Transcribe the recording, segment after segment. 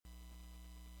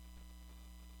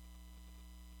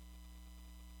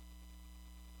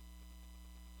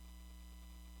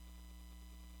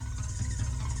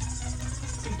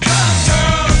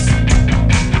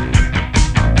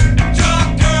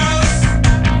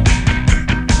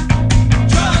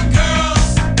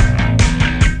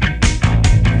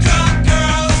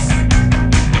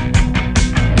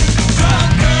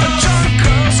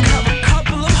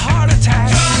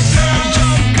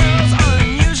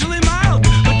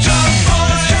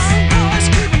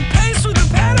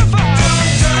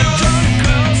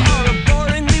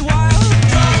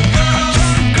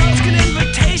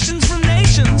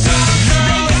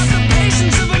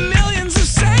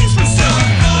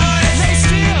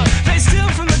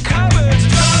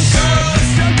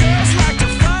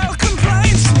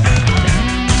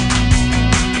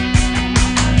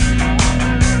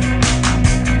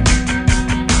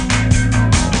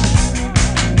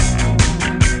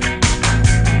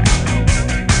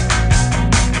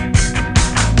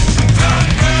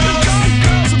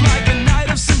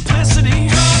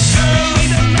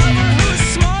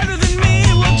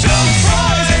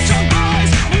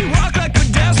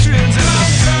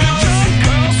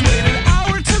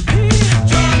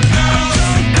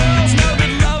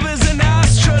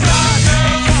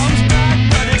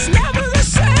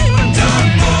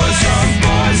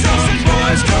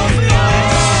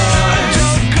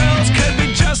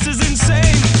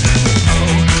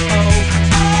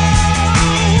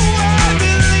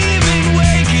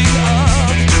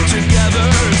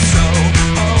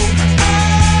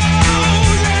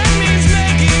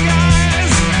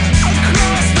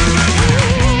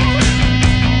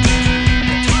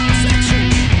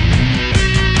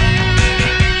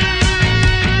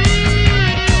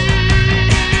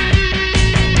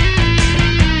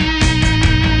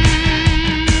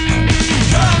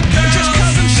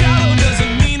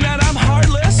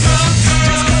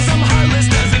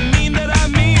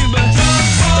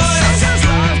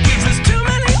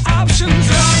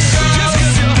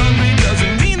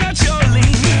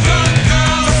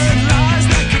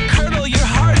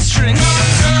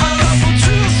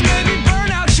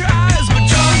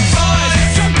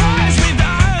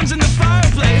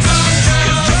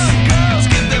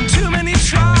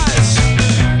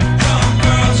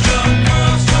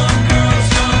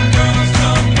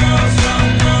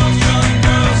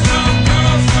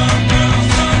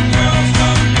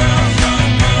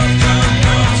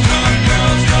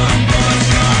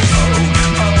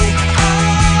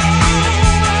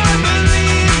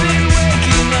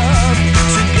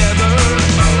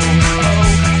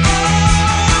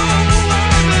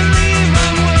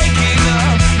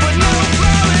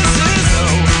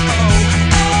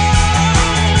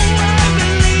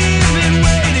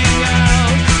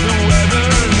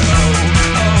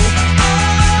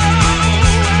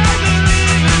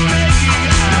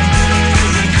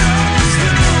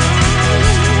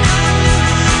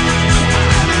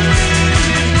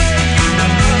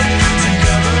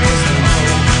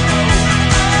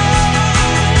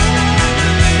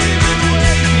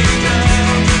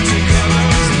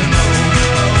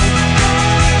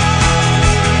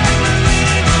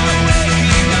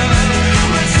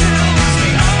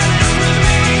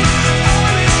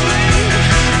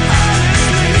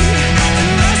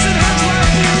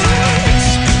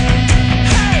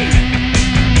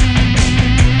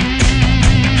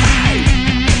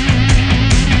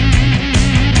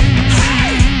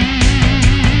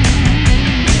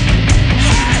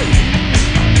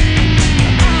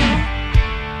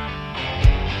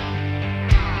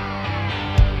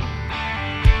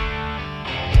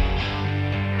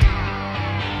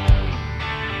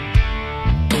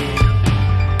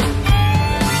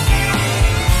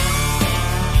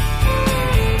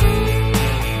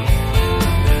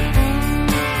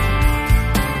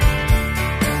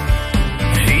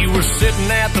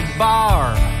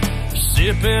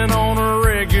sipping on a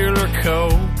regular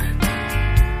Coke.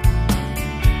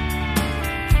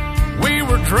 We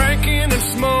were drinking and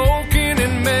smoking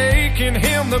and making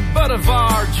him the butt of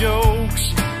our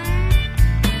jokes.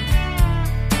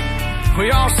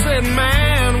 We all said,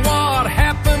 man, what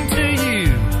happened to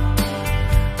you?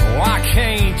 Why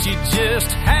can't you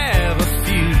just have a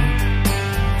few?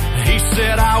 He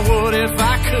said I would if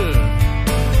I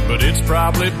could, but it's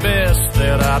probably best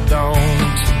that I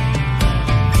don't.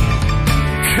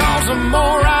 'Cause the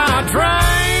more I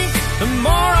drank, the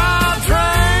more I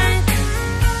drank,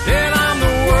 and I'm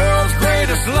the world's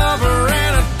greatest lover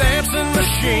and a dancing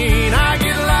machine. I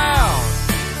get loud,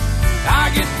 I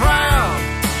get proud,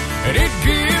 and it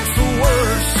gets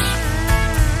worse.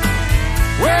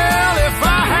 Well, if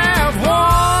I have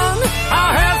one,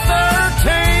 I'll have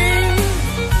 13.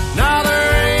 Now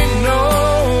there ain't no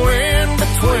in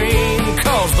between.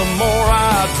 'Cause the more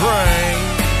I drink,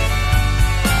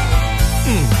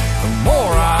 the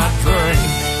more I drink.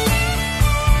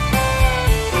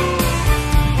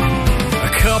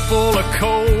 A couple of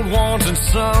cold ones and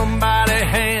somebody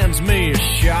hands me a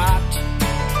shot.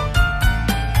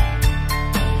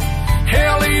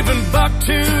 Hell, even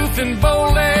bucktooth and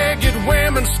bow-legged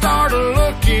women start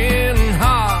looking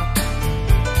hot.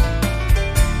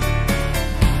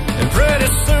 And pretty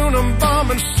soon I'm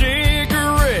bumming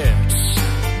cigarettes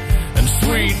and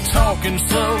sweet-talking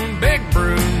some big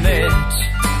brunettes.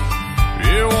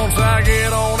 Yeah, once I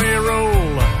get on a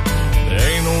roll, there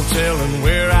ain't no telling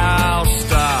where I'll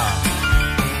stop.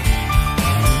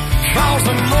 'Cause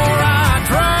the more I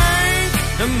drink,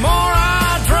 the more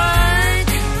I drink,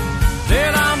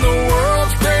 then I'm the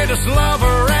world's greatest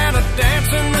lover and a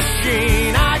dancing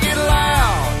machine. I get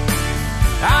loud,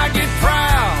 I get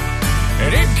proud,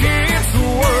 and it gets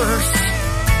worse.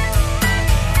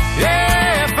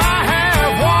 Yeah, if I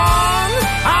have one,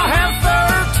 I'll have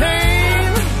 13.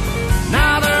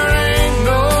 Now there ain't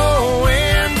no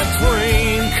in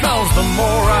between. 'Cause the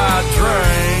more I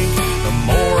drink, the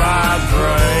more I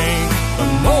drink, the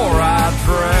more I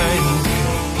drink.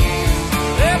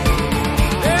 Yep,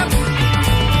 yep.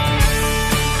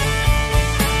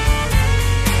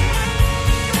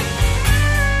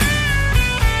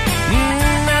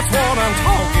 That's what I'm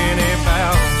talking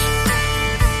about.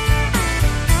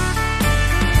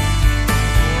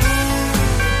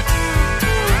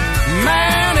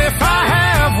 Man, if I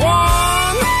have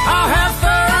one, I'll have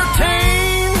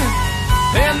 13.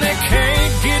 And they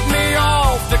can't get me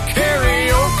off the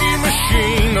karaoke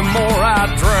machine. The more I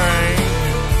drink,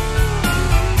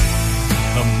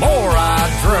 the more I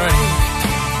drink.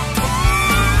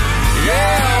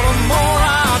 Yeah, the more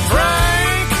I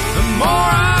drink, the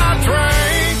more I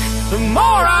drink, the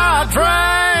more I drink.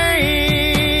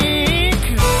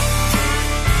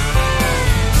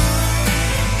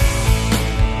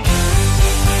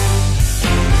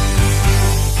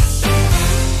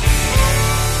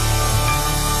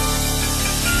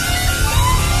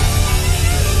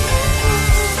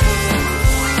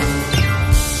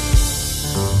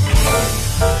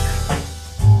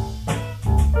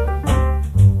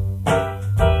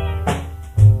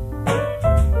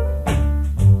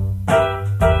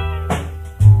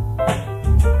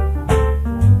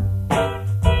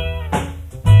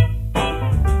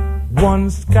 One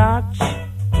scotch,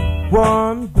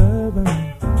 one bourbon,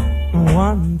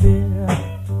 one beer.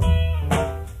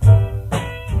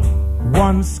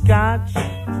 One scotch,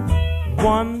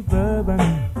 one bourbon,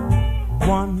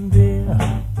 one beer.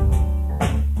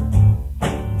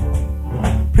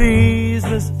 Please,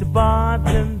 Mr.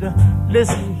 Bartender,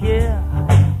 listen here.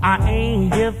 I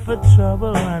ain't here for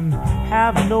trouble and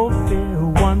have no fear.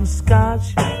 One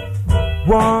scotch,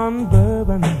 one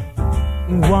bourbon,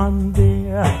 one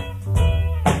beer.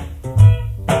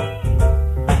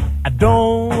 I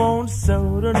don't want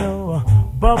soda, no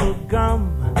bubble gum.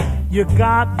 You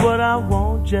got what I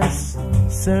want, just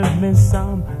serve me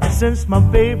some. Since my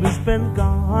baby's been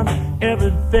gone,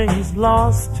 everything's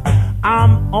lost.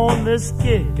 I'm on this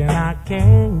kick and I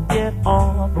can't get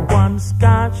off. One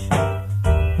scotch,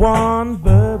 one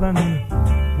bourbon,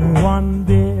 one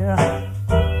beer.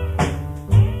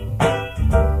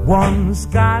 One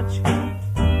scotch,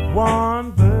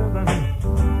 one bourbon,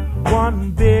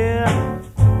 one beer.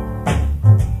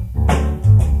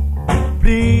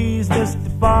 Please, Mr.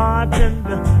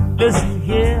 Bartender, listen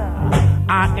here.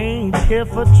 I ain't here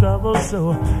for trouble,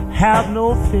 so have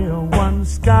no fear. One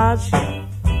scotch,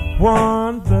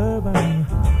 one bourbon,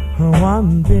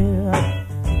 one beer.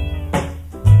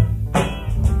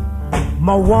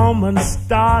 My woman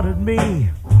started me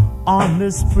on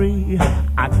this spree.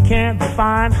 I can't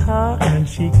find her and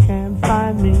she can't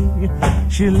find me.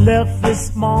 She left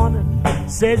this morning,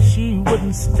 said she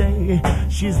wouldn't stay.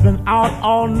 She's been out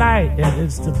all night and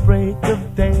it's the break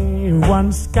of day.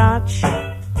 One scotch,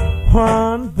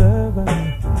 one bourbon,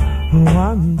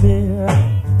 one beer.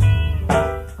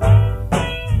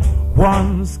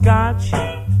 One scotch,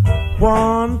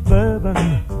 one bourbon,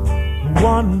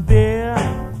 one beer.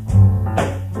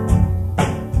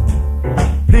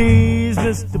 Please,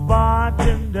 Mr.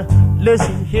 Bartender,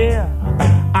 listen here.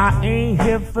 I ain't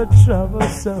here for trouble,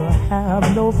 so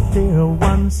have no fear.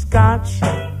 One scotch,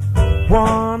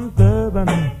 one bourbon,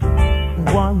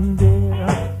 one beer.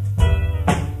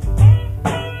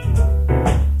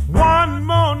 One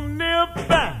more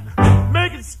nip and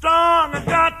make it strong. I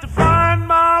got to find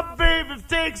my baby. It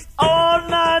takes all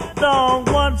night long.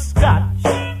 One scotch,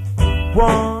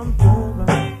 one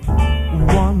bourbon,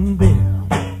 one beer.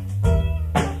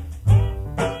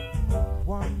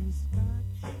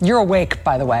 You're awake,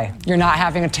 by the way. You're not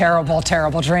having a terrible,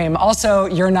 terrible dream. Also,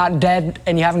 you're not dead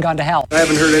and you haven't gone to hell. I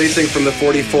haven't heard anything from the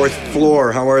 44th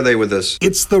floor. How are they with this?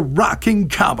 It's the Rockin'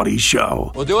 Comedy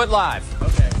Show. We'll do it live.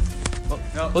 Okay.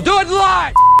 We'll do it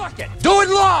live. Fuck it. Do it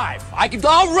live.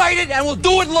 I'll write it and we'll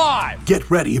do it live. Get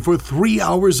ready for 3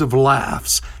 hours of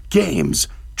laughs, games,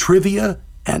 trivia,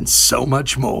 and so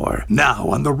much more. Now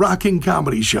on the Rockin'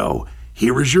 Comedy Show,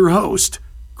 here is your host,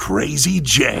 Crazy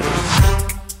Jay.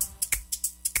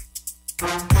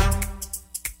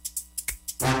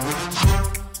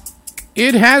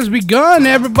 It has begun,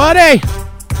 everybody.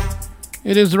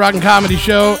 It is the Rockin' Comedy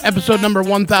Show, episode number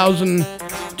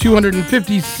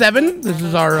 1257. This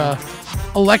is our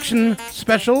election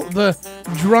special, the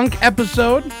drunk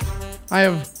episode. I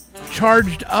have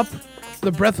charged up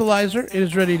the breathalyzer. It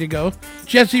is ready to go.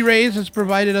 Jesse Reyes has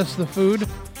provided us the food.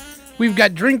 We've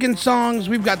got drinking songs.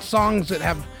 We've got songs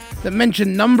that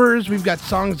mention numbers. We've got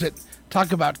songs that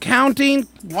talk about counting.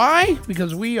 Why?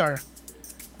 Because we are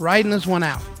riding this one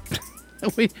out.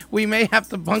 We may have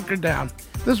to bunker down.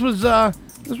 This was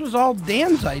all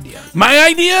Dan's idea. My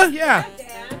idea? Yeah.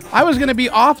 I was going to be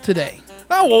off today.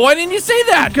 Oh, well, why didn't you say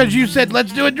that? Because you said,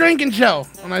 let's do a drinking show.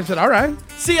 And I said, all right.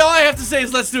 See, all I have to say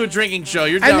is let's do a drinking show.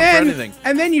 You're down for anything.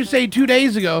 And then you say 2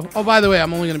 days ago, oh, by the way,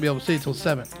 I'm only going to be able to stay till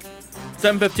 7.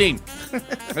 7:15.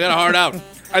 I got a hard out.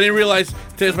 I didn't realize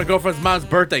today's my girlfriend's mom's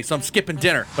birthday, so I'm skipping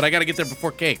dinner. But I got to get there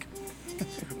before cake.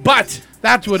 But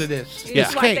that's what it is. You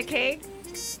just want the cake?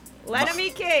 Let him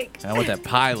eat cake. I want that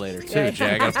pie later, too,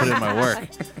 Jay. I got to put it in my work.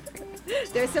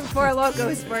 There's some Four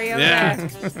Locos for you. Yeah.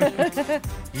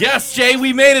 Yes, Jay,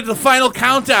 we made it to the final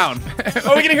countdown.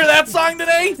 Are we going to hear that song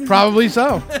today? Probably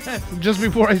so. Just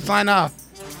before I sign off.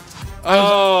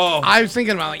 I was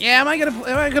thinking about, am I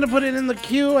gonna put it in the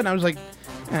queue? And I was like,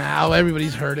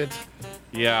 everybody's heard it.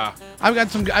 Yeah. I've got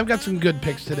some good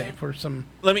picks today for some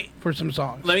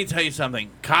songs. Let me tell you something.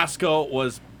 Costco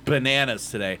was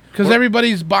bananas today. Because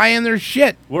everybody's buying their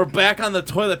shit. We're back on the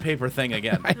toilet paper thing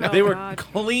again. They were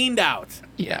cleaned out.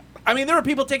 Yeah. I mean, there were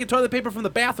people taking toilet paper from the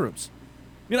bathrooms.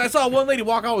 You know, I saw one lady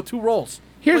walk out with 2 rolls.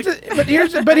 Here's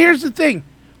the thing.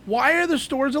 Why are the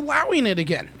stores allowing it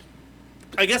again?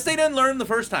 I guess they didn't learn the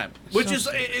first time,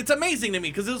 it's amazing to me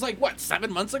because it was like,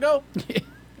 7 months ago?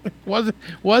 Was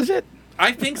it?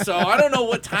 I think so. I don't know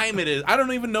what time it is. I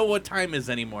don't even know what time is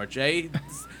anymore, Jay.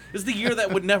 This is the year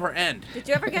that would never end. Did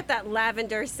you ever get that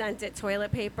lavender scented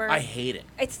toilet paper? I hate it.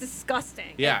 It's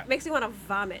disgusting. Yeah. It makes me want to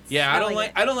vomit. Yeah,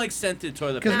 I don't like scented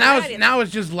toilet paper. Because now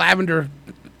it's just lavender.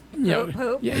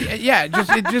 Poop. Yeah. Yeah, I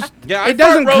it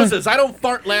doesn't fart roses. I don't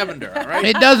fart lavender. All right.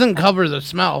 It doesn't cover the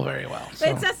smell very well. But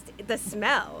it's just the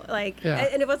smell,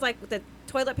 and it was like the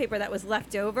toilet paper that was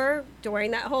left over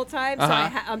during that whole time. So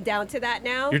I'm down to that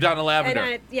now. You're down to lavender.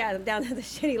 And I'm down to the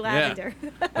shitty lavender.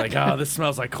 Yeah. This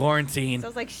smells like quarantine.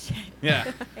 Smells like shit.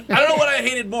 Yeah. I don't know what I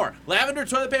hated more, lavender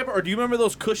toilet paper, or do you remember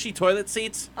those cushy toilet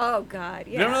seats? Oh God,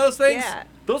 yeah. You remember those things? Yeah.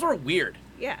 Those were weird.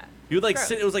 Yeah. You would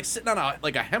sit. It was like sitting on a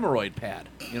hemorrhoid pad.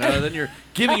 Then you're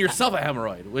giving yourself a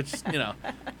hemorrhoid, which you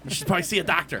should probably see a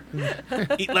doctor.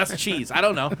 Eat less cheese. I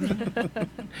don't know.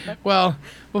 Well,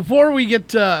 before we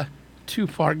get too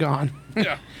far gone,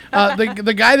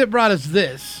 the guy that brought us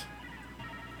this.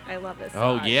 I love this.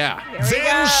 Oh song. yeah.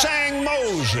 Then sang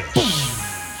Moses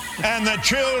and the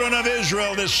children of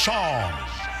Israel this song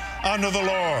unto the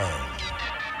Lord.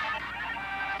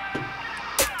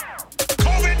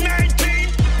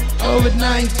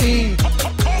 COVID-19.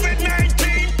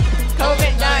 COVID-19.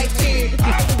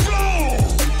 Blow.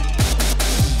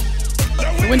 The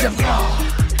wind of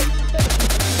God.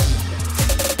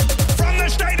 From the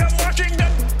state of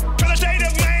Washington to the state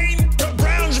of Maine to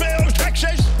Brownsville,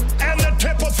 Texas, and the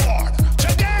tip of Florida.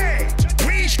 Today,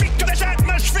 we speak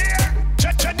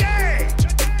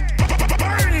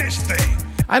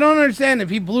I don't understand if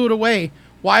he blew it away.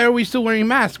 Why are we still wearing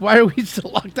masks? Why are we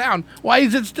still locked down? Why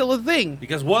is it still a thing?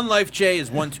 Because one life, Jay,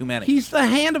 is one too many. He's the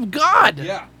hand of God.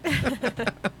 Yeah.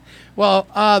 Well,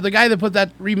 the guy that put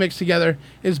that remix together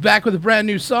is back with a brand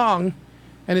new song,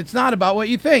 and it's not about what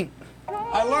you think.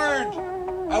 I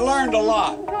learned a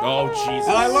lot. Oh, Jesus.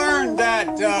 And I learned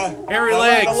that hairy I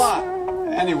legs. learned a lot.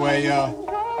 Anyway,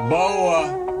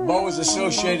 Bo is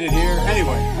associated here.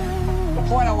 Anyway, the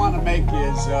point I want to make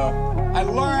is I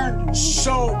learned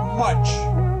so much.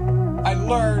 I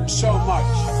learned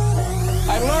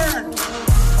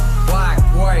black,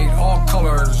 white, all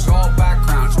colors, all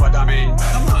backgrounds. But I mean,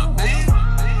 come on, man.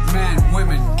 Men,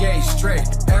 women, gay, straight,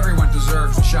 everyone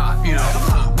deserves a shot. You know,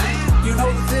 come on, man. You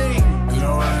know the thing. You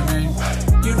know what I mean?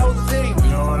 You know the thing. You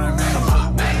know what I mean? Come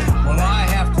on, man. What I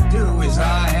have to do is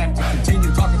I have to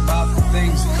continue talking about the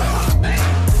things. Come on,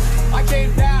 man. I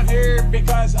came down here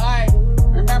because I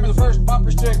remember the first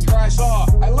bumper sticker I saw.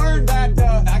 I learned that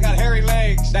I got hairy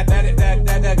legs that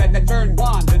turn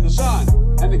blonde in the sun.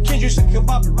 And the kids used to come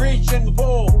up and reach in the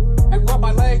pool and rub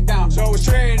my leg down so it was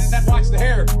straight and then watch the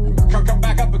hair come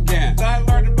back up again. I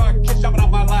learned about kids jumping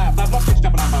on my lap. I love kids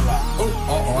jumping on my lap.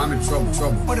 Oh, I'm in trouble.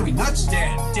 What are we, nuts?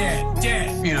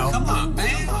 Dead. You know, come on,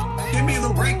 man. Give me a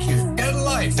little break here. Get a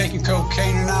life. Taking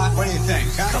cocaine or not? What do you think?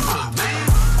 Huh? Come on,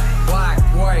 man. Black,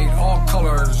 white, all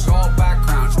colors, all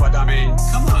backgrounds. But I mean,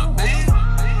 come on, man.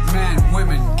 Men,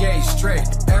 women, gay, straight,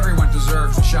 everyone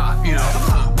deserves a shot. You know,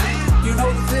 come on, man. You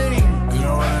know the thing. You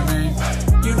know what I mean?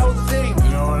 You know the thing.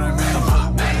 You know what I mean? Come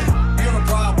on, man. You have a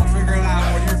problem figuring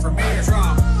out whether you're from me or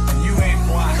Trump, and you ain't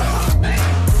black. Come on, man.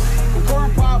 The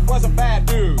Corn Pop was a bad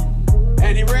dude,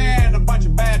 and he ran a bunch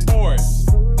of bad boys.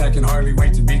 I can hardly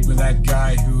wait to meet with that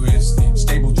guy who is the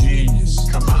stable genius.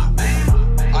 Come on,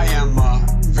 man. I am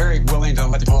very willing to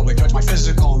let the public judge my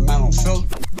physical and mental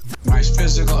my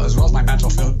physical as well as my mental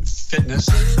fitness.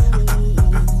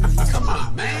 Come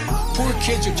on, man. Poor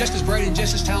kids are just as bright and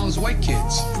just as talented as white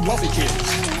kids. Wealthy kids.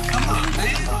 Come on,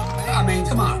 man. I mean,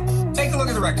 come on. Take a look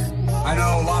at the record. I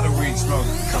know a lot of weed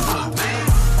smokers. Come on, man.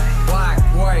 Black,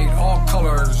 white, all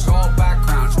colors, all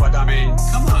backgrounds. But I mean,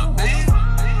 come on, man.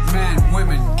 Men,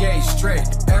 women, gay, straight,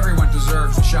 everyone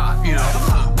deserves a shot. You know,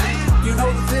 come on, man. You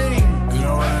know the thing. You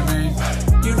know what I mean?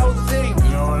 You know the thing.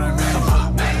 You know what I mean? Come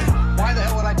on, man. Why the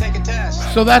hell would I take a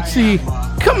test? So that's the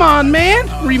Come On Man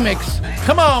remix.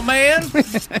 Come on, man.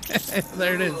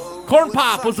 There it is. Corn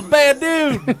Pop was a bad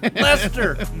dude.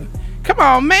 Lester. Come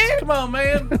on, man. Come on,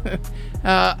 man.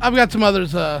 I've got some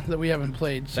others that we haven't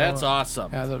played. So, that's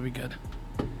awesome. Yeah, that'll be good.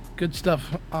 Good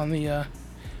stuff on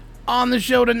the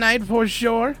show tonight for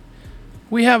sure.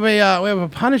 We have a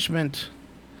punishment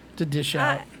to dish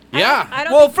out.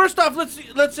 Yeah. Well, first off,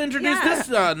 let's introduce this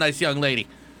nice young lady.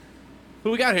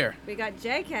 Who we got here? We got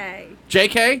JK.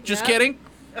 JK? Just kidding?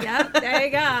 Yep, there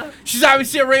you go. She's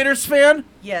obviously a Raiders fan.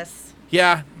 Yes.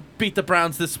 Yeah, beat the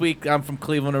Browns this week. I'm from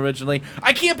Cleveland originally.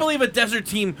 I can't believe a desert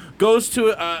team goes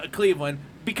to Cleveland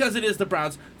because it is the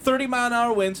Browns.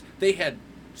 30-mile-an-hour winds. They had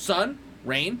sun,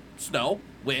 rain, snow,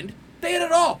 wind. They had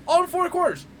it all in 4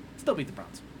 quarters. Still beat the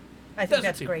Browns. I think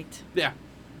that's great. Yeah,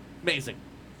 amazing.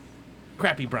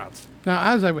 Crappy Browns.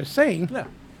 Now, as I was saying,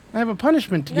 I have a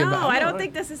punishment to give out. No, I don't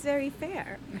think this is very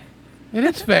fair. It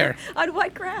is fair. On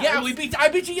what grounds? Yeah, I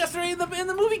beat you yesterday in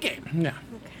the movie game. Yeah.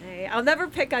 Okay, I'll never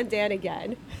pick on Dan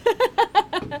again.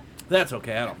 That's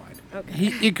okay. I don't mind. Okay.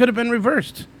 It could have been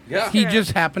reversed. Yeah. He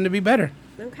just happened to be better.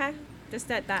 Okay,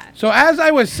 just at that. So as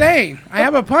I was saying, I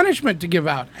have a punishment to give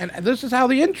out, and this is how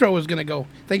the intro is going to go.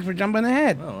 Thanks for jumping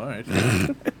ahead. Oh, all right.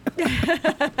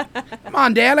 Come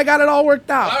on, Dan. I got it all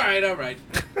worked out. All right.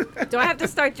 Do I have to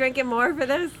start drinking more for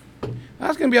this?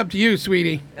 That's going to be up to you,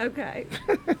 sweetie. Okay.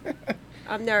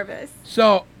 I'm nervous.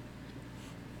 So,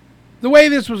 the way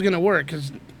this was going to work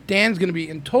is Dan's going to be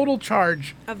in total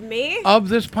charge of me of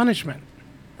this punishment.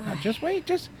 Now, just wait,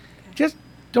 just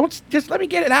let me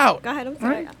get it out. Go ahead. I'm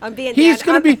sorry. Right? I'm being. He's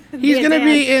going to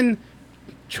be in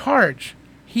charge.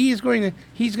 He's going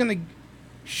to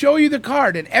show you the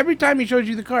card, and every time he shows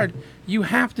you the card, you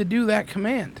have to do that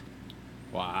command.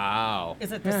 Wow.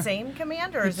 Is it the same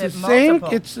command or is it multiple?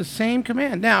 It's the same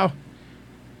command. Now,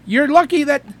 you're lucky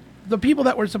that the people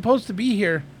that were supposed to be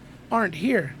here aren't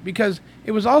here, because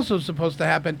it was also supposed to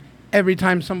happen every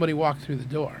time somebody walked through the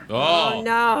door. Oh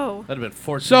no. That'd have been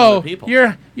 14 other other people.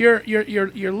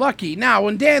 You're lucky. Now,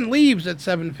 when Dan leaves at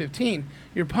 7:15,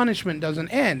 your punishment doesn't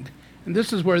end. And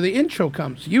this is where the intro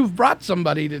comes. You've brought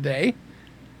somebody today,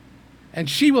 and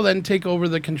she will then take over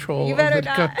the control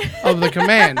of the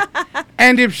command.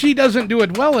 And if she doesn't do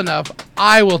it well enough,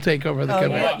 I will take over the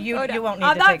command. You won't need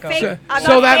to take over. I'm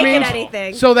not faking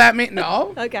anything. So that means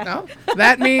no. Okay. No.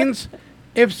 That means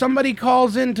if somebody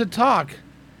calls in to talk,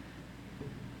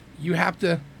 you have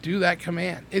to do that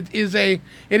command. It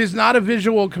is not a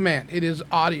visual command. It is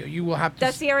audio. You will have to.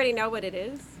 Does he already know what it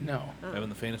is? No. I haven't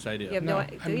the faintest idea. You have no.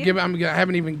 I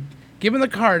haven't even given the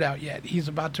card out yet. He's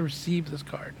about to receive this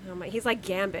card. Oh my, he's like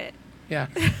Gambit. Yeah.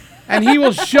 And he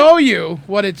will show you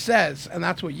what it says, and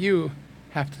that's what you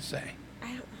have to say.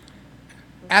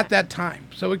 At that time.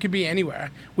 So it could be anywhere.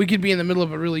 We could be in the middle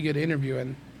of a really good interview,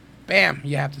 and bam,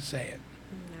 you have to say it.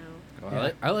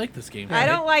 Well, I like this game. I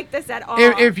don't like this at all.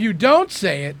 If you don't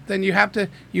say it, then you have to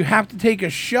take a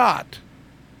shot,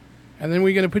 and then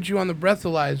we're gonna put you on the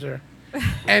breathalyzer.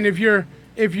 And if you're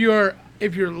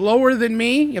lower than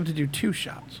me, you have to do 2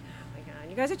 shots.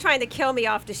 You guys are trying to kill me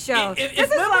off the show. If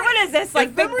This is what is this,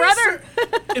 like Big Brother?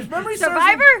 If memory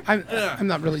Survivor? I'm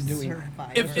not really doing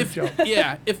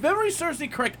that. If memory serves me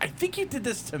correct, I think you did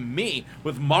this to me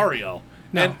with Mario.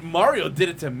 No. And Mario did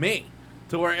it to me.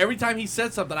 To where every time he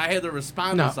said something, I had to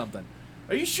respond No. to something.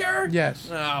 Are you sure? Yes.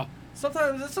 No.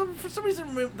 Sometimes, for some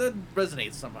reason, that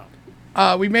resonates somehow.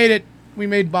 We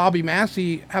made Bobby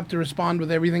Massey have to respond with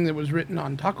everything that was written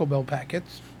on Taco Bell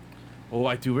packets. Oh,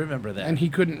 I do remember that. And he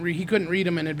couldn't read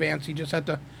them in advance. He just had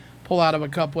to pull out of a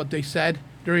cup what they said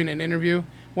during an interview.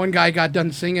 One guy got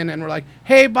done singing, and we're like,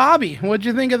 "Hey, Bobby, what'd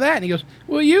you think of that?" And he goes,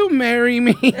 "Will you marry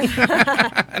me?"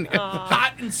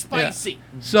 Hot and spicy. Yeah.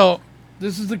 So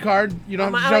this is the card. You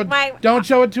don't have to show, don't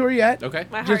show it to her yet. Okay.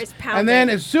 My heart is pounding. And then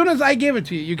as soon as I give it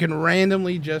to you, you can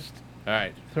randomly just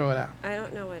throw it out. I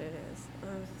don't know what it is.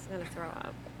 I'm just going to throw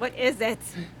up. What is it?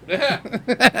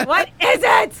 What is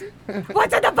it?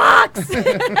 What's in the box?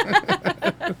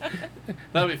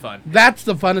 That'll be fun. That's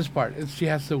the funnest part. Is she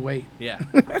has to wait. Yeah.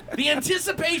 The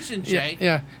anticipation, Jay.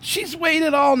 Yeah. She's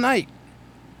waited all night.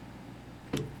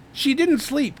 She didn't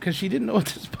sleep because she didn't know what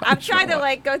this box I'm trying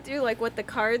was. to go through what the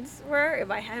cards were in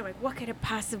my head. I'm like, what could it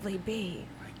possibly be?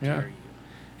 Yeah.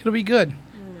 It'll be good. No.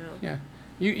 Yeah.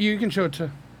 You can show it to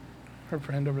her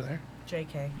friend over there.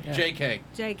 JK. Yeah.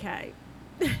 JK.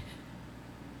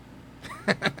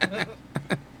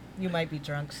 You might be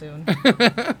drunk soon.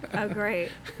 Oh,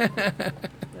 great.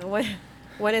 When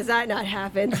has that not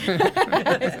happened?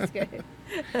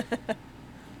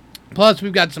 Plus,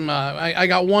 we've got some. I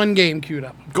got one game queued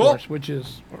up, of Cool. course, which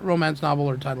is romance novel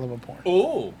or title of a porn.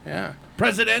 Oh. Yeah.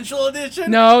 Presidential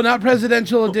edition? No, not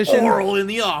presidential edition. Oral in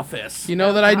the office. You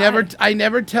know that I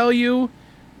never tell you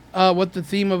what the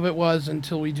theme of it was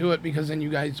until we do it, because then you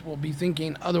guys will be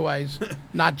thinking otherwise,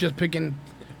 not just picking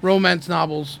romance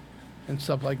novels and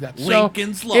stuff like that.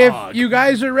 Lincoln's so, Log. if you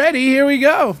guys are ready, here we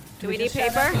go. Do we need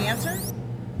paper? Answer?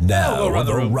 Now, on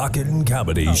the Rockin'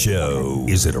 Comedy Show.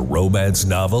 Is it a romance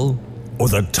novel or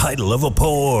the title of a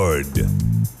porn?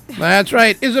 That's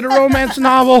right. Is it a romance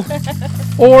novel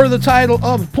or the title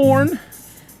of porn?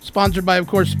 Sponsored by, of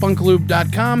course,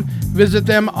 spunkalube.com. Visit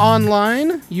them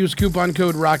online. Use coupon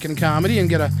code ROCKINCOMEDY and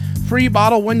get a free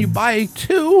bottle when you buy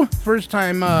 2.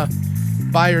 First-time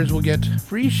buyers will get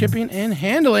free shipping and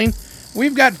handling.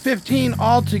 We've got 15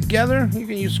 all together. You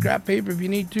can use scrap paper if you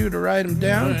need to write them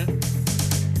down. Right.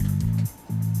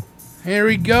 Here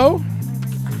we go.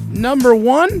 Number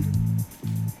 1,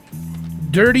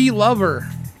 Dirty Lover.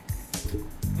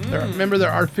 Remember, there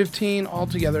are 15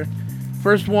 altogether.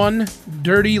 First one,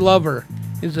 Dirty Lover.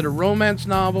 Is it a romance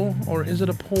novel or is it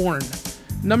a porn?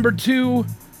 Number 2,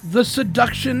 The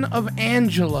Seduction of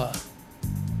Angela.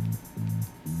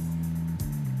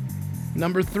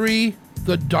 Number 3,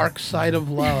 The Dark Side of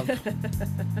Love.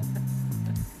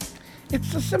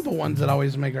 It's the simple ones that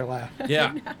always make her laugh.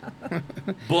 Yeah.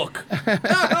 Book.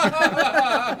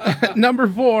 Number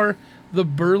 4, The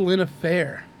Berlin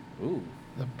Affair. Ooh.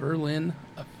 The Berlin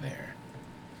Affair.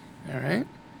 All right.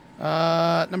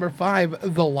 Number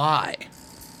 5, The Lie.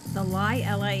 The Lie,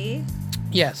 L-I-E?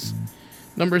 Yes.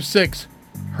 Number 6,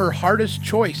 Her Hardest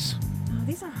Choice. Oh,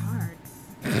 these are hard.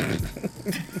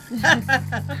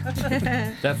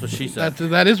 That's what she said.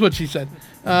 That is what she said.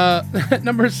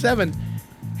 Number 7,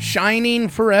 Shining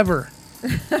Forever.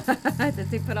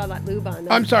 Did they put all that lube on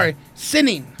them? I'm sorry,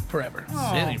 Sinning Forever.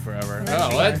 Sinning Forever.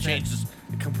 Oh, that changes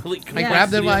the complete I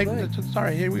grabbed it like,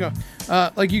 sorry, here we go.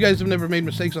 Like you guys have never made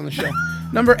mistakes on the show.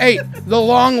 Number 8, The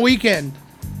Long Weekend.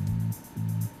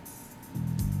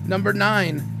 Number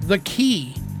 9, The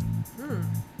Key.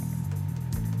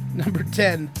 Number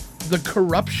 10, The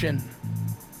Corruption.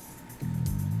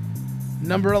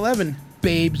 Number 11,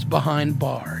 Babes Behind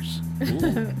Bars.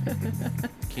 Ooh.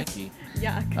 Kiki.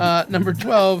 Yuck. Number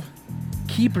 12,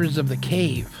 Keepers of the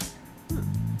Cave.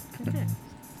 Okay.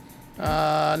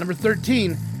 Number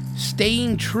 13,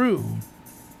 Staying True.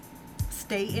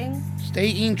 Staying?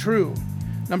 Staying True.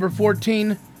 Number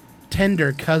 14,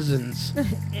 Tender Cousins.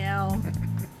 Ew.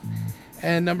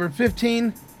 And number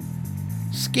 15,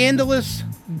 Scandalous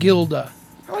Gilda.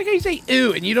 I like how you say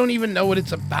ew and you don't even know what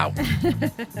it's about.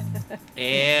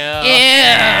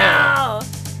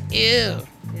 Ew.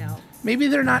 Maybe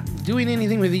they're not doing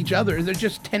anything with each other. They're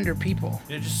just tender people.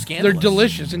 They're just scandalous. They're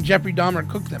delicious, and Jeffrey Dahmer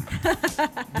cooked them.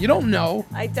 You don't know.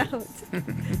 I don't.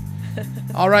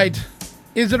 All right.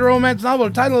 Is it a romance novel?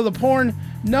 The title of the porn.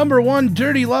 Number 1,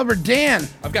 Dirty Lover. Dan.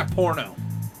 I've got porno.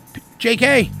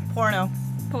 JK. Porno.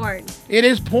 Porn. It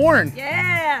is porn.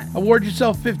 Yeah. Award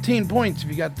yourself 15 points if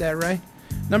you got that right.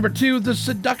 Number 2, The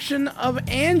Seduction of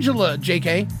Angela.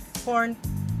 JK. Porn.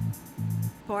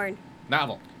 Porn.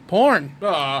 Novel. Porn.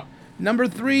 Number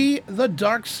 3, The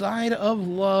Dark Side of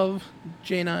Love.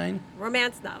 J9.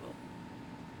 Romance novel.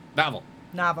 Novel.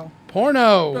 Novel.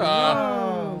 Porno.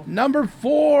 Oh. Number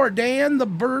 4, Dan, The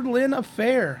Berlin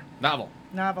Affair. Novel.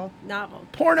 Novel. Novel.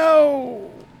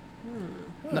 Porno.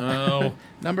 No.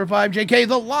 Number 5, JK,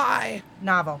 The Lie.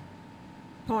 Novel.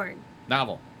 Porn.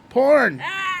 Novel. Porn.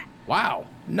 Wow.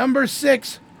 Number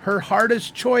 6, Her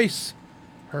Hardest Choice.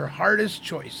 Her Hardest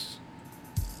Choice.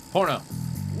 Porno.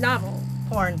 Novel.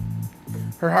 Porn.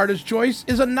 Her Hardest Choice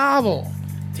is a novel.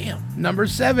 Damn. Number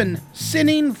 7,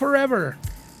 Sinning Forever.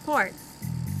 Porn.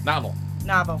 Novel.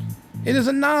 Novel. It is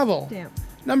a novel. Damn.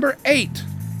 Number 8,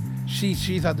 she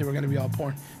thought they were going to be all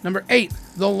porn. Number 8,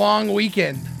 The Long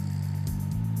Weekend.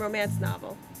 Romance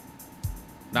novel.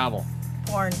 Novel.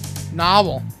 Porn.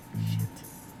 Novel.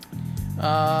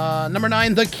 Number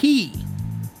 9, The Key.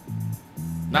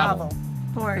 Novel.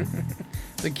 Porn.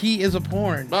 The Key is a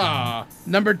porn. Ah.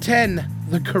 Number 10,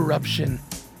 The Corruption.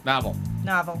 Novel.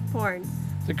 Novel. Porn.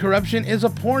 The Corruption is a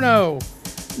porno.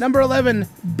 Number 11,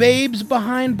 Babes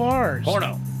Behind Bars.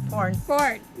 Porno. Porn.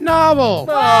 Porn. Novel.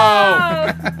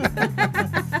 Oh.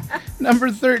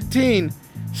 Number 13,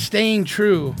 Staying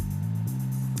True.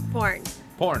 Porn.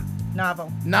 Porn.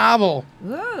 Novel. Novel.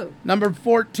 Ooh. Number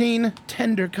 14,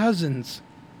 Tender Cousins.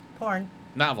 Porn.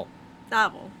 Novel.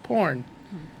 Novel. Porn.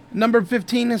 Number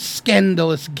 15 is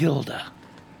Scandalous Gilda.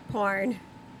 Porn.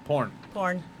 Porn.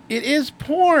 Porn. It is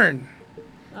porn.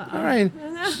 All right.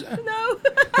 No.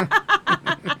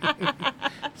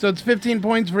 So it's 15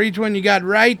 points for each one you got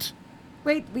right.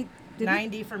 Wait, we did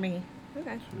 90 for me.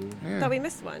 Okay. Yeah. Thought we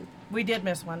missed one. We did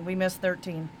miss one. We missed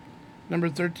 13. Number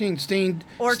 13, Staying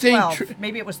Or Staying 12.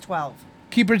 Maybe it was 12.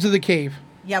 Keepers of the Cave.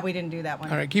 Yeah, we didn't do that one.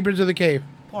 All right, Keepers of the Cave.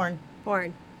 Porn.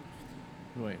 Porn.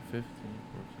 Wait, 15, 14.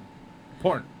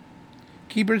 Porn.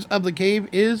 Keepers of the Cave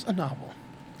is a novel.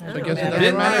 So I guess it Didn't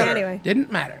doesn't matter. matter. Anyway.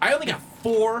 Didn't matter. I only got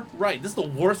 4 right. This is the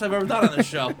worst I've ever done on this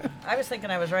show. I was thinking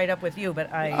I was right up with you,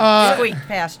 but I squeaked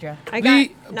past you. I got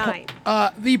 9.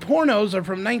 The pornos are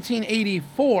from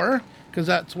 1984, because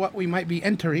that's what we might be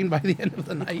entering by the end of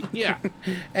the night. Yeah.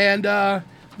 And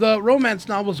the romance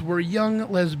novels were Young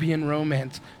Lesbian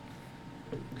Romance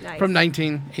Nice. from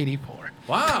 1984.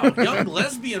 Wow, young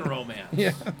lesbian romance.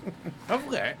 Yeah.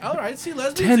 Okay, all right. See,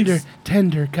 lesbians.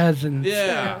 Tender cousins.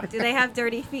 Yeah. Do they have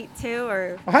dirty feet too,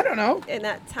 or I don't know. in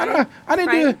that I time? I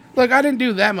didn't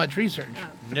do that much research.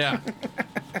 Yeah.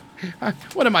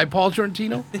 What am I, Paul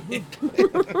Sorrentino?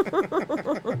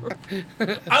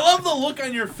 I love the look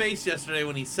on your face yesterday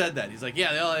when he said that. He's like,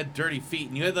 "Yeah, they all had dirty feet,"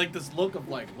 and you had like this look of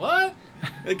like, "What?"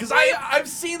 Because I've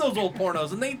seen those old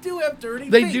pornos, and they do have dirty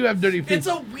feet. They do have dirty feet. It's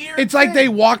a weird. It's like thing. they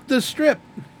walk the strip.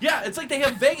 Yeah, it's like they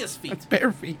have Vegas feet.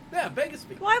 Bare feet. Yeah, Vegas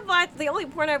feet. Well, I've watched the only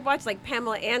porn I've watched like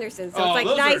Pamela Anderson, so Oh, it's like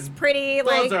those nice, are- pretty,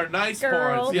 those like are nice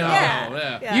girl. porns.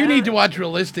 Yeah. Yeah. You need to watch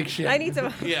realistic shit. I need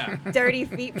to Yeah. dirty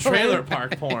feet porn. Trailer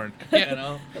park porn. You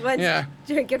know. One's Yeah.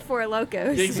 drinking Four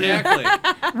Locos. Exactly.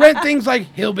 Rent things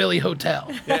like Hillbilly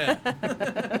Hotel. Yeah.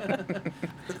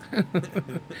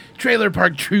 Trailer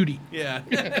Park Trudy. Yeah.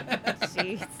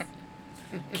 Jeez.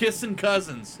 Kissing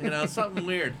cousins. You know, something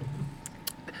weird.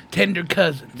 Tender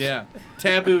cousins. Yeah.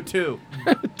 Taboo 2.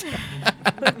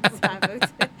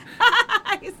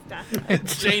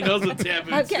 Jay knows what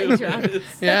Taboo I'm 2 getting drunk. is.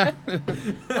 Yeah.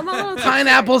 I'm a little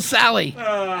Pineapple Sally.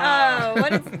 Oh,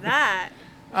 what is that?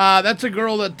 That's a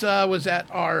girl that was at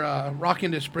our Rock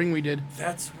into Spring we did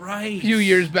That's right. a few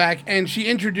years back, and she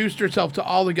introduced herself to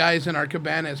all the guys in our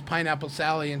cabana as Pineapple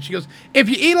Sally, and she goes, "If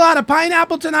you eat a lot of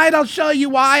pineapple tonight, I'll show you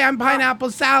why I'm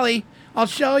Pineapple Sally. I'll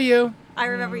show you." I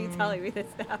remember you telling me this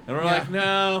now. And we're like,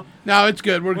 no. No, it's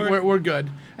good. We're good.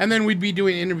 And then we'd be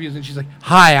doing interviews, and she's like,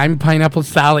 "Hi, I'm Pineapple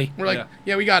Sally." We're like,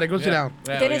 "Yeah, we got it. Go sit down."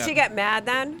 Yeah, Didn't she get mad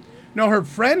then? No, her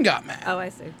friend got mad. Oh, I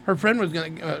see. Her friend was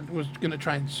gonna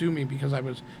try and sue me because I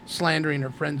was slandering her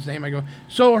friend's name. I go,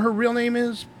 "So her real name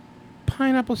is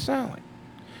Pineapple Sally.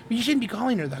 Well, you shouldn't be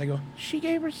calling her that." I go, "She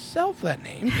gave herself that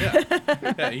name, Yeah,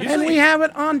 and we have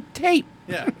it on tape."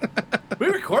 Yeah. We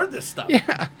record this stuff.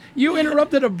 Yeah. You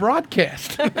interrupted a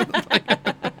broadcast.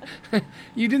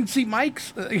 You didn't see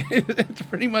Mike's? It's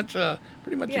pretty much a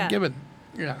given.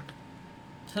 Yeah.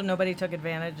 So nobody took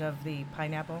advantage of the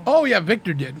pineapple? Oh yeah,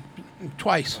 Victor did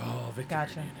twice. Oh, Victor.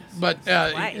 Gotcha. But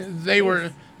they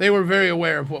were very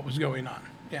aware of what was going on.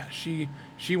 Yeah, she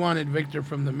wanted Victor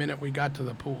from the minute we got to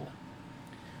the pool.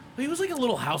 Well, he was like a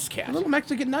little house cat. A little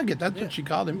Mexican nugget. That's what she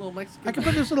called him. Little Mexican I could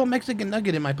put this little Mexican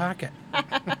nugget in my pocket. What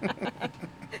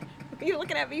are you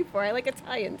looking at me for? I like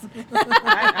Italians.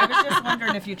 I was just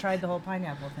wondering if you tried the whole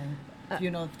pineapple thing. Do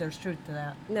you know if there's truth to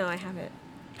that? No, I haven't.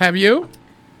 Have you?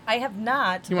 I have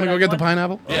not. You want to go get the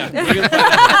pineapple? Yeah.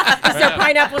 Is there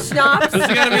pineapple schnapps? Is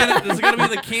it gonna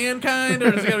be the canned kind,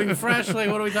 or is it gonna be fresh? Like,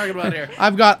 what are we talking about here?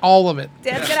 I've got all of it.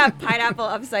 Dad's gonna have pineapple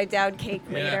upside down cake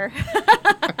later.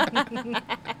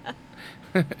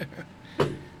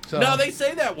 So, No, they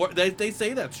say that. They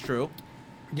say that's true.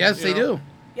 yes, they do.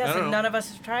 Yes, don't and know. none of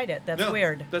us have tried it. That's No,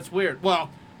 weird. That's weird. Well,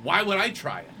 why would I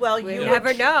try it? Well, We you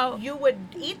never know. You would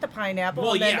eat the pineapple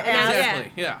Well, and then yeah, ask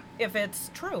exactly. Yeah, if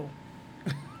it's true.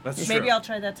 that's Maybe true. I'll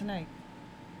try that tonight.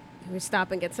 Can we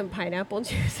stop and get some pineapple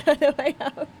juice on the way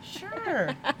out?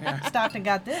 Sure. Stopped and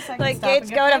got this. I can Like, stop Gates,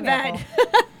 and get go to pineapple.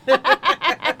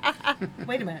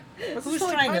 Wait a minute. Who's this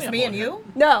trying this? Me pineapple and you?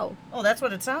 No. Oh, that's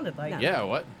what it sounded like. Yeah.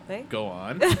 What? Hey? Go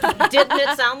on. Didn't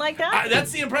it sound like that?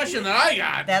 That's the impression that I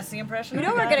got. That's the impression. You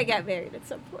know we're gonna get married at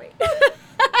some point.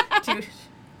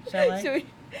 Shall I? Should we?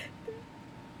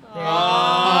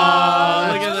 Oh,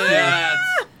 look at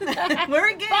that. We're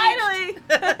engaged. Finally.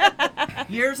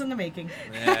 Years in the making.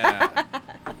 Yeah.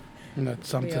 That's We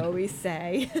something. always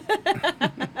say.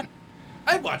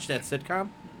 I watched that sitcom.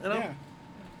 You know? Yeah.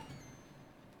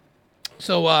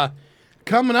 So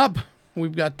coming up,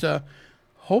 we've got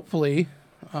hopefully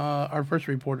our first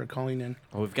reporter calling in.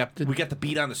 Oh, we got the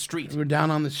beat on the street. We're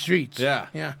down on the streets. Yeah.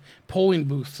 Yeah. Polling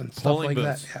booths and stuff Polling like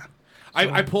booths. that.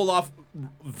 Yeah. I pulled off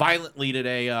violently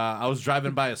today. I was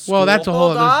driving by a school. Well, that's a whole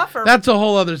Pulled off, other. or- That's a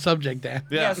whole other subject, Dan.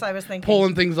 Yeah. Yes, I was thinking.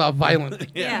 Pulling things off violently.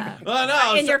 Yeah. Well, no,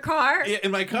 I was In your car? Yeah,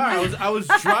 in my car. I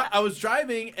was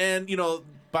driving, and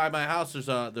by my house there's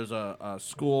a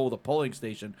school with a polling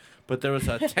station, but there was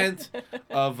a tent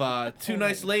of two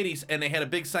nice ladies, and they had a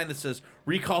big sign that says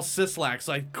 "Recall Sislak."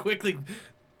 So I quickly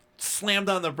slammed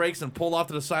on the brakes and pulled off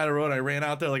to the side of the road. I ran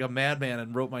out there like a madman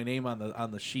and wrote my name on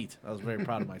the sheet. I was very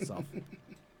proud of myself.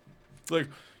 Like,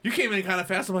 you came in kind of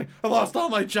fast. I'm like, I lost all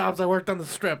my jobs. I worked on the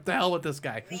strip. The hell with this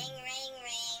guy.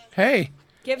 Hey.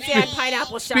 Give Dad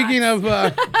pineapple shots. Speaking of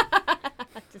Just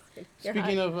kidding. You're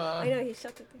speaking hot. of I know he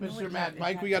shut the thing. Mr. Matt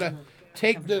Mike, we gotta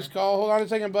take this call. Hold on a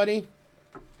second, buddy.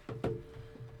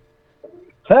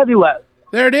 Fabulous.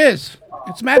 There it is.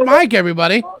 It's Matt Mike,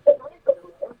 everybody.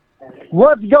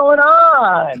 What's going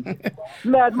on?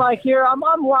 Mad Mike here. I'm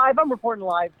live. I'm reporting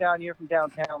live down here from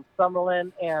downtown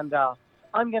Summerlin, and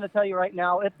I'm going to tell you right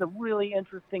now, it's a really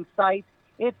interesting sight.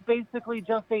 It's basically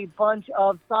just a bunch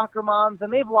of soccer moms,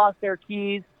 and they've lost their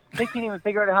keys. They can't even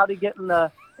figure out how to get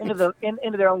into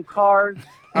their own cars.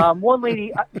 One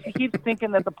lady, she keeps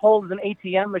thinking that the poll is an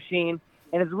ATM machine,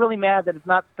 and is really mad that it's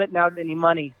not spitting out any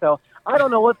money. So I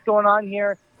don't know what's going on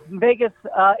here. Vegas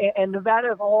and Nevada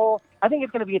as a whole, I think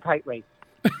it's going to be a tight race.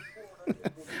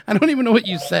 I don't even know what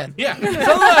you said. Yeah. So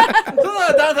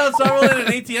downtown Summerlin,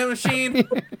 an ATM machine.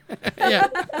 Yeah.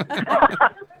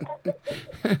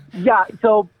 Yeah,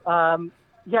 so,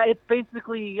 it's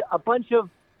basically a bunch of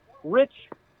rich,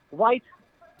 white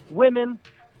women,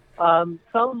 some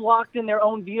locked in their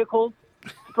own vehicles,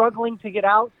 struggling to get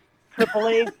out.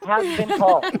 AAA has been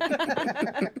called.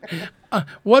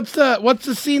 What's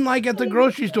the scene like at the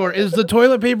grocery store? Is the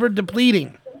toilet paper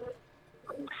depleting?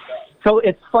 So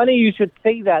it's funny you should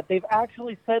say that. They've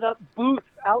actually set up booths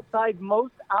outside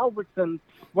most Albertsons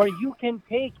where you can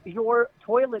take your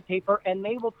toilet paper and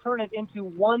they will turn it into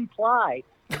one ply,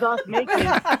 thus making 2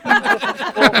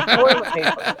 different toilet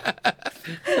paper.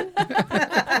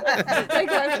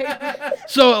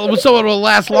 So it will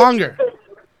last longer.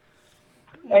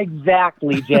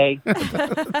 Exactly, Jay.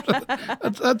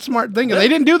 That's smart thinking. They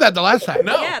didn't do that the last time.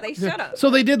 No. Yeah, they should have. So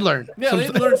they did learn. Yeah, they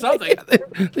learned something.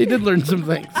 They did learn some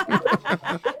things.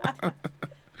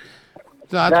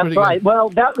 So that's That's pretty right. good. Well,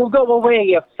 that will go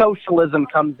away if socialism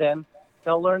comes in.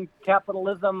 They'll learn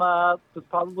capitalism was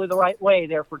probably the right way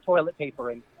there for toilet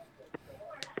papering.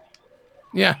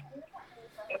 Yeah.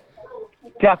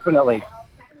 Definitely.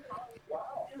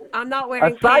 I'm not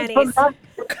wearing Aside panties. from that,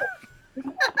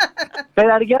 say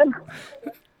that again?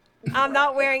 I'm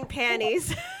not wearing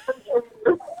panties.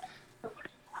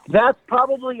 That's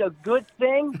probably a good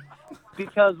thing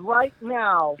because right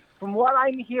now, from what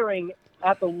I'm hearing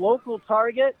at the local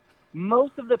Target,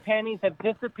 most of the panties have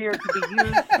disappeared to be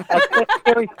used as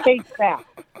secondary space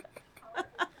facts.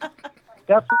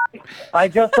 That's right. I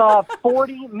just saw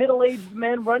 40 middle-aged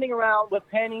men running around with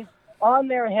panties on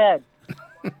their head.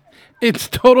 It's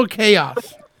total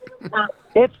chaos.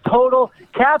 It's total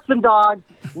cats and dogs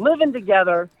living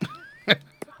together.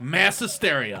 Mass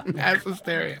hysteria. Mass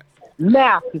hysteria.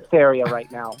 Mass hysteria right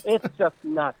now. It's just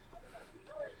nuts.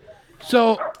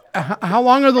 So, how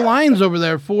long are the lines over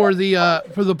there for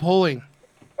the polling?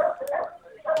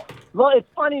 Well, it's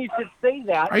funny you should say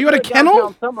that. Are you at a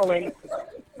kennel? Downtown Summerlin.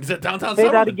 Is it downtown Say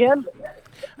Summerlin? that again?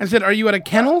 I said, are you at a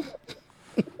kennel?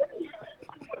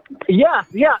 Yeah.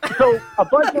 So a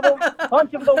bunch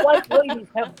of the white ladies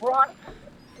have brought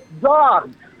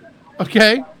dogs.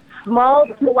 Okay. Small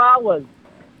chihuahuas.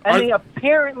 And they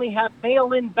apparently have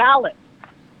mail-in ballots.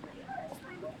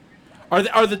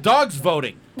 Are the dogs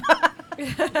voting?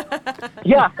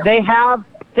 Yeah, they have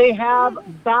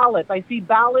ballots. I see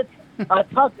ballots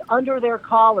tucked under their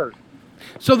collars.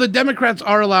 So the Democrats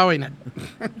are allowing it.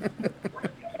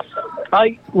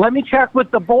 Let me check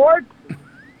with the board.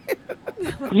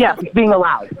 Yes, it's being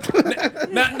allowed.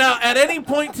 Now, at any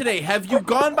point today, have you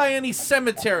gone by any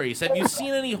cemeteries? Have you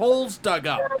seen any holes dug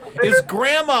up? Is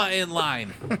Grandma in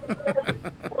line?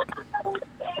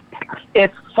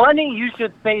 It's funny you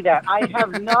should say that. I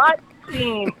have not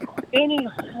seen any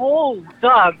holes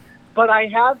dug, but I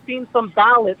have seen some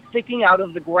ballots sticking out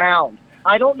of the ground.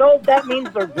 I don't know if that means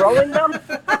they're growing them.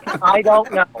 I don't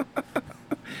know.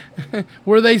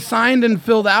 Were they signed and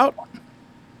filled out?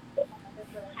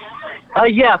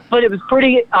 Yes, but it was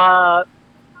pretty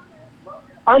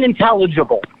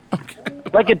unintelligible. Okay.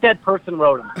 Like a dead person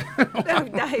wrote them. Oh,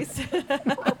 nice.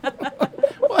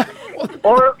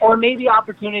 Or maybe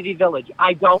Opportunity Village.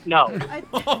 I don't know.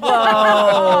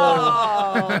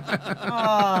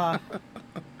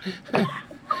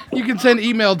 You can send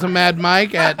email to Mad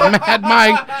Mike at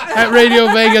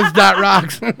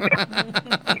madmike@radiovegas.rocks.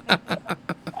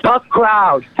 Tough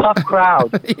crowd.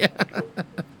 Yeah.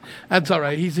 That's all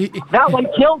right. That one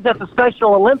killed at the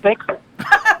Special Olympics.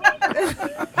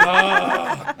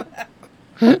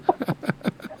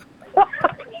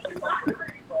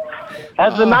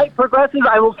 As the night progresses,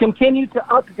 I will continue to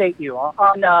update you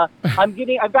on.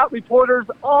 I've got reporters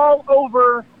all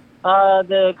over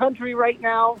the country right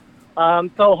now.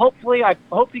 So hopefully, I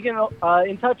hope you get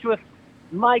in touch with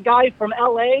my guy from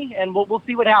LA, and we'll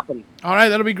see what happens. All right,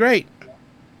 that'll be great.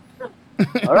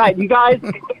 All right, you guys,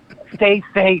 stay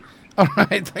safe. All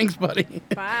right, thanks, buddy.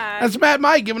 Bye. That's Matt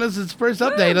Mike giving us his first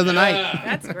update of the night.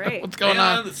 That's great. What's going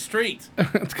on? The street.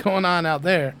 What's going on out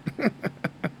there?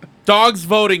 Dogs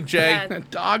voting, Jay. Yeah.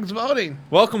 Dogs voting.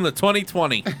 Welcome to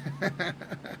 2020,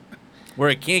 where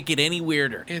it can't get any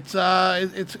weirder. It's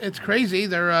crazy.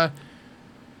 They're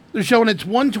showing it's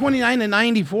 129 and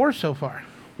 94 so far.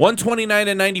 129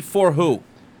 and 94 who?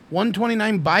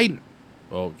 129 Biden.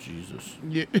 Oh, Jesus.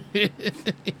 Yeah.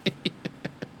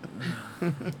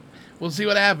 We'll see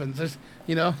what happens.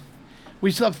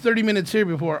 We still have 30 minutes here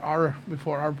before our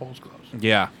polls close.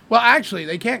 Yeah. Well, actually,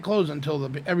 they can't close until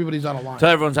everybody's on a line. Until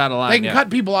everyone's out of line. They can cut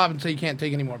people off and say you can't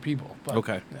take any more people. But,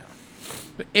 okay. Yeah.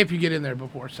 But if you get in there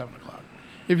before 7 o'clock.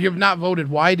 If you have not voted,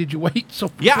 why did you wait so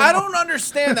long? Yeah, I don't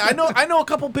understand that. I know a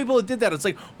couple people that did that. It's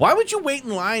like, why would you wait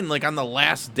in line like on the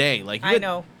last day? Like, I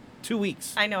know. 2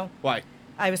 weeks. I know. Why?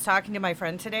 I was talking to my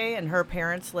friend today, and her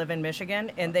parents live in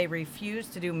Michigan, and they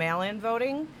refused to do mail-in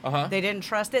voting. Uh-huh. They didn't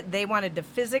trust it. They wanted to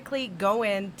physically go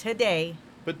in today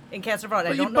and cast their vote.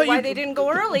 I don't but know why you- they didn't go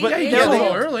early. But you They're can go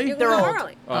old. early. You can They're go old.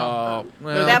 early. Well,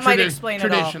 That might explain it all.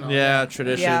 traditional. Yeah,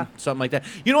 tradition, Yeah. something like that.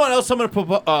 You know what else? Someone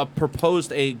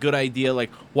proposed a good idea.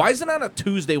 Like, why is it on a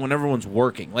Tuesday when everyone's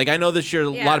working? Like, I know this year a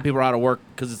lot of people are out of work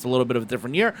because it's a little bit of a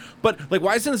different year. But, like,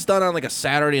 why isn't it done on, like, a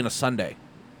Saturday and a Sunday?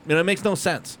 It makes no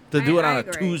sense to do it on a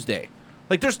Tuesday.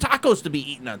 Like, there's tacos to be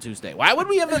eaten on Tuesday. Why would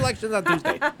we have elections on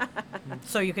Tuesday?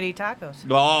 So you could eat tacos.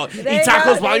 Oh, There eat you tacos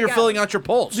go, while there you're you go. filling out your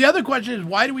polls. The other question is,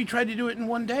 why do we try to do it in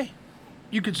one day?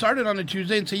 You could start it on a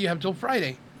Tuesday and say you have till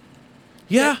Friday.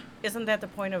 Yeah. Isn't that the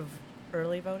point of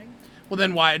early voting? Well,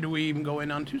 then why do we even go in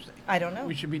on Tuesday? I don't know.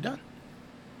 We should be done.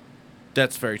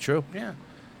 That's very true. Yeah.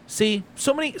 See,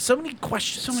 so many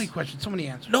questions. So many questions, so many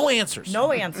answers. No answers.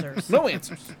 No answers. No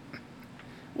answers.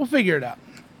 We'll figure it out.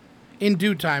 In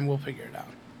due time, we'll figure it out.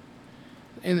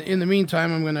 In the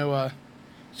meantime, I'm going to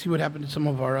see what happened to some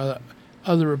of our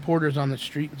other reporters on the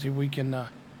street and see if we can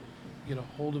get a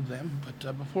hold of them.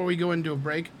 But before we go into a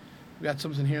break, we got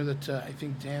something here that I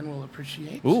think Dan will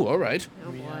appreciate. Ooh, all right.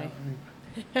 Oh, boy.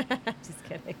 Just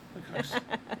kidding.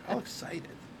 All excited.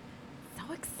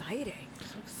 So exciting.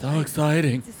 So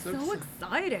exciting. This is so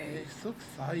exciting. It's so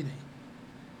exciting.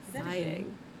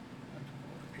 Exciting.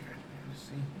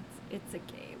 see. It's a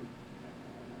game.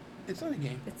 It's not a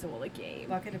game. It's all a game.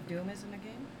 Bucket of Doom isn't a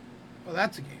game? Well,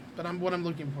 that's a game. But what I'm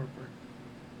looking for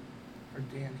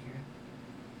Dan here.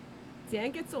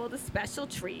 Dan gets all the special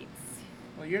treats.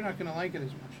 Well, you're not going to like it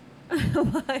as much.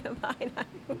 Why am I not?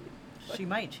 She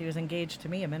might. She was engaged to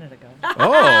me a minute ago.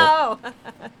 Oh,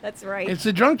 that's right. It's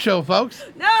the drunk show, folks.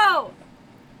 No,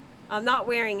 I'm not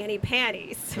wearing any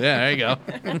panties. Yeah, there you go.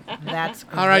 That's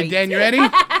great. All right, Dan, you ready?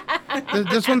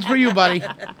 this one's for you, buddy.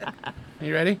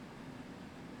 You ready?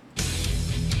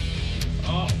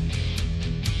 Oh.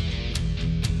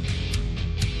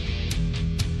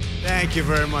 Thank you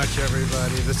very much,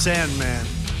 everybody. The Sandman.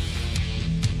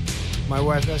 My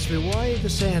wife asked me, why the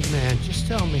Sandman? Just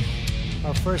tell me.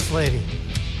 Our First Lady.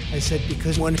 I said,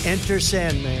 because when Enter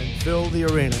Sandman filled the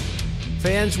arena,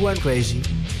 fans went crazy.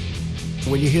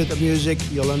 When you hear the music,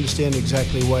 you'll understand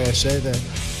exactly why I say that.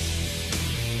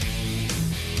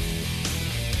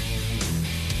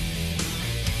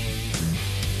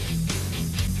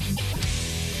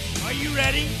 Are you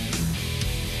ready?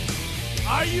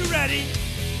 Are you ready?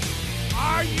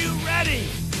 Are you ready?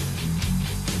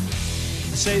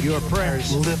 Say your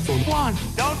prayers, little one.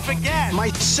 Don't forget. My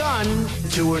son,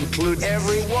 to include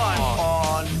everyone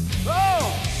on.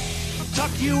 Oh!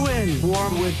 Tuck you in,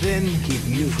 warm within, keep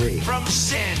you free. From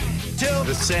sin Till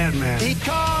the Sandman. he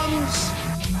comes.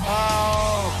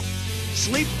 Oh!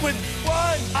 Sleep with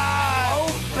One eye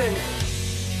open.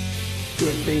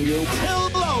 gripping your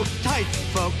pillow tight,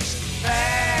 folks.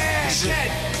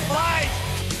 Exit light.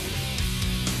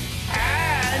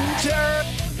 Enter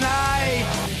night.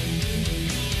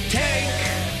 Take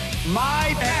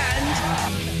my hand.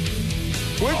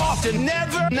 We're off to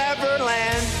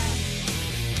Neverland.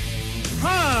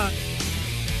 Huh?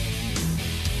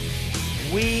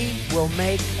 We will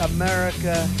make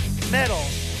America metal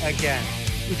again.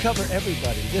 We cover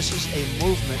everybody. This is a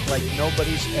movement like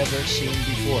nobody's ever seen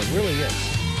before. It really is.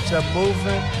 It's a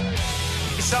movement.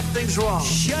 Something's wrong.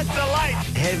 Shut the light.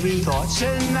 Heavy thoughts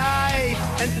tonight,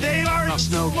 and they are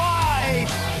Snow White.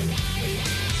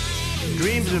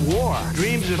 Dreams of war,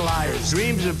 dreams of liars,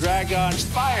 dreams of dragons,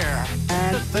 fire,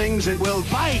 and things that will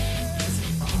bite.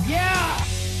 Yeah.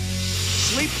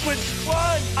 Sleep with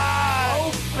One eye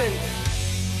open.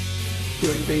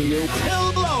 gripping your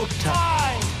pillow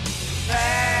tight.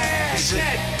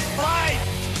 Exit light.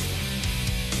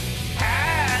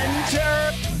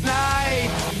 Enter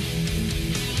night.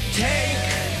 Take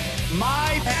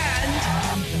My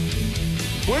hand.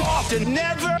 We're off to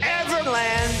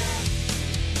Neverland.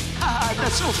 Ah,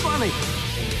 that's so funny.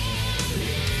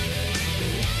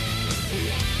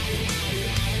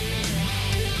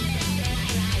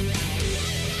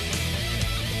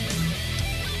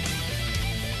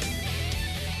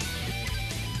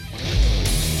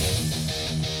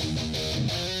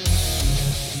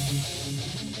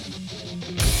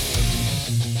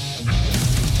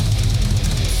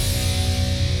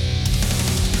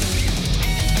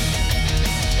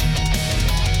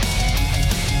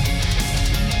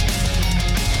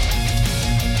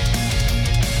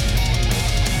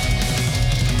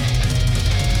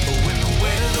 When the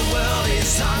weight of the world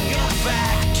is on your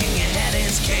back and your head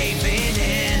is caving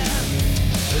in,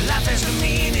 life has no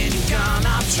meaning, gone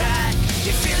off track.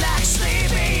 You feel like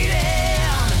slave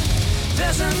eating.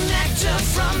 There's a nectar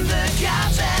from the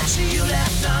gods that you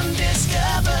left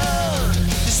undiscovered.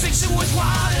 Just mix it with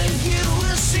water and you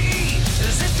will see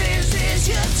as if this is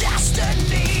your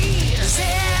destiny.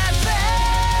 Zephyrs,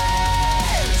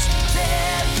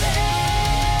 Zephyrs,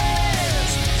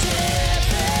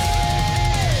 Zephyrs.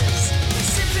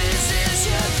 As if this is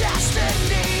your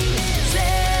destiny.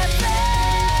 Zephyrs,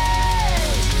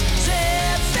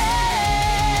 Zephyrs,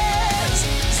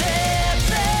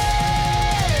 Zephyrs.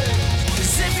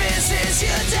 As if this is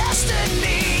your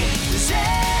destiny.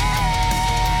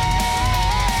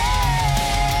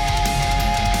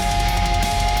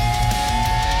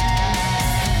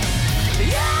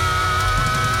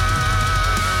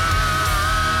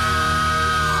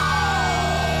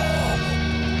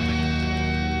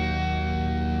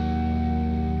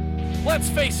 Let's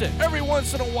face it, every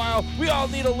once in a while, we all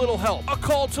need a little help. A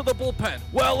call to the bullpen.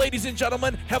 Well, ladies and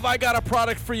gentlemen, have I got a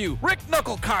product for you. Rick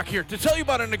Knucklecock here to tell you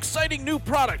about an exciting new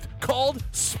product called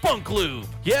Spunk Lube.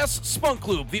 Yes, Spunk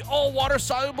Lube, the all-water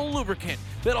soluble lubricant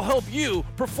that'll help you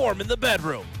perform in the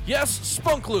bedroom. Yes,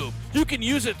 Spunk Lube. You can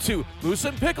use it to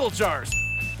loosen pickle jars.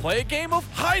 Play a game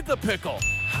of Hide the Pickle.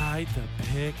 Hide the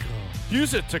Pickle.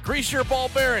 Use it to grease your ball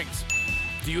bearings.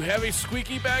 Do you have a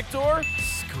squeaky back door?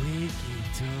 Squeaky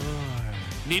door.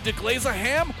 Need to glaze a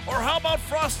ham? Or how about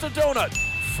frost a donut?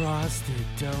 Frosted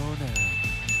donut.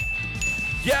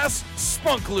 Yes,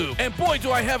 Spunk Lube. And boy,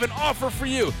 do I have an offer for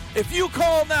you. If you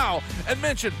call now and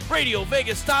mention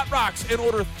RadioVegas.rocks and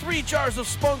order 3 jars of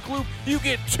Spunk Lube, you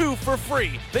get 2 for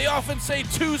free. They often say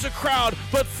 2's a crowd,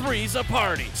 but 3's a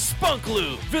party. Spunk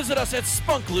Lube. Visit us at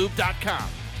spunklube.com.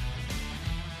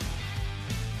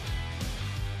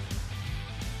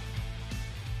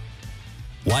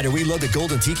 Why do we love the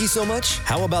Golden Tiki so much?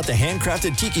 How about the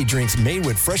handcrafted tiki drinks made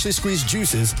with freshly squeezed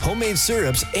juices, homemade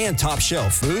syrups, and top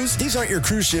shelf booze? These aren't your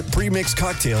cruise ship pre-mixed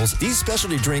cocktails. These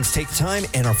specialty drinks take time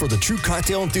and are for the true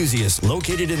cocktail enthusiasts.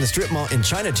 Located in the strip mall in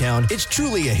Chinatown, it's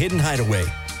truly a hidden hideaway.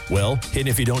 Well, hidden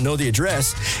if you don't know the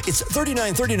address, it's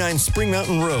 3939 Spring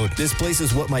Mountain Road. This place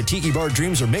is what my tiki bar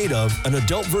dreams are made of, an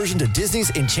adult version to Disney's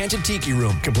Enchanted Tiki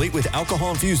Room, complete with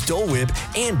alcohol-infused Dole Whip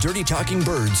and dirty talking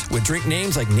birds, with drink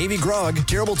names like Navy Grog,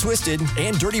 Terrible Twisted,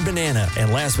 and Dirty Banana.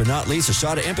 And last but not least, a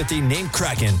shot of empathy named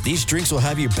Kraken. These drinks will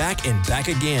have you back and back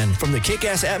again. From the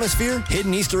kick-ass atmosphere,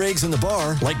 hidden Easter eggs in the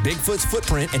bar, like Bigfoot's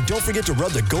footprint, and don't forget to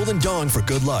rub the golden dong for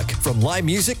good luck. From live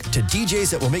music to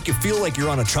DJs that will make you feel like you're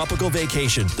on a tropical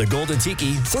vacation. The Golden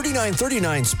Tiki,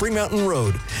 3939 Spring Mountain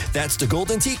Road. That's the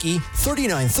Golden Tiki,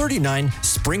 3939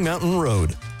 Spring Mountain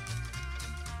Road.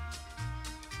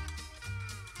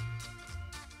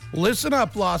 Listen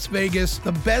up, Las Vegas.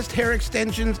 The best hair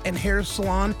extensions and hair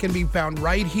salon can be found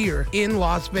right here in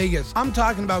Las Vegas. I'm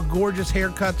talking about gorgeous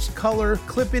haircuts, color,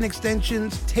 clip-in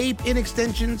extensions, tape-in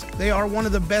extensions. They are one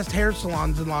of the best hair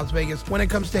salons in Las Vegas when it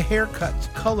comes to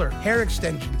haircuts, color, hair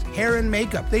extensions, hair and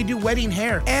makeup. They do wedding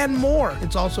hair and more.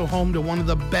 It's also home to one of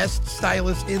the best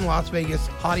stylists in Las Vegas,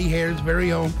 Hottie Hair's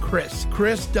very own Chris.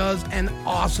 Chris does an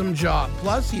awesome job.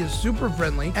 Plus, he is super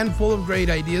friendly and full of great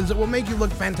ideas that will make you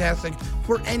look fantastic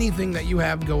for anything that you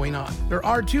have going on. There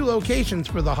are 2 locations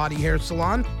for the Hottie Hair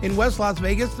Salon. In West Las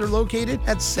Vegas, they're located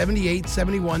at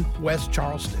 7871 West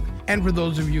Charleston. And for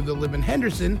those of you that live in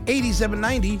Henderson,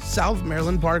 8790 South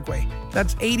Maryland Parkway.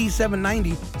 That's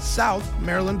 8790 South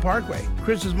Maryland Parkway.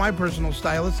 Chris is my personal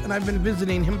stylist, and I've been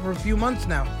visiting him for a few months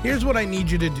now. Here's what I need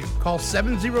you to do. Call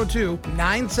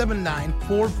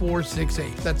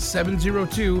 702-979-4468. That's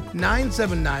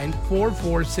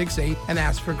 702-979-4468 and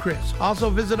ask for Chris. Also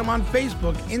visit him on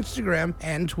Facebook, Instagram,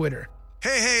 and Twitter.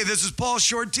 Hey, this is Paul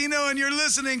Shortino, and you're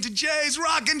listening to Jay's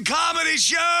Rockin' Comedy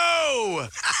Show!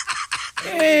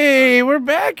 Hey, we're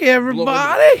back,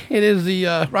 everybody. It is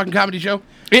the Rockin' Comedy Show.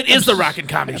 It is the Rockin'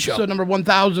 Comedy Show. Episode number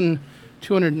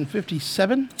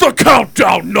 1257. The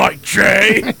countdown night,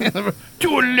 Jay. To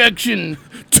election.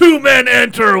 2 men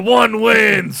enter, 1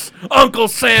 wins. Uncle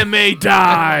Sam may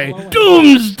die.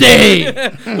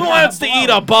 Doomsday. Who wants to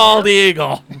eat a bald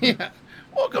eagle? Yeah.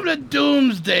 Welcome to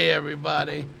Doomsday,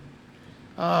 everybody.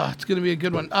 It's going to be a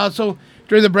good one. So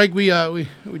during the break, we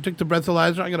took the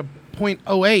breathalyzer. I got a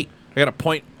 .08. I got a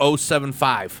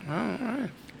 .075. All right.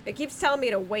 It keeps telling me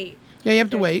to wait. Yeah, you have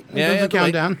to wait. It does the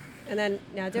countdown. And then,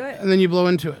 now do it. And then you blow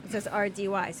into it. It says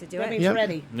RDY, so do That it. means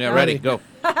ready. Yeah, ready. Go.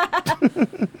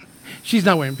 She's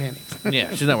not wearing panties.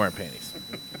 Yeah, she's not wearing panties.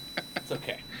 It's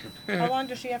okay. How long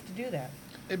does she have to do that?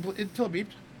 Until it beeps.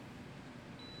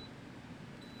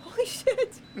 Holy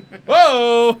shit.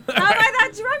 Whoa! How am I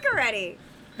that drunk already?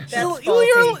 That's Tell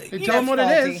them what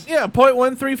it is. Yeah,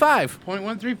 .135.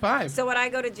 .135. So would I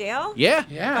go to jail? Yeah.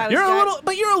 Yeah. You're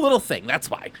a little thing. That's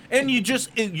why. And you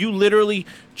literally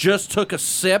just took a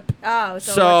sip. Oh,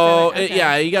 so okay.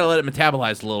 yeah, you gotta let it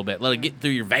metabolize a little bit. Let it get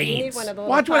through your veins.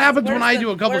 Watch what happens when I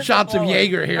do a couple shots of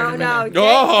Jaeger here. Oh in a minute.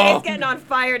 no, Jay's getting on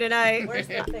fire tonight.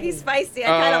 He's feisty. I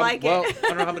kind of like well, it. I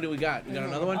don't know how many we got. You got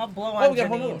another one? I'll blow on we got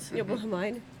one more. You blow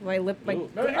mine. My lip. No,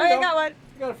 I got one.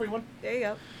 You got a free one. There you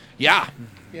go. Yeah.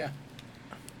 Yeah.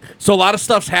 So a lot of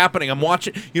stuff's happening. I'm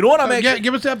watching. You know what I'm actually?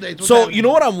 Give us updates. What's So happening? you know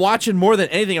what I'm watching more than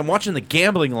anything? I'm watching the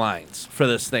gambling lines for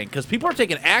this thing because people are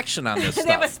taking action on this They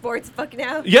have a stuff. sports book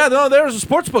now. Yeah, no, there's a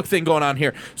sports book thing going on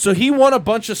here. So he won a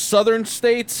bunch of southern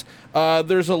states.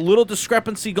 There's a little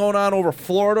discrepancy going on over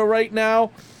Florida right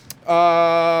now.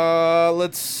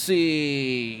 Let's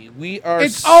see.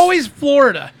 It's always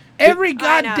Florida. Every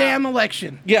goddamn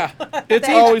election. Yeah, it's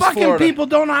These always fucking Florida. people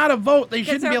don't know how to vote. They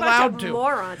shouldn't they're be a bunch allowed of to.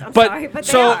 morons. I'm sorry, but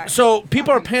they are. So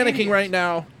people are panicking right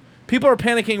now. People are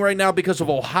panicking right now because of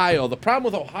Ohio. The problem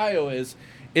with Ohio is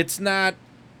it's not.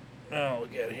 Oh, we'll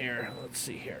get here. Let's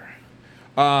see here.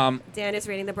 Dan is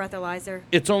reading the breathalyzer.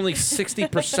 It's only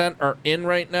 60% are in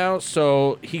right now,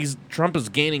 so Trump is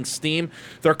gaining steam.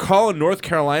 They're calling North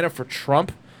Carolina for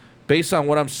Trump, based on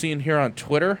what I'm seeing here on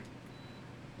Twitter.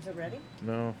 Is it ready?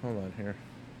 No, hold on here.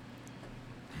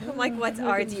 I'm like, what's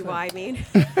RDY mean?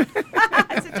 Such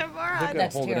a moron.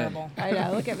 That's terrible. I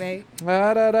know. Look at me.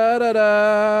 What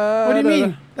do you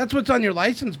mean? That's what's on your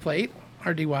license plate,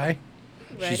 RDY.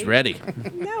 She's ready.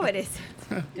 No, it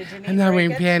isn't. Did you need I'm not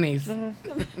wearing blankets? panties.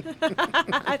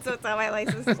 That's what's on my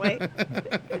license plate.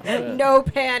 No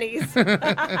panties.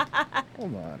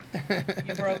 Hold on.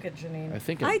 You broke it, Janine. I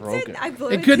think I I broke did. it. I blew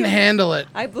It couldn't handle it.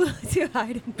 I blew it too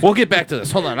high. We'll get back to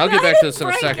this. Hold on. I'll get back to this in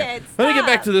a break second. it. Let me get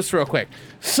back Stop. to this real quick.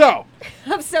 So,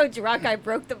 I'm so drunk. I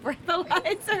broke the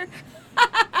breathalyzer.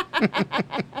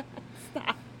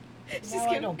 Stop. No,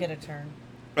 I don't get a turn.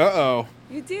 uh-oh.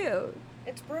 You do.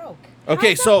 It's broke. Okay,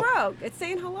 How's so that broke? It's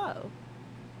saying hello.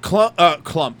 Clump.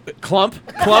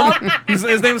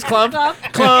 His name is Clump. Clump.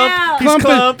 Clump. He's Clump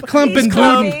Clump. Clump He's and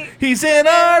Clump. Booten. He's in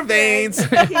our veins.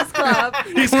 He's Clump.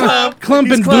 He's Clump. Clump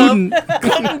He's and Clump. Booten.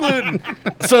 Clump and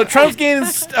Booten. So Trump's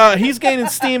he's gaining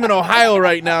steam in Ohio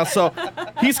right now. So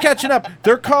he's catching up.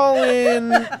 They're calling.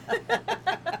 What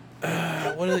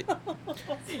are they?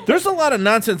 There's a lot of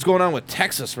nonsense going on with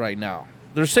Texas right now.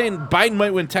 They're saying Biden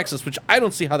might win Texas, which I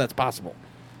don't see how that's possible.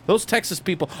 Those Texas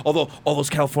people, although all those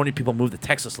California people moved to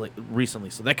Texas recently,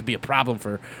 so that could be a problem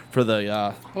for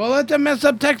the. Well, let them mess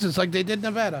up Texas like they did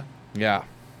Nevada. Yeah.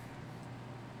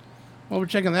 Well, we're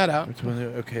checking that out.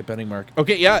 Okay, betting market.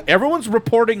 Okay, yeah, everyone's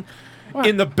reporting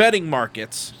in the betting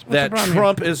markets that the problem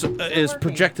Trump is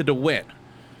projected to win.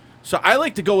 So I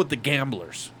like to go with the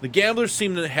gamblers. The gamblers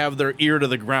seem to have their ear to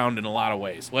the ground in a lot of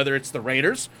ways, whether it's the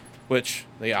Raiders, which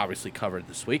they obviously covered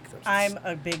this week. I'm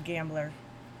a big gambler.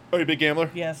 Oh, you a big gambler?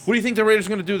 Yes. What do you think the Raiders are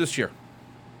going to do this year?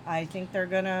 I think they're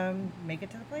going to make it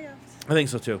to the playoffs. I think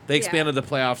so too. They expanded the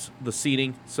playoffs, the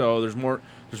seeding, so there's more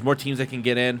teams that can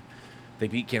get in. They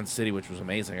beat Kansas City, which was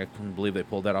amazing. I couldn't believe they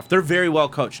pulled that off. They're very well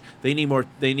coached. They need more.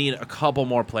 They need a couple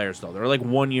more players though. They're like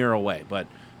 1 year away, but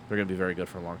they're going to be very good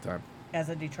for a long time. As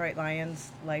a Detroit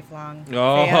Lions lifelong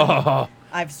Oh. fan,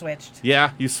 I've switched.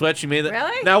 Yeah, you switched. You made that.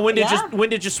 Really? Now, when Yeah.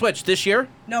 did you switch? This year?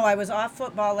 No, I was off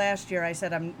football last year. I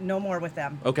said I'm no more with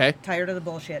them. Okay. Tired of the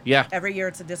bullshit. Yeah. Every year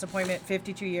it's a disappointment.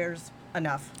 52 years,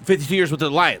 enough. 52 years with the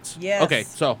Lions. Yes. Okay,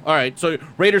 so all right, so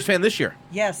Raiders fan this year.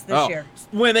 Yes, this year.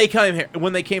 When they came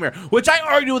here, which I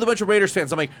argued with a bunch of Raiders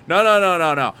fans. I'm like,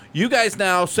 no. You guys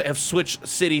now have switched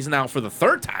cities now for the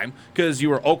third time because you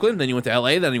were Oakland, then you went to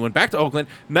LA, then you went back to Oakland.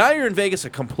 Now you're in Vegas, a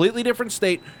completely different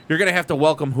state. You're going to have to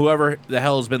welcome whoever the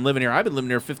hell has been living here. I've been living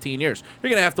here 15 years. You're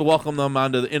going to have to welcome them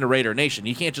into Raider Nation.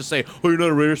 You can't just say, oh, you're not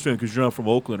a Raiders fan because you're not from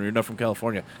Oakland or you're not from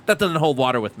California. That doesn't hold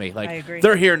water with me. Like, I agree.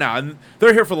 They're here now, and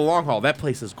they're here for the long haul. That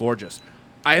place is gorgeous.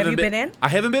 Have you been in? I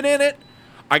haven't been in it.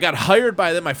 I got hired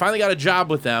by them. I finally got a job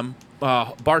with them,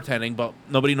 bartending, but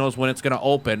nobody knows when it's going to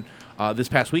open. This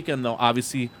past weekend, though,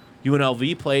 obviously,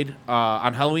 UNLV played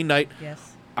on Halloween night.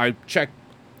 Yes. I checked.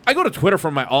 I go to Twitter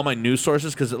for all my news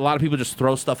sources because a lot of people just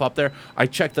throw stuff up there. I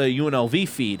checked the UNLV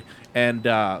feed, and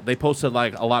they posted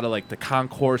like a lot of like the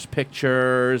concourse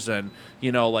pictures and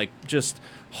like just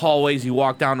hallways you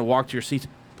walk down to walk to your seats.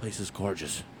 Place is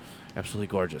gorgeous, absolutely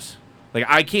gorgeous. Like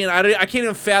I can't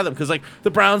even fathom because like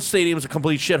the Browns Stadium is a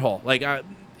complete shithole. Like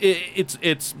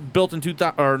it's built in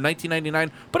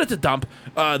 1999, but it's a dump.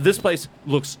 This place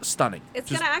looks stunning. It's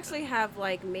going to actually have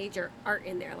like major art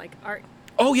in there, like art.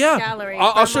 Oh yeah, gallery.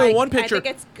 I'll show you one picture. I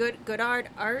think it's good art.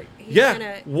 He's yeah,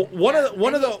 gonna,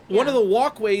 one of the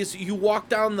walkways you walk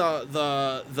down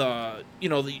the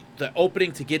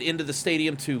opening to get into the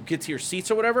stadium to get to your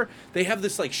seats or whatever. They have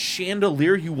this like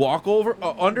chandelier you walk over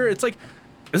under. It's like,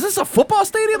 is this a football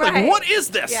stadium? Right. Like, what is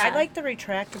this? Yeah, I like the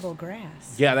retractable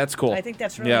grass. Yeah, that's cool. I think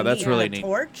that's really neat. That's really neat. neat.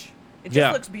 Torch. It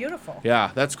just looks beautiful. Yeah,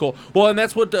 that's cool. Well, and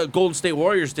that's what the Golden State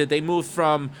Warriors did. They moved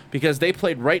because they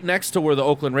played right next to where the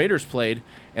Oakland Raiders played,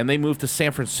 and they moved to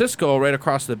San Francisco right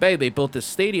across the bay. They built this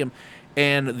stadium,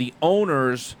 and the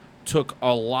owners took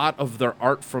a lot of their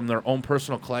art from their own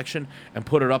personal collection and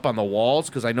put it up on the walls,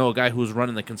 because I know a guy who's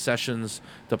running the concessions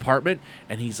department,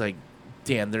 and he's like,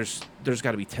 Dan, there's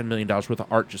got to be $10 million worth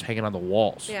of art just hanging on the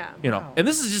walls. Yeah. Wow. And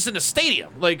this is just in a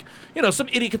stadium. Like, some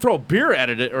idiot could throw a beer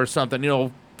at it or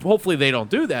something, Hopefully they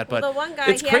don't do that, but the one guy,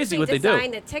 it's crazy what they do. He actually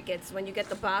designed the tickets when you get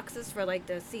the boxes for like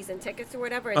the season tickets or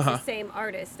whatever. It's the same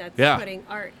artist that's putting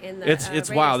art in the.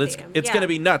 It's wild. It's going to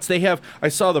be nuts. I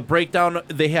saw the breakdown.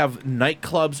 They have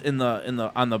nightclubs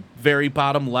on the very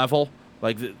bottom level,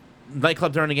 like the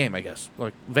nightclub during the game. I guess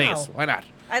like Vegas. Wow. Why not?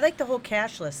 I like the whole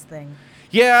cashless thing.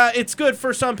 Yeah, it's good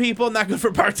for some people, not good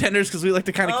for bartenders because we like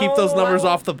to kind of keep those numbers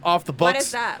off the books. What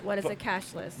is that? What is a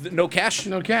cashless? No cash.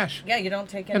 No cash. Yeah, you don't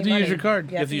take any You have to money. use your card.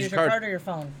 You have to use your card or your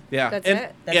phone. Yeah, That's and,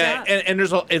 it. That's it. and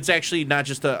it's actually not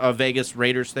just a Vegas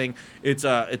Raiders thing. It's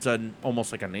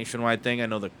almost like a nationwide thing. I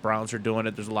know the Browns are doing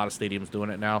it. There's a lot of stadiums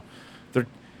doing it now.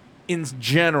 In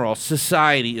general,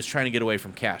 society is trying to get away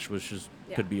from cash, which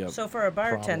could be a So for a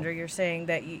bartender, problem. you're saying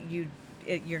that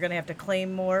you're going to have to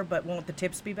claim more, but won't the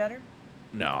tips be better?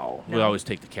 No, we always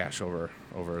take the cash over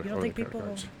You don't over think the credit people?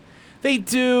 cards. They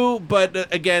do,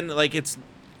 but again, like it's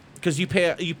because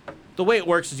the way it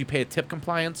works is you pay a tip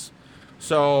compliance.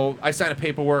 So I sign a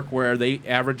paperwork where they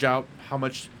average out how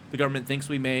much the government thinks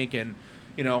we make, and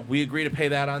we agree to pay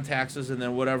that on taxes, and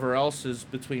then whatever else is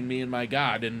between me and my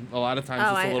God, and a lot of times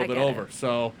it's a little bit over.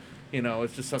 So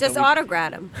it's just something. Just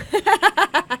autograph them.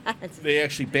 They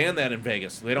actually banned that in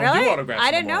Vegas. They don't Really? do autographs.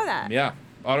 I didn't anymore. know that. Yeah,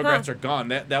 autographs are gone.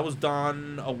 That was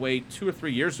done away 2 or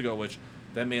 3 years ago, which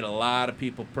that made a lot of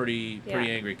people pretty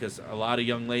angry because a lot of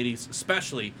young ladies,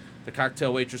 especially the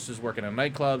cocktail waitresses working in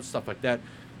nightclubs, stuff like that,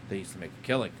 they used to make a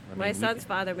killing. My son's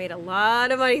father made a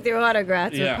lot of money through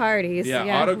autographs with parties.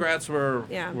 Yeah, autographs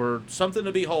were something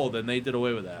to behold, and they did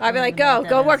away with that. I'd be like,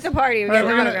 go work the party. All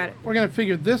right, we're gonna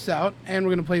figure this out, and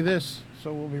we're gonna play this.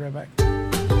 So we'll be right back.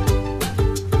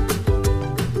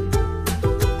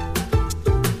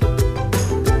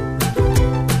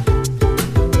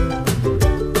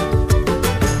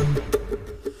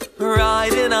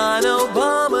 Riding on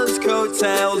Obama's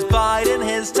coattails, biding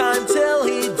his time till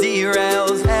he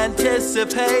derails,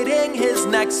 anticipating his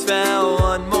next foul.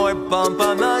 One more bump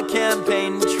on the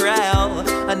campaign trail,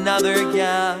 another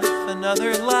gaffe,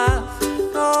 another laugh.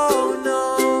 Oh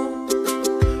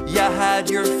no, you had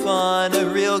your fun, a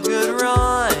real good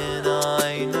run,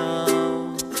 I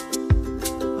know.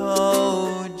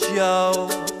 Oh Joe,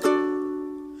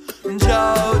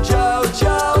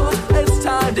 it's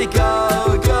time to go.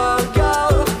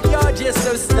 You're just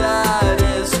so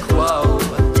status quo.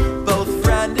 Both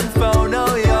friend and foe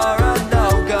know you're a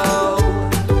no-go.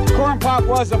 Corn Pop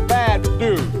was a bad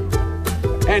dude,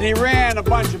 and he ran a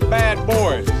bunch of bad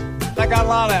boys. I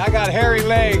got hairy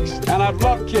legs, and I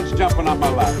love kids jumping on my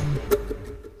lap.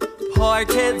 Poor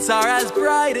kids are as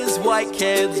bright as white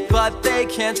kids, but they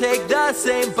can't take the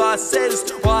same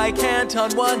buses. Why can't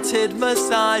unwanted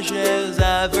massages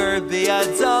ever be a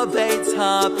debate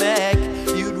topic?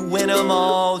 You'd win them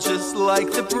all just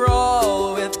like the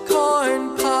bro with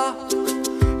Corn Pop.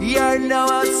 You're no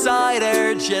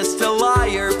outsider, just a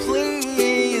liar.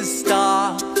 Please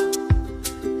stop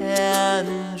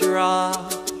and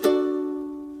drop.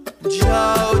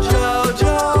 Joe,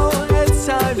 it's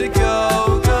time to go.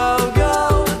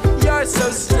 You're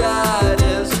so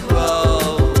status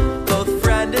quo. Both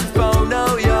friend and foe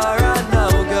know you're a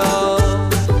no-go.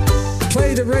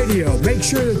 Play the radio. Make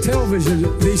sure the television,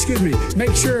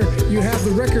 make sure you have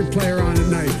the record player on at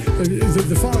night.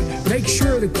 The phone. Make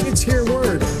sure the kids hear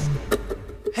word.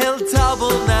 He'll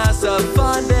double NASA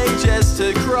funding just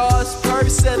to cross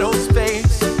personal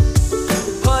space.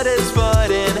 Put his foot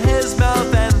in his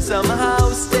mouth and somehow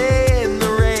stay in the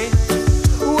race.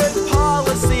 With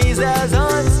policies as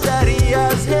unsteady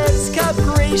as his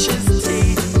capricious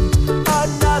teeth.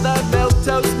 Another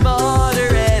milquetoast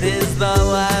moderate is the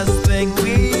last thing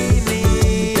we need.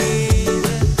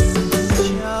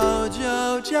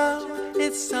 Joe,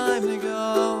 it's time to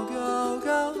go.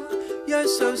 You're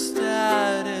so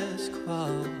status quo.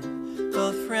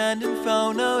 Both friend and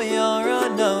foe know you're a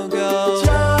no-go.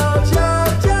 Joe,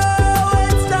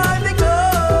 it's time to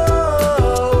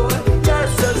go. You're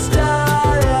so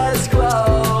status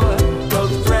quo.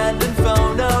 Both friend and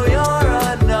foe know you're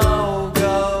a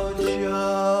no-go,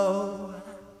 Joe.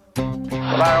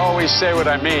 But I always say what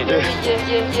I mean. Yeah.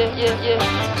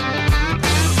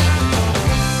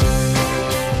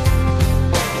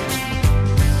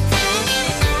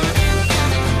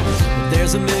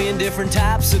 There's a million different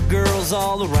types of girls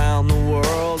all around the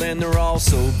world, and they're all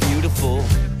so beautiful.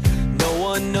 No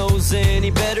one knows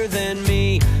any better than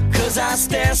me, 'cause I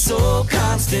stare so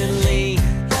constantly.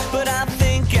 But I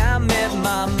think I met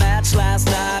my match last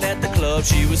night at the club.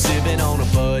 She was sipping on a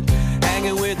bud,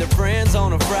 hanging with her friends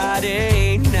on a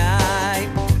Friday night.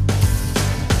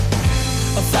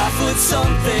 A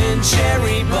 5-foot-something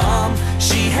cherry bomb,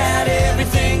 she had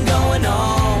everything going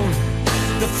on.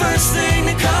 The first thing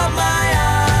that caught my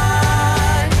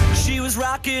eye, she was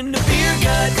rocking the beer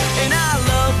gut, and I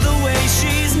love the way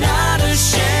she's not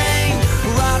ashamed.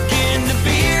 Rocking the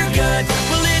beer gut,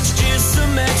 well it's just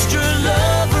some extra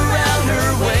love around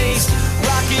her waist.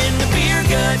 Rocking the beer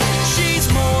gut, she's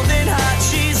more than hot,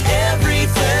 she's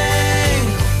everything.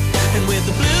 And with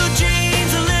the blue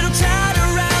jeans a little tight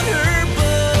around her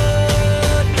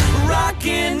butt,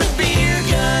 rocking the beer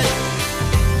gut.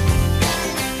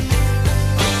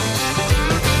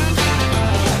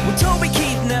 Toby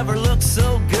Keith never looked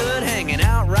so good, hanging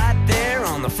out right there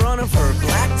on the front of her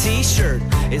black t-shirt.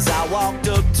 As I walked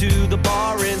up to the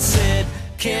bar and said,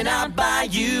 "Can I buy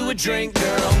you a drink,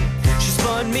 girl?" She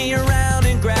spun me around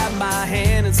and grabbed my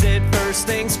hand and said, "First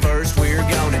things first, we're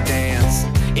gonna dance.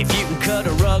 If you can cut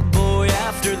a rug, boy,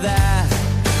 after that,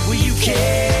 will you care?"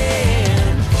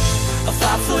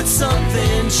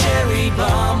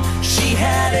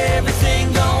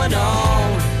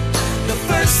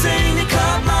 first thing that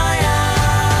caught my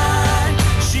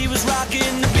eye. She was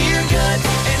rocking the beer gut,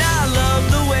 and I love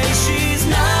the way she's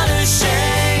not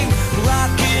ashamed.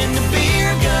 Rocking the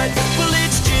beer gut, well,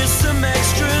 it's just some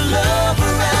extra love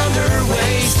around her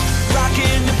waist.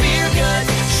 Rocking the beer gut,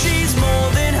 she's more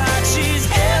than hot, she's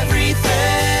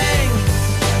everything.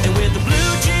 And with the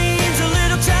blue jeans a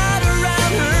little tight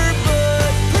around her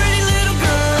butt, pretty little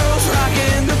girls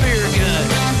rocking the beer gut.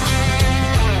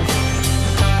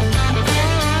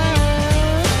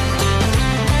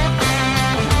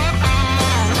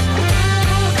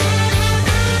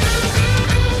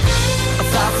 A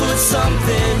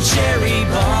 5-foot-something cherry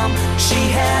bomb, she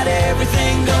had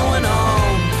everything going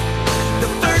on. The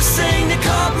first thing that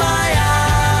caught my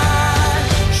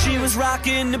eye, she was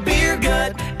rocking the beer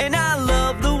gut, and I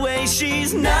love the way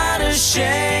she's not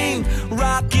ashamed.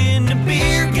 Rocking the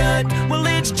beer gut, well,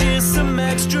 it's just some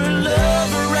extra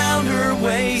love around her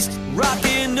waist.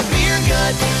 Rocking the beer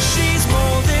gut, she's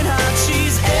more than hot,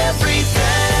 she's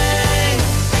everything.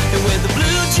 And with the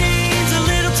blue jeans a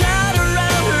little tight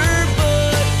around her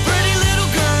butt, pretty little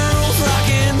girls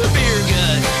rocking the beer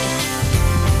gut.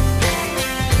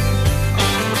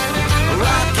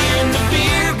 Rocking the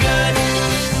beer gut.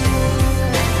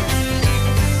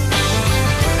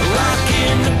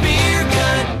 Rocking the beer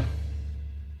gut.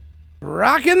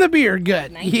 Rocking the beer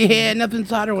gut. Yeah, nothing's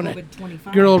hotter when a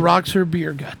girl rocks her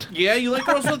beer gut. Yeah, you like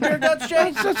girls with beer guts, Jay?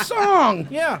 It's a song.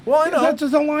 Yeah, well, I know. That's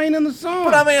just a line in the song.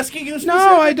 But I'm asking you specifically.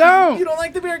 No, I don't. You don't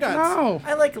like the beer guts? No.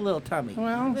 I like a little tummy.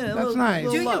 Well, Yeah, a that's little- nice.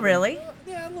 little Do you love. really?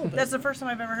 Yeah, a little bit. That's the first time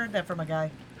I've ever heard that from a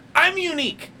guy. I'm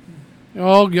unique.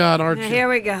 Oh, God, Archie. Here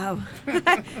we go.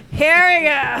 Here we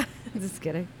go. Just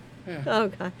kidding. Yeah. Oh,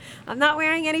 God. I'm not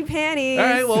wearing any panties. All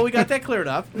right, well, we got that cleared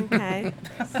up. Okay.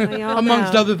 So y'all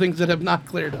Amongst know. other things that have not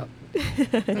cleared up.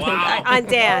 Wow. On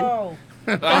Dan. Oh.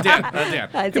 On Dan. On Dan.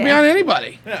 On Could be Dan. on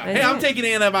anybody. Yeah. Hey, I'm taking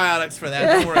antibiotics for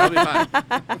that. Don't worry, I'll be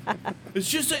fine. It's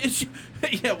just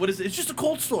yeah, what is it? It's just a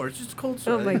cold sore. It's just a cold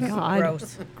sore. Oh, my God.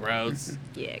 Gross. Gross.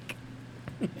 Yuck.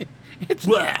 It's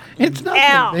Blah. It's nothing,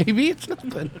 Ow. baby. It's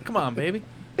nothing. Come on, baby.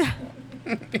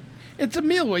 It's a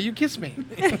meal where you kiss me.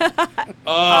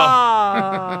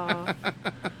 Oh.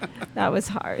 That was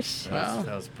harsh. Well,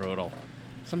 That was brutal.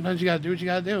 sometimes you got to do what you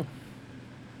got to do.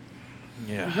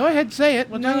 Yeah. Go ahead, say it.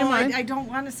 What's on your No, mind? I don't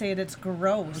want to say it. It's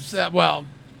gross. Well,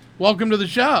 welcome to the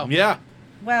show. Yeah.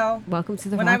 Well, Welcome to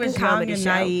the when I Rock was and young Comedy and Show.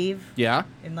 naive, Yeah.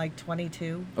 in like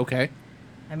 22, Okay.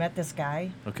 I met this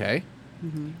guy. Okay.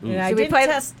 And Ooh. I Should we didn't play-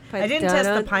 test. play I didn't test the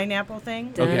dun-dun? pineapple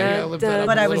thing, Okay. Yeah, lift that up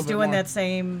but a I little was bit doing more.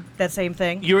 that same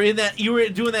thing. You were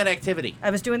doing that activity. I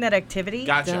was doing that activity,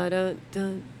 Gotcha. Dun, dun,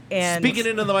 dun. and Speaking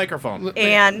into the microphone.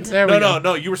 and There we go.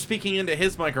 No. You were speaking into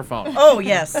his microphone. oh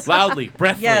yes, Loudly,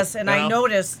 breathlessly. yes, and you I know?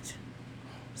 noticed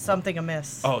something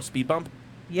amiss. Oh, speed bump?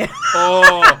 Yeah,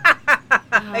 Oh.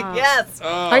 yes,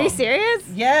 Oh. Are you serious?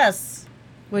 yes.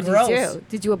 What did Gross. you do?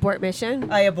 Did you abort mission?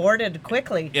 I aborted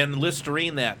quickly. And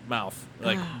Listerine that mouth.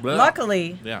 Like, bleh.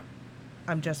 Luckily, Yeah.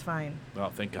 I'm just fine.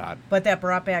 Oh, thank God. But that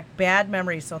brought back bad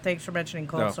memories. So thanks for mentioning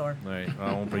cold No. sore. All right.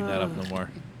 I won't bring that up no more.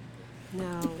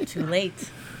 No. Too late.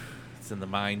 It's in the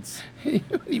minds.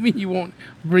 What do you mean you won't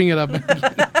bring it up?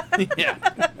 Yeah.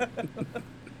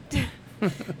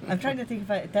 I'm trying to think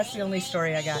if that's the only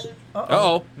story I got.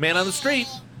 Uh-oh. Man on the street.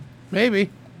 Maybe.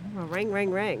 Oh, ring, ring,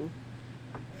 ring.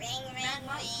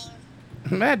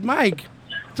 Mad Mike.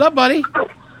 What's up, buddy?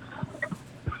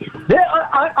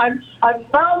 I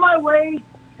found my way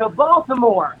to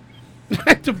Baltimore.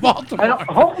 To Baltimore. And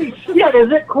holy shit,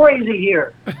 is it crazy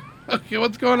here? Okay,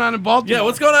 what's going on in Baltimore? Yeah,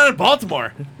 what's going on in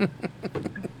Baltimore?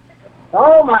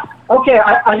 Oh my. Okay,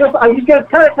 I'm just gonna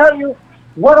kind of tell you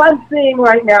what I'm seeing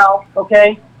right now.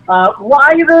 Okay,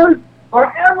 rioters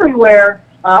are everywhere.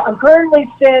 I'm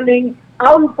currently standing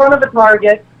out in front of a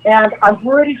Target, and I'm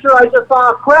pretty sure I just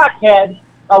saw a crackhead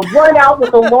run out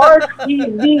with a large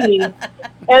TV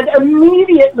and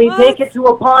immediately take it to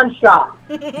a pawn shop.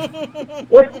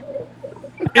 It's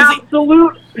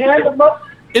absolute pandemonium.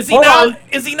 Is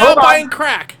he now buying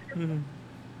crack?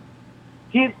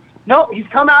 He's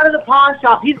come out of the pawn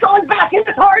shop. He's going back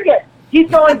into Target. He's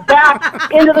going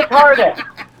back into the Target.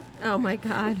 Oh, my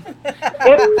God.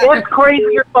 It's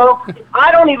crazier, folks.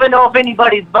 I don't even know if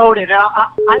anybody's voted.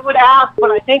 I would ask,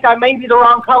 but I think I may be the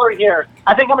wrong color here.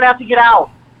 I think I'm going to have to get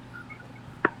out.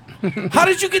 How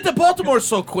did you get to Baltimore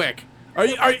so quick?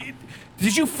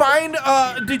 Did you find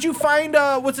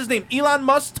what's his name? Elon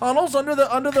Musk tunnels under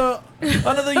the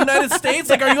United States?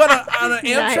 Like, are you on an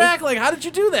Amtrak? Nice. Like, how did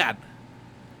you do that?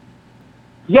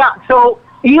 Yeah, so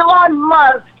Elon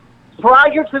Musk,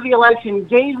 prior to the election,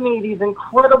 gave me these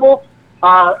incredible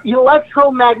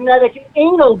electromagnetic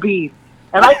anal beads.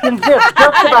 and I can zip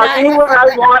just about anywhere I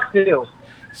want to.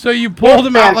 So you pulled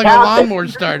him out like a lawnmower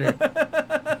starter.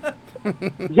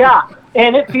 Yeah,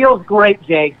 and it feels great,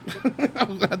 Jay.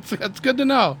 That's good to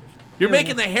know. You're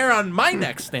making the hair on my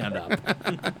neck stand up.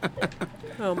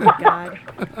 Oh my God.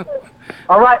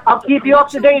 All right, I'll keep you up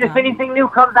to date if anything new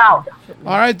comes out.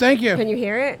 All right, thank you. Can you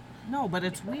hear it? No, but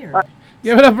it's weird.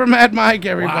 Give it up for Mad Mike,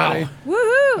 everybody. Wow.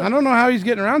 Woohoo! I don't know how he's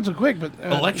getting around so quick, but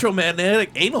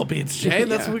electromagnetic anal beats, Jay.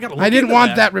 That's what we got to look I didn't into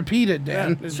want that repeated,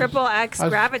 Dan. Triple X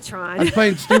Gravitron. I was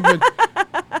playing stupid.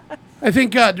 I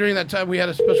think during that time we had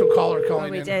a special caller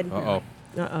calling in. We did. Uh-oh.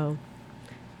 Uh-oh.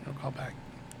 I'll call back.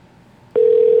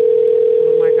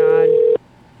 Oh my God.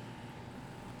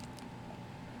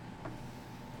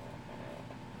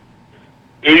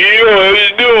 Hey, yo, how you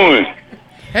doing?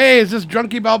 Hey, is this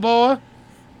Drunky Balboa?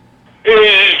 Hey,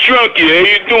 this is Drunky. How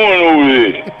you doing over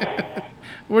there?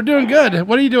 We're doing good.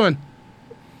 What are you doing?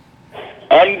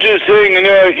 I'm just hanging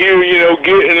out here,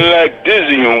 getting like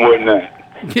dizzy and whatnot.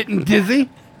 Getting dizzy?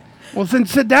 Well, then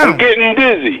sit down. I'm getting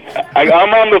dizzy.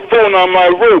 I'm on the phone on my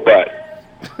robot.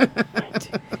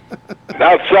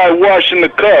 Outside washing the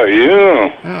car,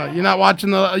 Oh, you're not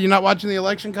watching the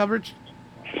election coverage?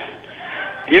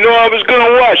 I was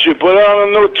gonna watch it, but I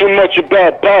don't know too much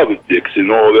about politics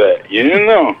and all that.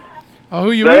 Oh,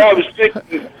 who you? I was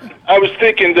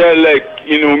thinking that,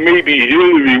 maybe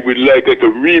Hillary would like a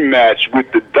rematch with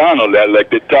the Donald at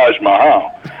the Taj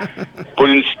Mahal, but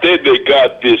instead they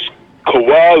got this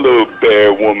koala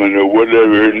bear woman or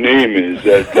whatever her name is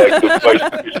as the vice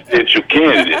presidential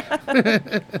candidate.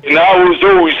 And I was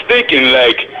always thinking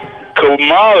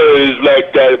Kamala is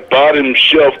like that bottom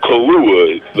shelf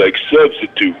Kahlua,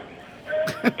 substitute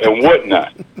and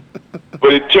whatnot.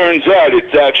 But it turns out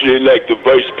it's actually the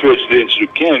vice presidential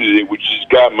candidate, which has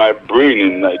got my brain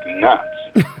in knots.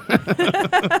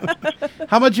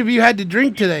 How much have you had to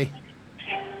drink today?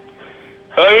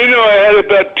 I had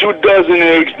about 24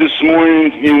 eggs this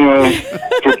morning,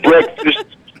 for breakfast.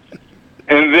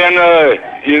 And then,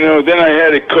 then I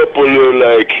had a couple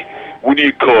of, what do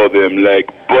you call them?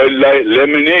 Bud Light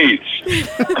lemonades.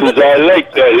 Because I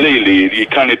like that lately. It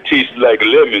kind of tastes like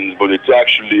lemons, but it's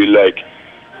actually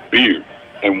beer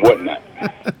and whatnot.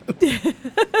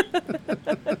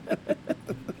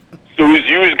 So is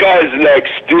you guys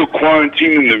still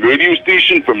quarantining the radio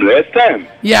station from last time?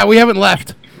 Yeah, we haven't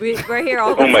left. We're here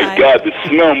all the time. Oh my God, the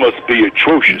smell must be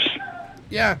atrocious.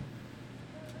 Yeah.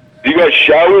 You got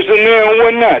showers in there and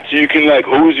whatnot, so you can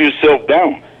hose yourself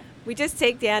down. We just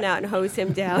take Dan out and hose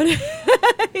him down.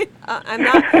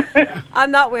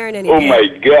 I'm not wearing any. Oh my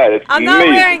God, it's I'm amazing.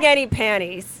 not wearing any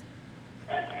panties.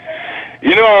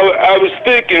 I was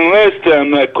thinking last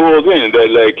time I called in that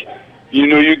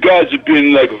you guys have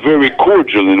been very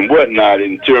cordial and whatnot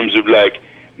in terms of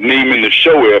naming the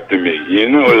show after me,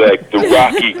 the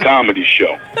Rocky Comedy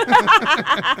Show.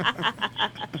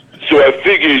 So I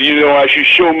figured, I should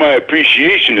show my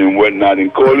appreciation and whatnot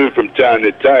and call in from time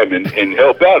to time and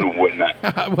help out and whatnot.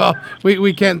 Well,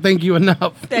 we can't thank you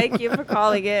enough. Thank you for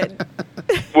calling in.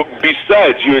 Well,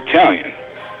 besides, you're Italian.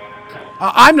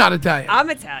 I'm not Italian. I'm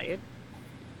Italian.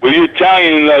 Well, you're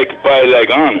Italian by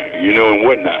honor, and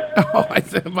whatnot. Oh, I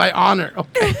said by honor.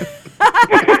 Okay.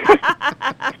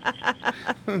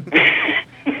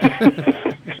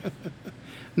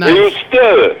 Nice. Hey,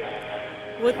 Stella.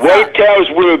 White cows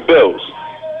wear bells.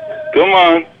 Come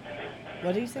on.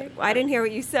 What did you say? I didn't hear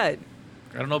what you said.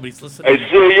 I don't know, but he's listening. I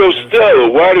said, yo, Stella,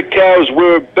 why do cows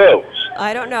wear bells?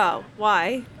 I don't know.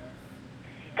 Why?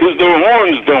 Because their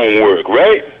horns don't work,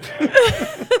 right?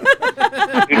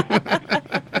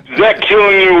 Is that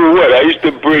killing you or what? I used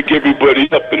to break everybody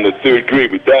up in the 3rd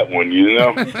grade with that one,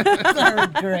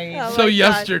 Third grade. Oh So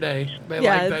yesterday, they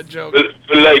liked that joke. But,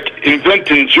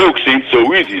 inventing jokes ain't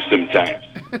so easy sometimes.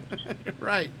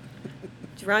 Right.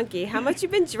 Drunky, how much you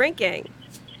been drinking?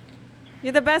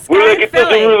 You're the best Well, guy in it Philly.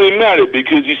 doesn't really matter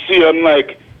because you see, I'm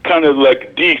kind of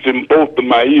deep in both of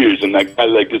my ears, and I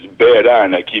got this bad eye,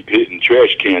 and I keep hitting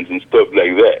trash cans and stuff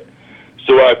like that.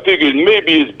 So I figured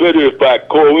maybe it's better if I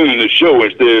call in the show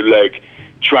instead of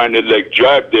trying to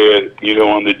drive there,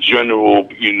 on the general,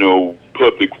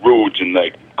 public roads and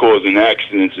causing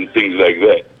accidents and things like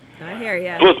that. I hear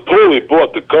ya. Plus, Paulie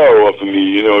bought the car off of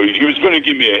me. He was going to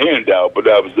give me a handout, but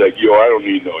I was like, yo, I don't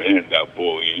need no handout,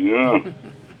 Paulie.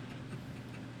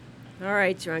 All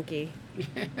right, Drunky.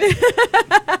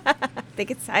 Think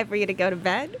it's time for you to go to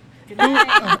bed?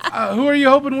 Who are you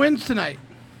hoping wins tonight?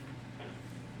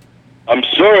 I'm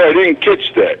sorry, I didn't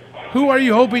catch that. Who are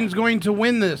you hoping is going to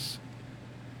win this?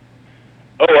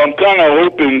 Oh, I'm kind of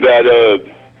hoping that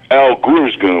Al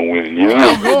Gore's going to win,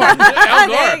 Al Gore.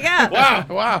 There you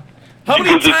go. Wow.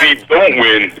 Because if he don't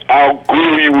win, I'll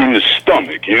grill you in the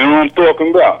stomach. You know what I'm talking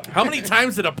about? How many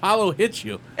times did Apollo hit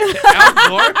you? Al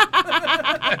Gore?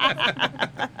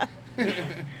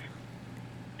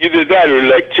 Either that or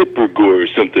like Tipper Gore or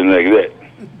something like that.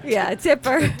 Yeah,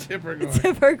 Tipper. Tipper Gore.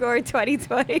 Tipper Gore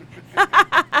 2020.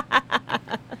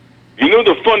 You know,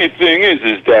 the funny thing is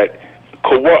that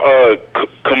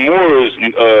Kimura's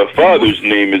father's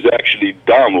name is actually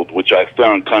Donald, which I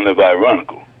found kind of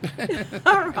ironical.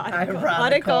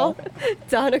 Ironical.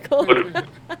 Donical.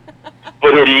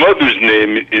 But her mother's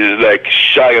name is like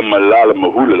Shia Malala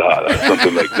Mahulala or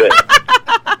something like that.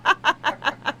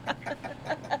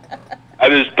 I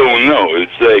just don't know.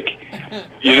 It's like,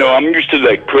 you know, I'm used to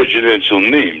like presidential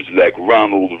names like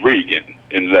Ronald Reagan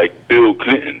and like Bill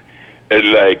Clinton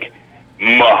and like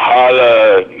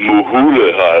Mahala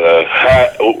Mahulala.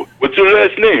 What's her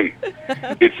last name?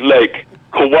 It's like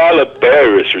Koala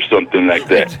Barris or something like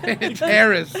that. It's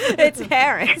Harris. It's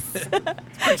Harris.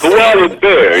 Koala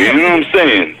bear, you know what I'm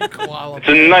saying? It's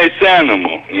a nice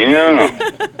animal, you know?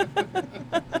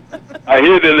 I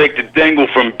hear they like to dangle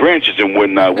from branches and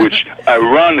whatnot, which,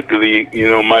 ironically, you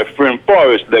know, my friend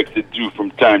Forrest likes to do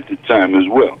from time to time as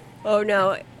well. Oh,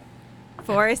 no.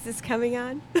 Forrest is coming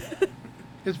on?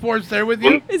 Is Forrest there with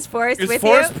you? Is Forrest with you? Is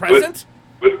Forrest present?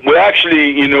 Well, actually,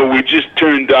 you know, we just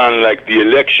turned on, like, the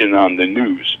election on the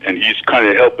news, and he's kind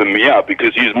of helping me out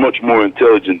because he's much more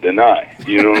intelligent than I.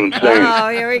 You know what I'm saying? Oh,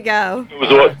 here we go.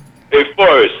 Hey,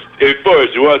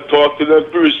 Forrest, you want to talk to them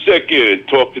for a second and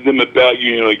talk to them about,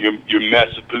 you know, your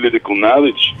massive political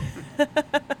knowledge?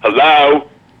 Hello?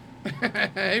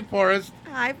 Hey, Forrest.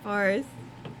 Hi, Forrest.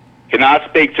 Can I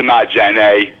speak to my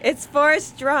Jenny? It's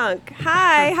Forrest Drunk.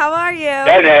 Hi, how are you?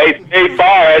 Jenny, hey,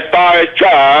 Forrest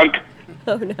Drunk.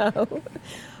 Oh, no.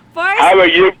 Forrest, how are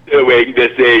you doing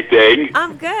this evening?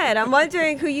 I'm good. I'm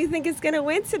wondering who you think is going to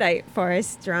win tonight,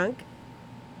 Forrest Drunk.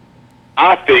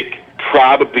 I think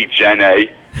probably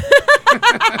Jenny.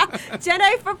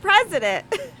 Jenny for president.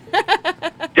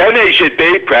 Jenny should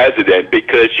be president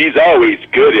because she's always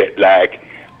good at, like,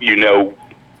 you know,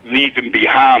 leaving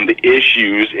behind the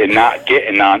issues and not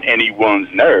getting on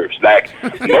anyone's nerves. Like,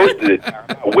 most of the time,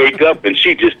 I wake up and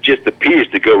she just appears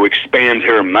to go expand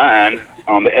her mind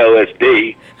on the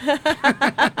LSD.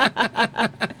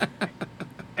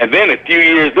 And then a few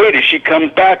years later, she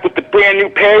comes back with a brand new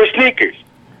pair of sneakers.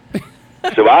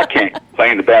 So I can't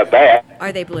complain about that.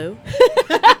 Are they blue?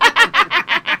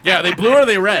 Yeah, are they blue or are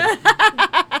they red?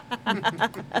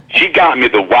 She got me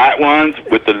the white ones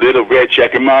with the little red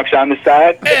checker marks on the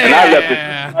side. And I loved it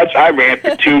so much, I ran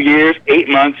for 2 years, 8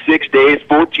 months, 6 days,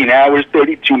 14 hours,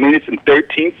 32 minutes, and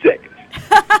 13 seconds.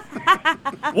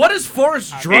 What is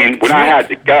Forrest Drunk? And when I had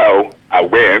to go, I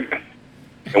went.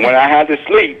 And when I had to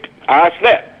sleep, I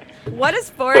slept. What is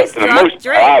Forrest For the Drunk most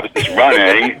drink? part, I was just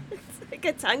running. It's like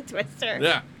a tongue twister.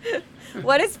 Yeah.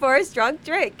 What does Forrest Drunk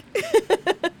drink?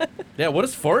 Yeah, what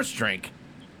does Forrest drink?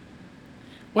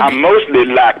 I mostly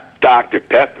like Dr.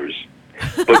 Peppers,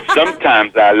 but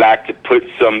sometimes I like to put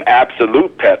some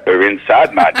Absolute Pepper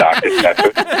inside my Dr.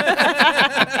 Pepper.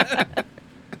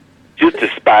 Just to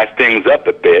spice things up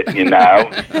a bit, you know.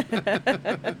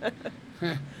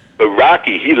 But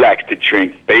Rocky, he likes to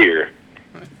drink beer.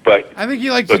 But I think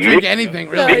he likes to drink anything,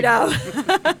 really. I know.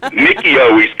 Mickey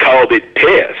always called it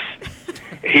piss.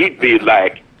 He'd be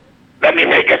like, let me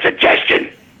make a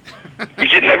suggestion. You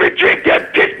should never drink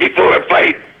that piss before a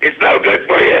fight. It's no good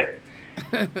for you.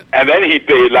 And then he'd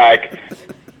be like,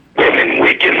 women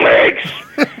weaken legs.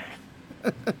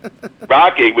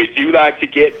 Rocky, would you like to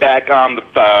get back on the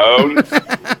phone?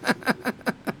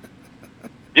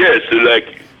 Yeah, so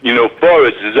like, you know,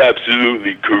 Forrest is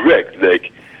absolutely correct.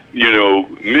 Like, you know,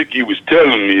 Mickey was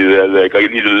telling me that, like, I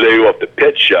need to lay off the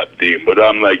pet shop thing, but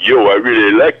I'm like, yo, I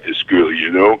really like this girl, you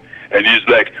know? And he's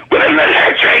like, well, then let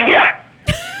her train ya.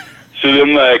 So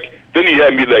then he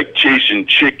had me, like, chasing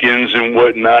chickens and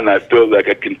whatnot, and I felt like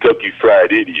a Kentucky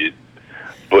Fried Idiot.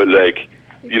 But, like,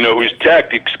 you know, his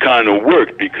tactics kind of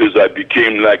worked because I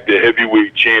became, like, the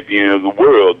heavyweight champion of the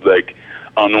world, like,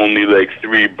 on only, like,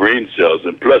 3 brain cells.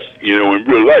 And plus, you know, in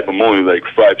real life, I'm only, like,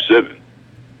 5'7".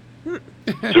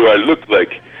 So I looked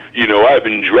like, you know,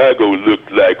 Ivan Drago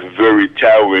looked like very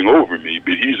towering over me,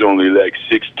 but he's only like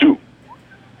 6'2".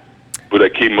 But I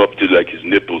came up to like his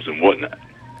nipples and whatnot.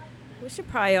 We should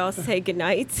probably all say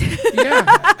goodnight. Yeah.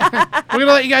 We're going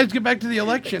to let you guys get back to the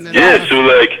election. And, yeah, so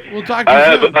like, we'll talk to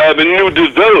I you soon. have a new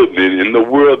development in the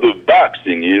world of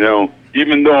boxing, you know.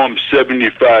 Even though I'm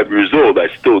 75 years old, I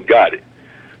still got it.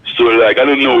 So like, I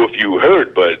don't know if you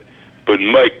heard, but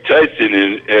Mike Tyson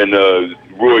and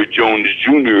Roy Jones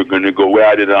Jr. are going to go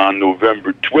at it on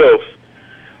November 12th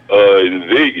in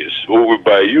Vegas over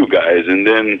by you guys, and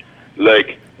then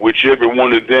like whichever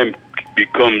one of them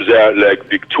becomes out like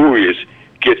victorious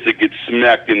gets to get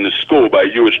smacked in the skull by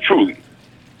yours truly.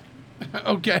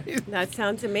 Okay. That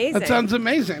sounds amazing. That sounds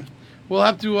amazing. We'll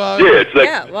have to. It's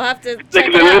like we'll have to. it's like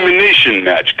an elimination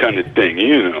match kind of thing,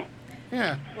 you know.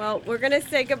 Yeah. Well, we're gonna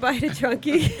say goodbye to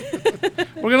Drunky.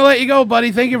 We're gonna let you go,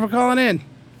 buddy. Thank you for calling in.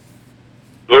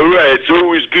 All right, it's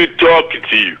always good talking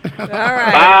to you. All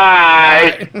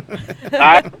right.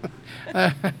 Bye.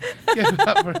 Give it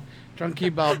up for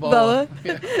Drunky Balboa.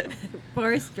 Yeah.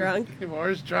 Boris Drunk.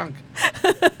 Boris Drunk.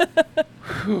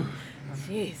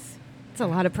 Jeez, it's a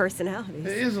lot of personalities.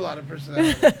 It is a lot of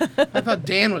personality. I thought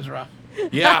Dan was rough.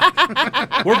 Yeah,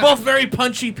 we're both very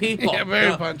punchy people. Yeah,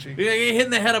 very punchy. You get hit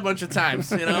in the head a bunch of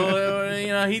times. You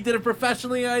know, he did it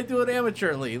professionally. I do it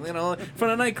amateurly. You know, in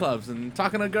front of nightclubs and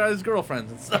talking to his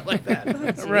girlfriends and stuff like that.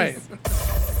 Right.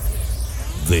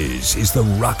 This is the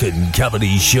Rockin'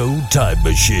 Comedy Show Time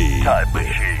Machine.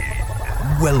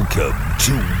 Welcome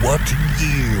to What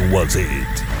Year Was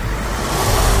It?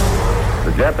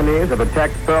 The Japanese have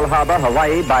attacked Pearl Harbor,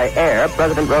 Hawaii by air.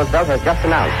 President Roosevelt has just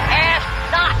announced. Ask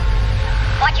not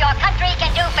what your country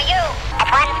can do for you. That's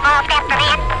one small step for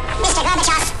man. Mr.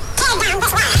 Gorbachev, tear down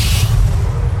this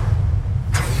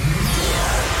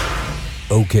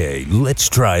wall. Okay, let's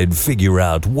try and figure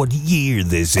out what year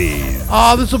this is.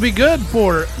 Oh, this will be good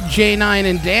for J9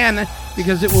 and Dan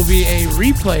because it will be a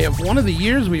replay of one of the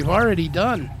years we've already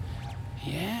done.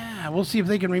 Yeah, we'll see if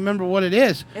they can remember what it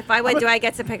is. If I win, do I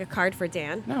get to pick a card for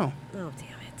Dan? No. Oh,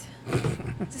 damn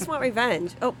it. Just want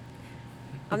revenge. Oh,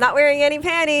 I'm not wearing any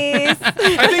panties. I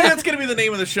think that's going to be the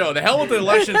name of the show. The hell with the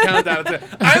election countdown.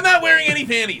 I'm not wearing any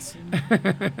panties.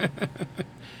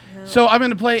 So I'm going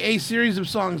to play a series of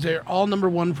songs. They're all number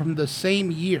one from the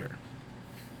same year.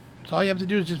 So all you have to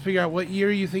do is just figure out what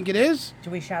year you think it is.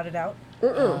 Do we shout it out?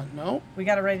 No. We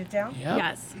got to write it down? Yep.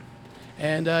 Yes.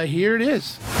 And here it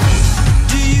is.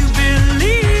 Do you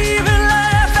believe in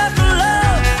life after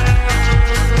love?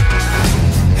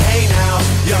 Hey now,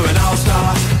 you're an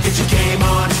all-star. Get your game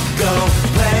on, go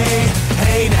play.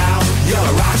 Hey now, you're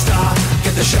a rock star.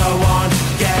 Get the show on,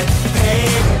 get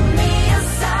paid. Hit me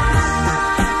aside.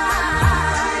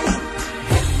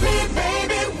 Hit me,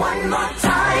 baby, one more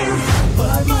time.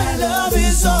 But my love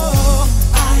is all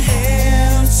I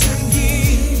have to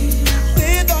give.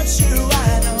 Without you,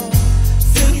 I don't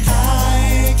think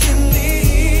I can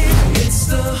live. It's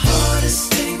the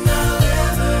hardest thing I'll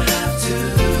ever have to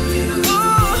do.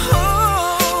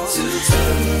 To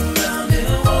turn around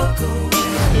and walk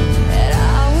away. And I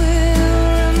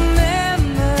will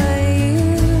remember you.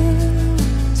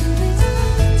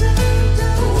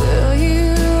 Will you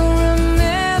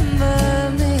remember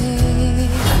me?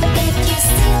 If you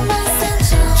steal my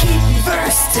sunshine, keep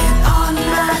bursting on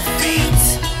my feet.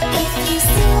 If you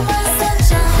steal my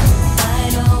sunshine,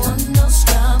 I don't want no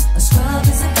scrub. A scrub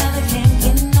is a guy that can't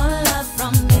get no love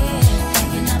from me.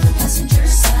 Hanging out the passenger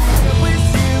side. I wish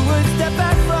you would step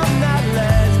back from that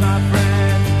ledge, my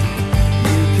friend.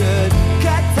 You could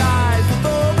cut ties with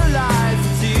all the lies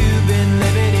that you've been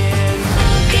living in.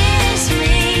 Kiss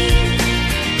me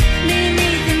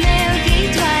beneath the milky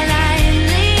twilight and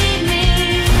leave me.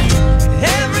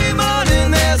 Every morning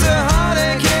there's a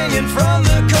heartache hanging from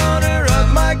the corner of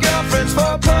my girlfriend's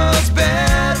four-post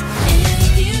bed.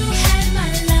 If you had my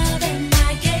love and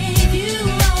I gave you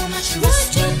all much, would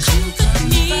you come for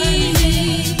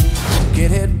me?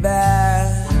 Get it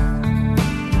back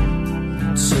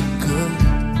so good.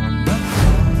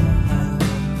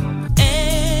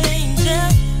 Angel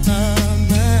of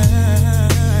mine,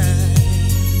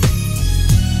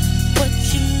 what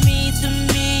you mean to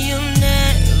me, you'll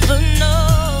never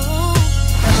know.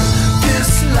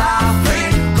 This life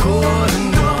ain't good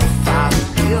enough. I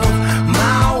would give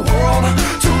my world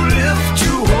to lift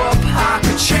you up. I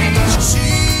could change.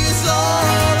 She's all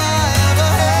I ever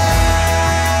had.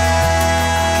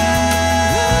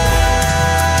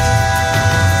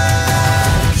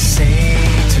 Say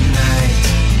tonight,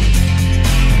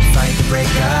 fight the break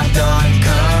of dawn.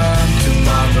 Come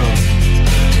tomorrow,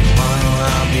 tomorrow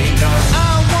I'll be gone. I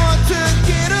want to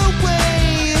get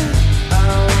away. I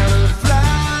want to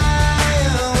fly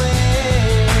away.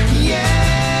 Yeah,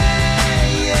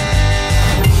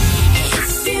 yeah.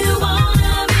 If you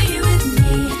wanna be with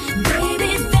me,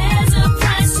 baby, there's a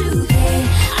price to pay.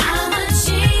 I'm a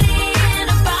genie in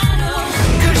a bottle.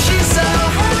 'Cause she's so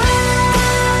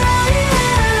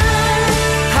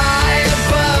high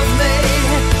above me.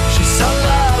 She's so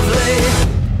lovely.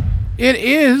 It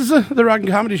is the Rockin'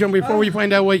 Comedy Show. Before we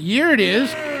find out what year it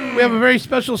is, we have a very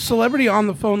special celebrity on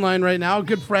the phone line right now. A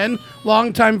good friend,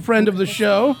 longtime friend of the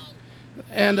show.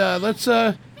 And let's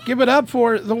give it up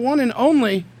for the one and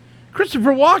only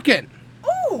Christopher Walken.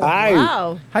 Oh, Hi.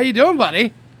 wow. How you doing,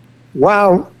 buddy?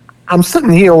 Well, I'm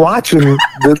sitting here watching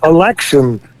the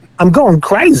election. I'm going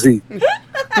crazy.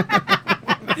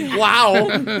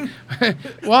 Wow.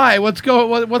 Why? What's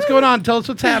going on? Tell us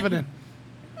what's happening.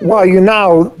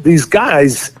 Well, these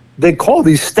guys, they call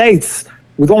these states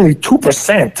with only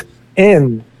 2%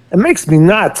 in. It makes me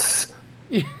nuts.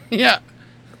 Yeah.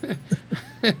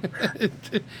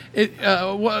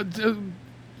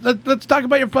 Let's talk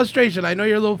about your frustration. I know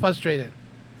you're a little frustrated.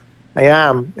 I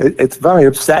am. It's very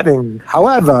upsetting.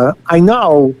 However, I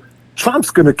know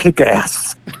Trump's going to kick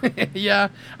ass. Yeah.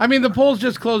 I mean, the polls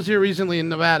just closed here recently in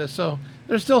Nevada, so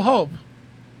there's still hope.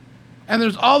 And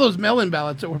there's all those mail-in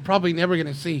ballots that we're probably never going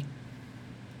to see.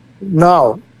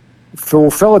 No.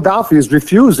 Philadelphia is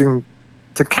refusing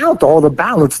to count all the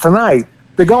ballots tonight.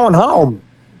 They're going home.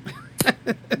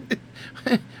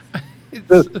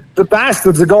 The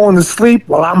bastards are going to sleep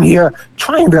while I'm here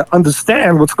trying to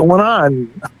understand what's going on.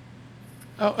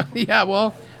 Oh, yeah,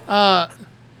 well, I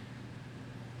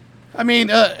mean,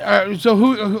 so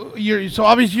who you're? So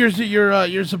obviously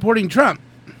you're supporting Trump.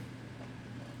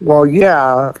 Well,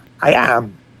 yeah, I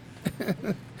am.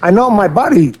 I know my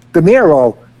buddy De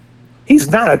Niro. He's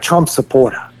not a Trump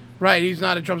supporter. Right, he's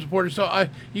not a Trump supporter. So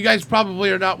you guys probably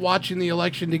are not watching the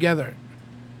election together.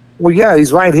 Well, yeah,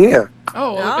 he's right here.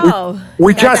 Oh,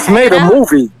 we just made a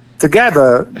movie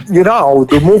together.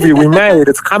 The movie we made.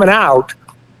 It's coming out.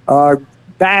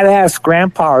 Badass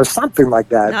Grandpa or something like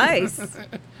that. Nice.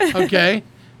 Okay.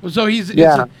 So is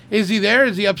he there?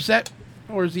 Is he upset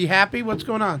or is he happy? What's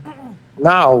going on?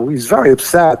 No, he's very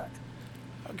upset.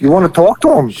 Okay. You want to talk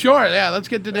to him? Sure, yeah. Let's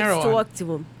get De Niro on. Talk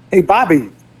to him. Hey, Bobby.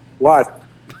 What?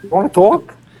 You want to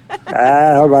talk?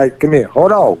 All right, come here.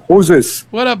 Hold on. Who's this?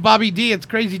 What up, Bobby D? It's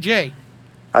Crazy Jay.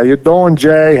 How you doing,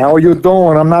 Jay? How are you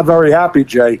doing? I'm not very happy,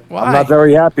 Jay. Why? I'm not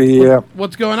very happy here.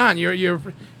 What's going on? You're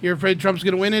afraid Trump's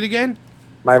going to win it again?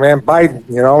 My man Biden,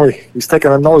 he's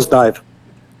taking a nosedive.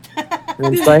 You know what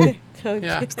I'm saying?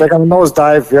 Yeah. He's taking a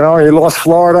nosedive. He lost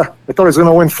Florida. I thought he was going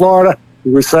to win Florida. He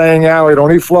was saying, we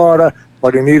don't need Florida,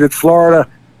 but he needed Florida.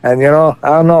 And, I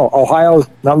don't know. Ohio's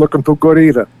not looking too good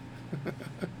either.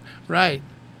 Right.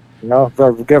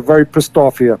 Get very pissed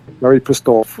off here. Very pissed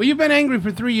off. Well, you've been angry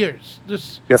for 3 years.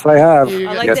 Yes, I have.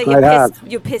 I like yes, that I have.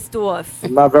 you're pissed off.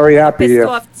 I'm not very happy pissed here.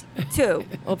 Off too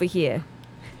over here.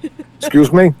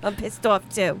 Excuse me? I'm pissed off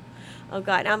too. Oh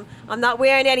God, I'm not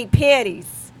wearing any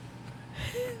panties.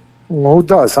 Well, who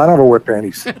does? I never wear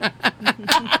panties. I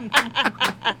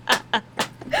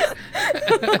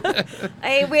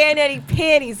ain't wearing any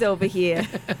panties over here.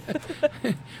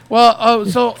 Well,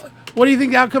 so what do you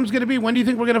think the outcome's going to be? When do you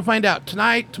think we're going to find out?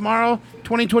 Tonight, tomorrow,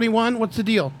 2021? What's the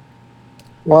deal?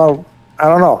 Well, I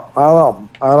don't know.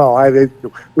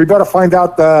 We better find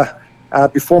out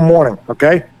before morning,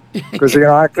 okay? Because,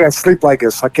 I can't sleep like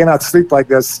this. I cannot sleep like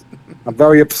this. I'm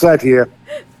very upset here.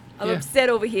 I'm upset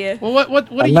over here. Well, what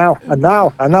and now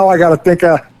I got to think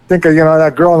of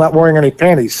that girl not wearing any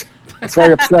panties. It's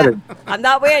very upsetting. I'm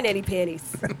not wearing any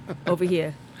panties over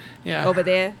here. Yeah. Over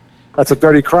there. That's a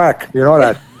dirty crack. You know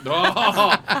that.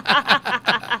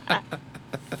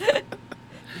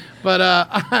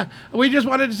 But we just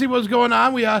wanted to see what was going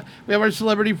on. We have our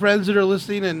celebrity friends that are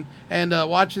listening and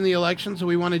watching the election, so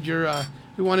we wanted your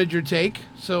take.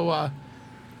 So I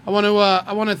want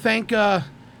to thank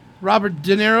Robert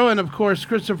De Niro and of course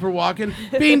Christopher Walken,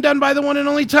 being done by the one and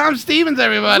only Tom Stevens.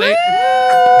 Everybody.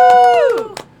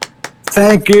 Woo!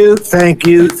 Thank you. Oh,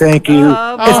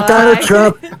 it's Donald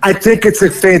Trump. I think it's a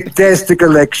fantastic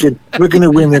election. We're going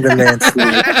to win in the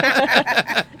landslide.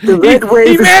 The red wave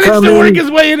he is managed coming. to work his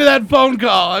way into that phone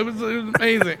call. It was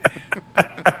amazing.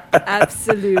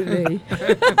 Absolutely.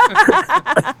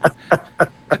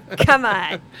 Come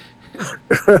on.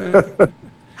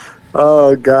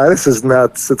 Oh God, this is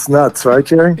nuts. It's nuts, right,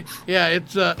 Jerry? Yeah,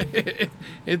 it's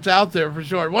out there for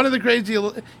sure. One of the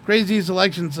craziest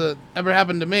elections that ever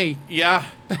happened to me. Yeah.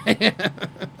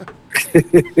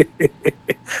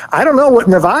 I don't know what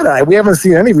Nevada. We haven't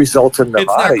seen any results in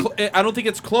Nevada. I don't think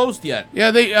it's closed yet.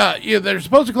 Yeah, they're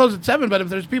supposed to close at 7, but if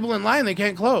there's people in line, they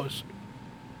can't close.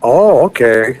 Oh,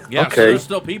 okay. Yeah, okay. So there's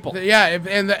still people. Yeah,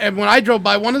 and when I drove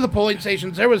by one of the polling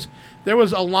stations, there was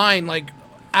a line like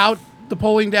out the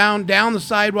polling down the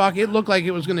sidewalk. It looked like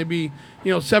it was going to be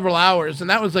several hours, and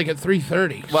that was like at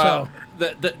 3:30. Wow.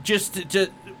 So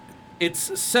it's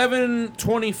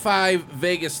 7:25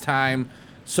 Vegas time,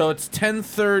 so it's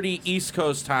 10:30 East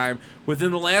Coast time.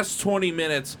 Within the last 20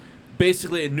 minutes,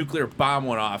 basically a nuclear bomb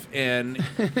went off, and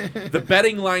the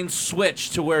betting line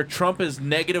switched to where Trump is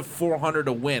 -400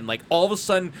 to win. Like all of a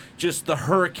sudden, just the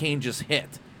hurricane just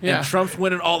hit. Yeah. And Trump's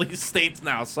winning all these states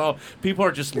now. So people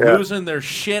are just losing their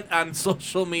shit on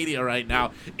social media right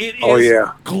now. It is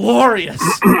glorious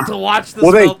to watch this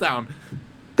meltdown.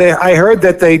 I heard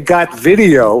that they got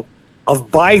video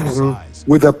of Biden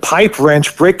with a pipe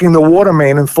wrench breaking the water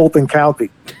main in Fulton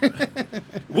County.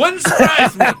 Wouldn't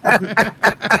surprise me.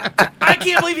 I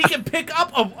can't believe he can pick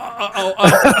up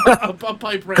a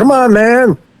pipe wrench. Come on,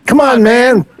 man. Come on,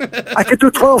 man. I could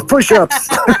do 12 push-ups.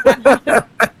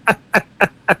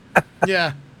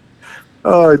 Yeah.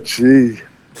 Oh, gee.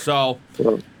 So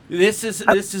this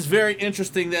is very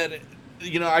interesting that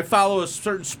I follow a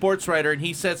certain sports writer, and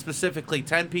he said specifically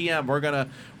 10 p.m. we're gonna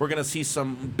see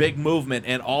some big movement,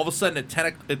 and all of a sudden at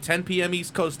 10 p.m.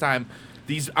 East Coast time,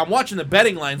 I'm watching the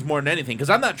betting lines more than anything because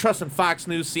I'm not trusting Fox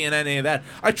News, CNN, any of that.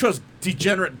 I trust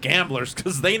degenerate gamblers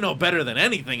because they know better than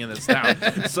anything in this town.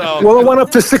 So it went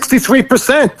up to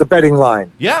 63%, the betting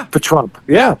line. Yeah, for Trump.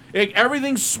 Yeah,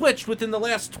 everything switched within the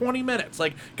last 20 minutes.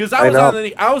 Like, because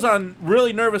I was on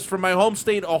really nervous for my home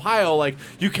state, Ohio. Like,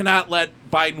 you cannot let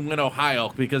Biden win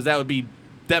Ohio because that would be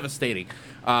devastating.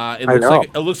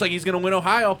 It looks like he's going to win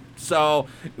Ohio. So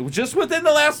just within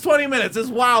the last 20 minutes, it's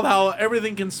wild how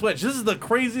everything can switch. This is the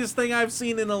craziest thing I've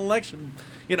seen in an election.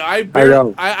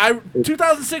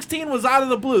 2016 was out of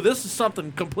the blue. This is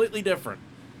something completely different.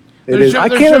 It is. I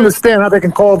can't understand how they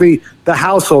can call the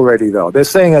House already, though. They're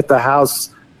saying that the House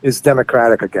is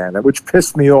Democratic again, which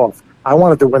pissed me off. I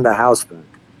wanted to win the House back.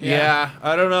 Yeah,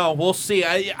 I don't know. We'll see.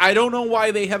 I don't know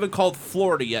why they haven't called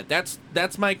Florida yet. That's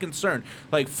my concern.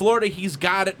 Like, Florida, he's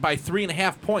got it by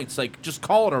 3.5 points. Like, just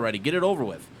call it already. Get it over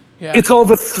with. Yeah. It's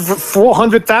over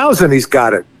 400,000 he's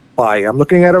got it by. I'm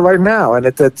looking at it right now, and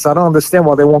it's I don't understand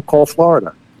why they won't call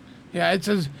Florida. Yeah, it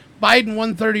says Biden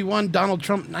 131, Donald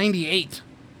Trump 98.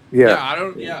 Yeah. I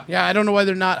don't know why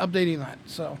they're not updating that.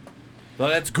 So. Well,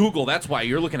 that's Google. That's why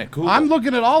you're looking at Google. I'm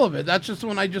looking at all of it. That's just the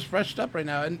one I just freshed up right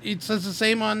now, and it says the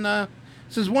same on. It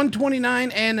says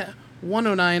 129 and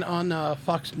 109 on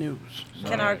Fox News.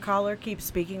 Can our caller keep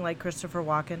speaking like Christopher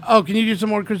Walken? Oh, can you do some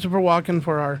more Christopher Walken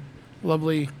for our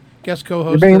lovely guest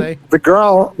co-host you mean today? The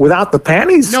girl without the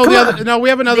panties? No, we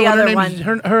have another one.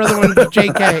 Her other one is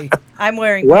JK. I'm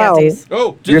wearing panties.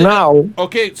 Oh,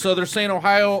 okay, so they're saying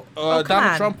Ohio.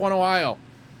 Donald Trump won Ohio.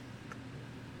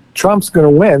 Trump's going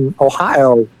to win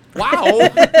Ohio. Wow.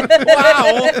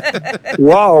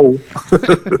 Wow.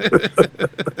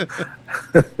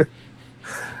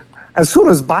 As soon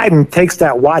as Biden takes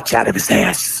that watch out of his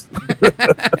ass.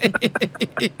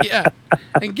 Yeah.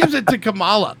 And gives it to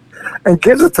Kamala. Did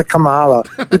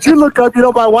you look up?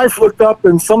 My wife looked up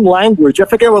in some language. I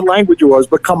forget what language it was,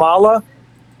 but Kamala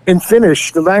in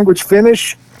Finnish, the language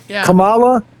Finnish,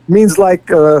 Kamala means like,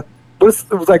 it was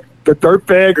like the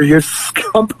dirtbag or your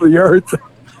scum of the earth.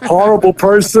 Horrible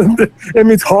person. It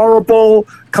means horrible.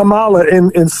 Kamala in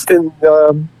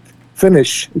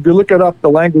Finnish. If you look it up,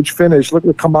 the language Finnish, look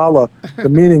at Kamala, the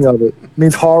meaning of it. It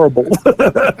means horrible.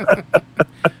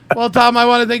 Well, Tom, I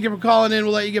want to thank you for calling in.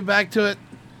 We'll let you get back to it.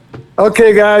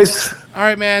 Okay, guys. All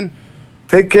right, man.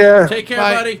 Take care. Take care,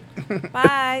 Bye. buddy.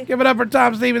 Bye. Give it up for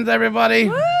Tom Stevens, everybody.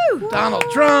 Woo! Donald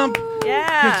Trump.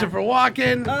 Yeah. Christopher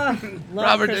Walken.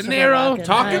 Robert De Niro.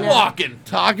 Talking, walking.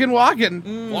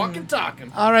 Walking.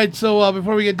 All right, so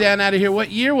before we get Dan out of here,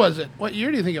 what year was it? What year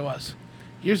do you think it was?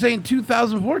 You're saying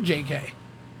 2004, JK.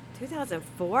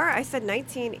 2004? I said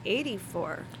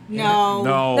 1984. No,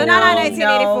 not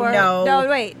 1984. No,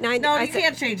 wait. No, you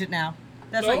can't change it now.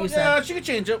 That's what you said. Yeah, she can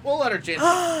change it. We'll let her change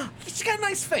it. She's got a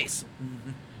nice face.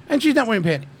 And she's not wearing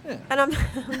panties. Yeah. And I'm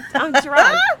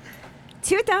drunk.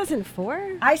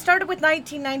 2004? I started with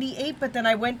 1998, but then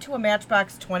I went to a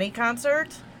Matchbox 20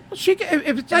 concert. Well,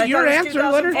 if it's not your answer,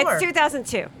 let her. It's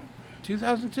 2002.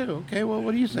 2002. Okay, well,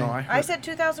 what do you say? No, I said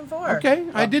 2004. Okay,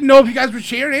 I didn't know if you guys were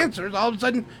sharing answers. All of a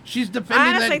sudden, she's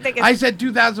defending that. I said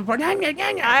 2004. I don't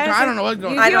know what's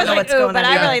going on. I don't know what's going on. But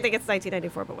I really think it's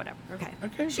 1994, but whatever. Okay.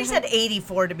 She said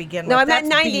 84 to begin with. No, I meant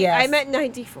That's 90. BS. I meant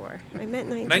 94.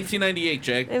 1998,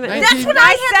 Jake. That's what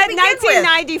I had to begin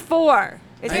 1994.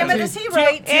 Damn it, is he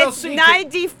right? It's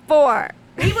 94.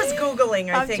 He was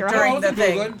Googling, I think, during the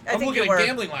thing. I'm looking at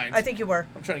gambling lines. I think you were.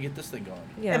 I'm trying to get this thing going.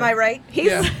 Yeah. Am I right?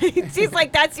 She's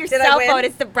like, that's your Did I cell win? phone.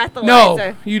 It's the breathalyzer.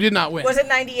 No, you did not win. Was it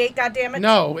 98, goddammit?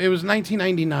 No, it was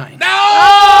 1999. No!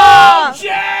 Oh!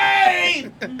 Jay!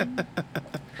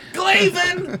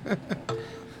 Glavin!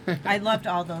 I loved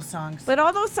all those songs. But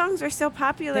all those songs were so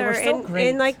popular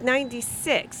in like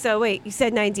 96. So wait, you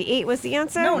said 98 was the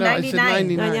answer? No, I said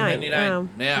 99. 99.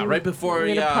 Yeah, right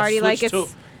before party like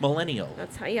it's millennial.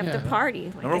 That's how you have to party.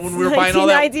 Like, Remember when we were buying all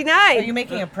that? 1999. Are you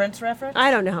making a Prince reference?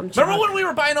 I don't know. Remember when we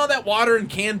were buying all that water and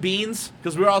canned beans?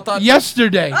 Because we were all thought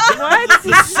yesterday. What?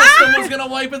 The system was going to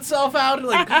wipe itself out.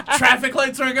 Like traffic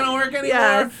lights weren't going to work anymore.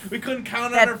 Yes. We couldn't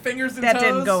count on our fingers and that toes.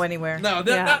 didn't go anywhere. No,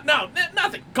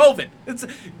 nothing. COVID.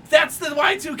 That's the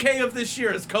Y2K of this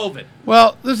year is COVID.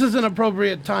 Well, this is an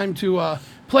appropriate time to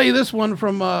play this one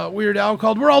from Weird Al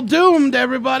called "We're All Doomed."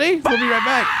 Everybody, we'll be right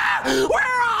back.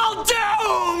 We're all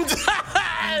doomed!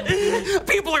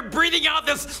 People are breathing out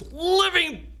this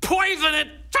living poison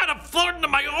and trying to float into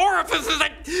my orifices.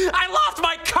 I lost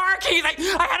my car keys.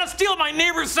 I had to steal my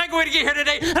neighbor's Segway to get here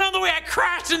today. And on the way, I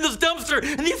crashed in this dumpster.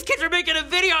 And these kids are making a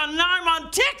video, and now I'm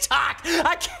on TikTok.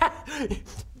 I can't...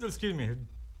 Excuse me.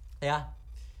 Yeah?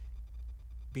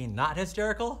 Being not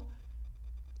hysterical?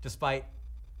 Despite,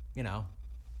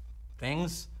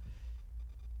 things?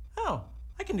 Oh,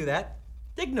 I can do that.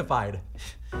 Dignified.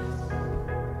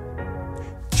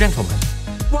 Gentlemen,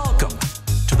 welcome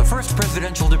to the first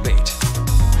presidential debate.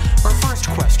 Our first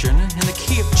question in the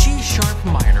key of G-sharp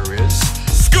minor is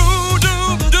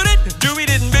Skoo-doo-doo-dit,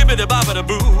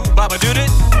 doo-wee-dit-bibba-da-baba-da-boo, baba-doo-dit.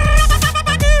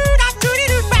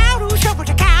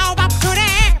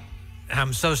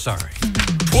 I'm so sorry.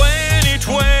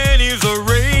 2020's a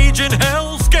raging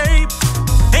hellscape.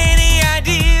 Any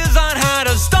ideas on how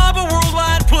to stop a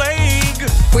worldwide plague?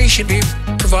 We should be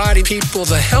providing people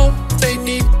the help they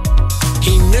need.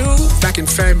 He knew back in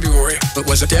February it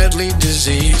was a deadly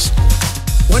disease.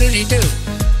 What did he do?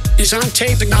 He's on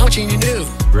tape acknowledging he knew.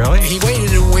 Really? He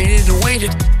waited and waited and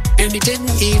waited, and he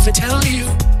didn't even tell you.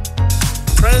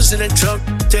 President Trump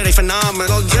did a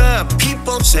phenomenal job.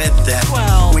 People said that.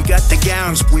 Well, we got the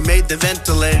gowns, we made the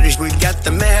ventilators, we got the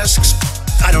masks.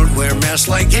 I don't wear a mask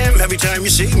like him. Every time you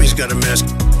see him, he's got a mask.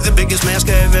 The biggest mask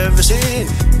I've ever seen.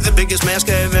 The biggest mask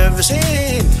I've ever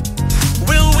seen.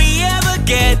 Will we ever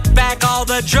get back all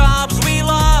the jobs we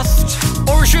lost?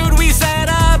 Or should we set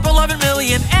up 11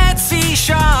 million Etsy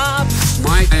shops?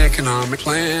 My economic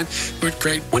plan would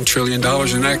create $1 trillion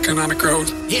in economic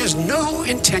growth. He has no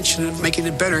intention of making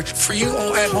it better for you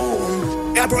all at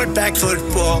home. I brought back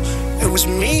football. It was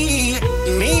me.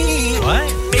 What?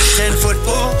 Big Ten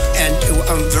football, and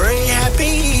I'm very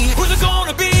happy. Who's it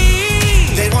gonna be?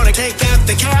 They want to take out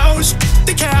the cows. In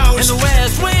the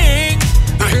West Wing.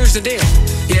 Now here's the deal.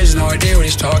 He has no idea what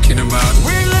he's talking about.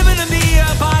 We're living in the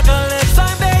apocalypse.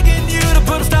 I'm begging you to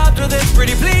put a stop to this,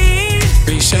 pretty please.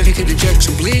 He said he could inject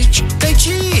some bleach. They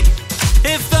cheat.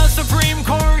 If the Supreme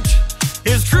Court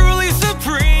is truly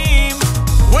supreme,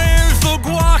 where's the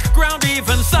guac, ground beef,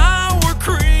 and sour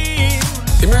cream?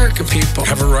 The American people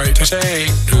have a right to say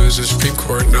who's the Supreme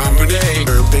Court nominee.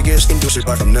 Our biggest inducer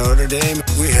from Notre Dame.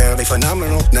 We have a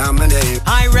phenomenal nominee.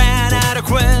 I ran out of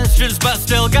questions, but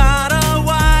still got a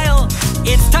while.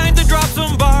 It's time to drop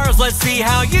some bars. Let's see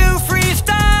how you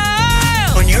freestyle.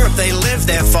 In Europe, they live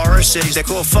their forest cities. They're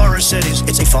called forest cities.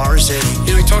 It's a forest city.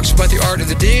 He talks about the art of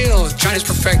the deal. China's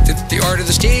perfected the art of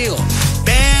the steal.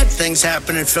 Bad things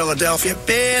happen in Philadelphia.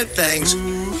 Bad things.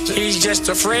 He's just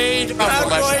afraid. I'm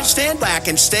going to stand back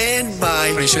and stand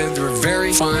by. He said there were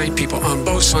very fine people on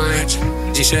both sides.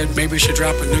 He said maybe we should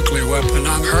drop a nuclear weapon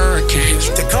on hurricanes.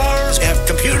 The cars have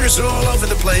computers all over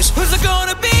the place. Who's it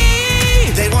gonna be?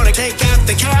 They want to take out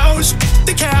the cows.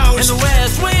 In the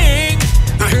West Wing.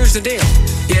 Now here's the deal.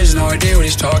 He has no idea what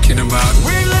he's talking about.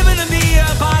 We're living in the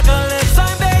apocalypse.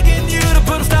 I'm begging you to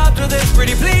put a stop to this,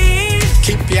 pretty please.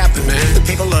 Keep yapping, man. The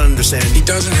people understand. He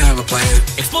doesn't have a plan.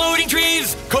 Exploding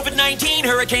trees, COVID-19,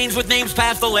 hurricanes with names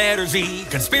past the letter Z.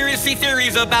 Conspiracy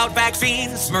theories about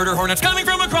vaccines, murder hornets coming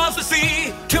from across the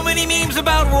sea. Too many memes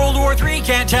about World War III,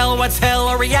 can't tell what's hell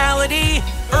or reality.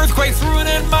 Earthquakes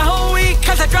ruining my whole week,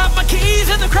 cause I dropped my keys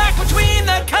in the crack between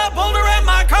the cup holder and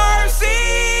my car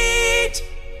seat.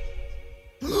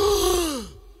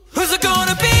 Who's it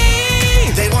gonna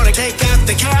be? They want to take out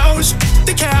the cows. In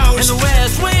the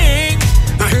West Wing.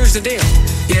 Now here's the deal.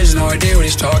 He has no idea what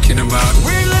he's talking about.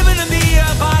 We're living in the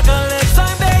apocalypse.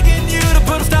 I'm begging you to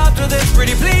put a stop to this,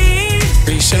 pretty please.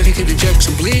 He said he could inject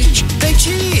some bleach. They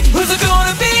cheat. Who's it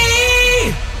gonna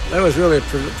be? That was really a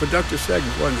productive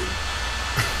segment, wasn't it?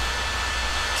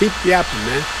 Keep yapping,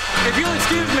 man. If you'll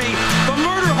excuse me, the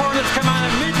murder hornets come out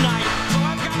at midnight, so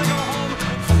I've got to go home.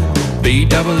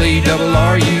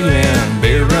 B-double-E-double-R-U-N,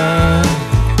 beer run.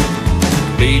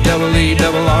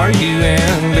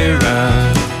 B-double-E-double-R-U-N, beer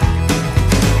run.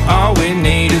 All we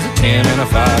need is a 10 and a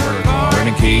 5, a car and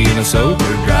a key and a sober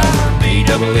driver.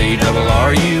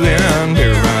 B-double-E-double-R-U-N,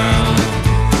 beer run.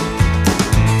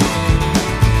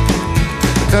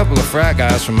 A couple of frat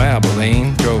guys from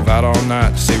Abilene drove out all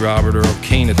night to see Robert Earl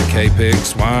Keen at the K-Pig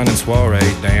Swine and Soiree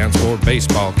dance, wore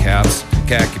baseball caps,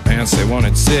 khaki pants, they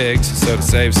wanted cigs. So to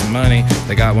save some money,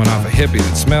 they got one off a hippie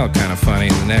that smelled kind of funny.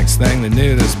 And the next thing they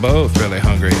knew, they was both really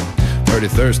hungry and pretty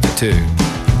thirsty too.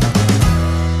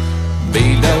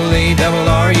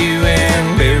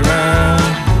 B-double-E-double-R-U-N, beer run.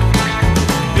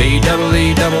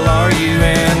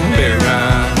 B-double-E-double-R-U-N, beer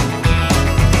run.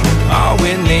 All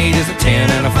we need is a 10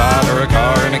 and a 5 or a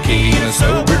car and a key and a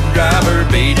sober driver.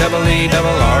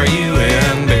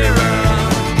 B-double-E-double-R-U-N, beer run.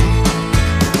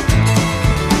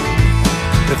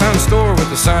 They found a store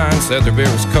with a sign, said their beer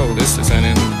was coldest. They sent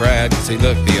in Brad, cause he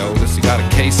looked the oldest. He got a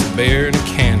case of beer and a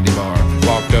candy bar.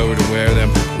 Walked over to where them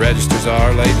registers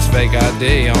are, laid his fake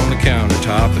ID on the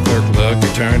countertop. The clerk looked,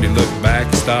 he turned, he looked back,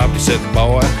 he stopped. He said,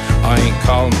 boy, I ain't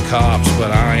calling the cops,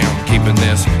 but I am keeping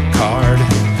this card.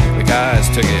 The guys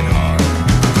took it hard.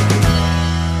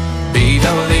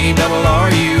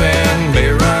 B-double-E-double-R-U-N,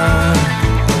 beer run.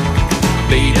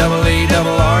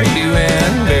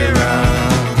 B-double-E-double-R-U-N, beer run.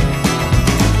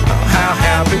 How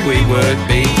happy we would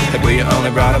be if we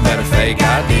only brought a better fake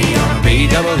ID on a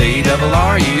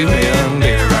B-double-E-double-R-U-N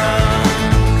beer run.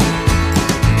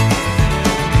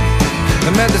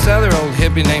 They met this other old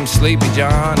hippie named Sleepy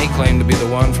John. He claimed to be the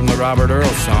one from the Robert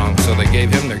Earl song, so they gave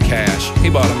him their cash. He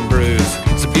bought them brews.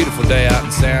 It's a beautiful day out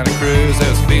in Santa Cruz. They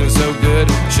was feeling so good,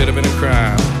 it should have been a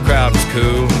crime. The crowd was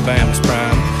cool and the band was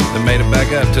prime. They made it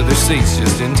back up to their seats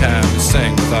just in time to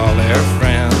sing with all their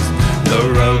friends. The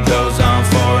road goes on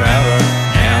forever,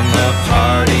 and the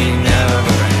party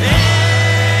never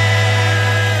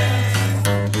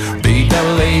ends.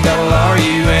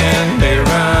 B-double-E-double-R-U-N, beer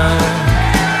run.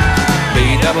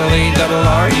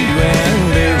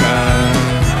 B-double-E-double-R-U-N, beer run.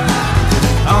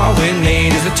 All we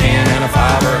need is a 10 and a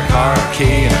 5 or a car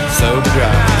key and a sober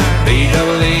drive.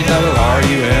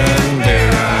 B-double-E-double-R-U-N,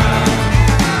 beer run.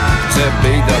 Said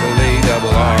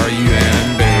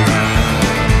B-double-E-double-R-U-N, beer run.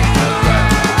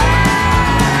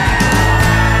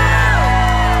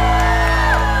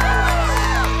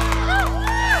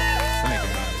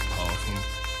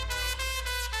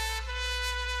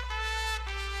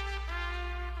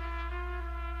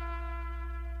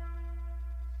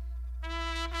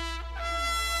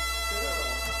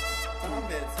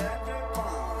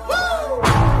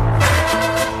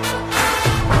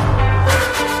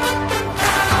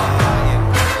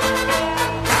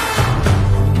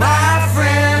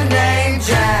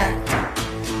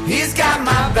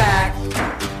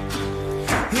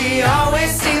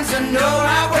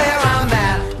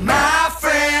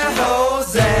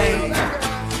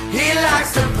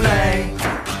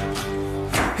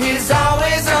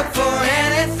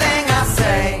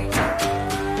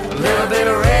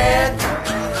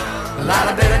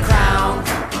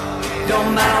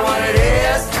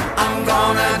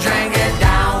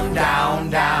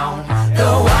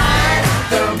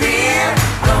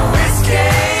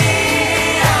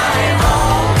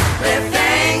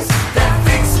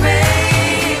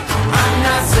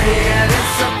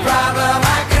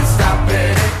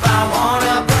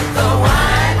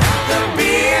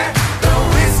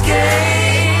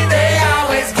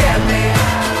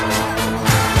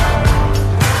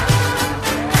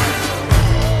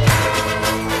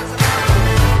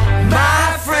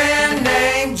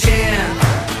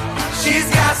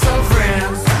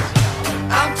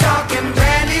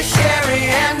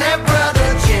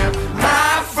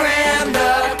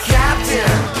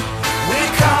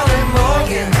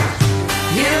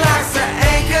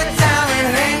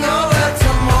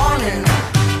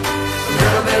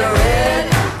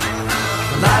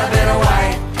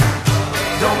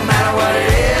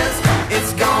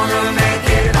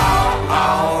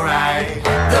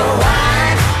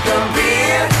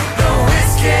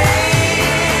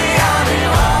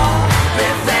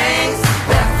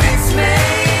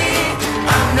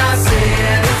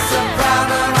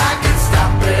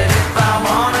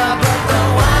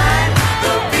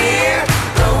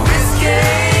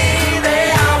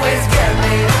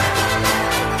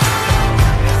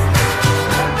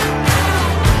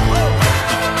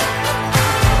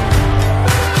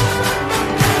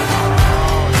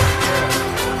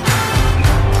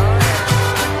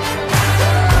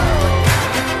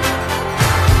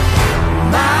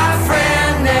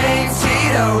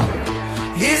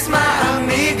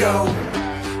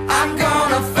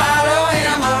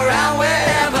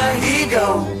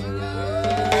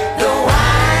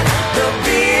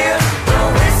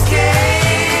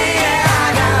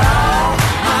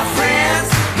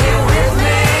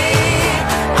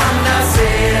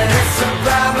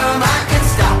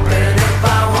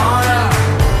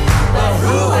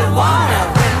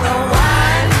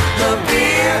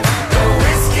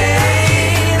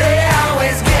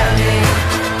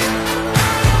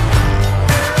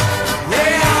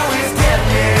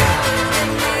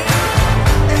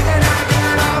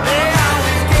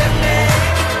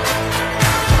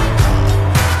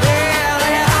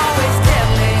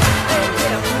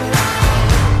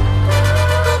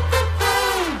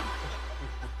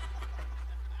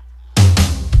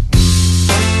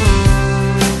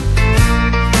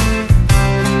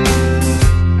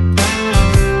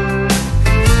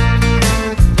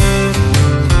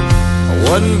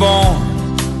 born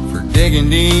for digging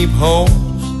deep holes.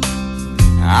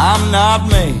 I'm not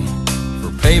made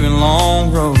for paving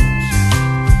long roads.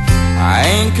 I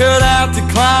ain't cut out to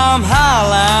climb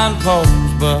highline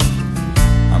poles, but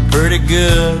I'm pretty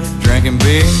good at drinking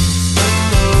beer.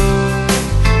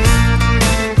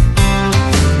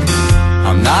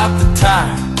 I'm not the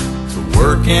type to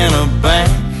work in a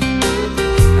bank.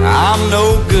 I'm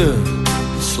no good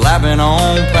at slapping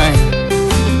on paint.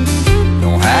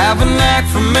 Don't have a knack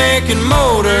for making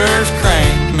motors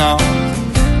crank, no,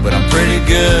 but I'm pretty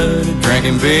good at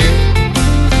drinking beer.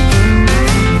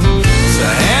 So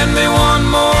hand me one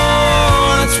more,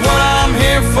 that's what I'm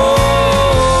here for.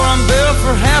 I'm built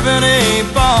for having a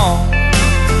ball.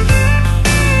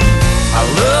 I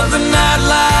love the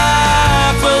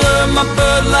nightlife, I love my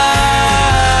Bud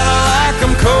Light. I like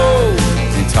them cold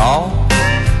and tall.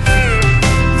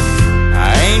 I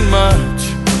ain't much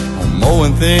on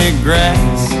mowing thick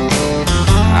grass.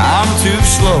 I'm too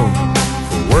slow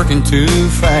for working too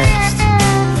fast.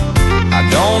 I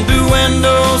don't do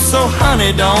windows, so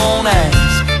honey, don't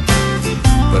ask.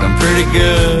 But I'm pretty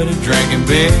good at drinking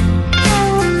beer.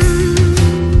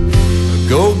 A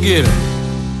go-getter,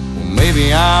 well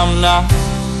maybe I'm not.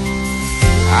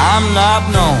 I'm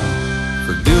not known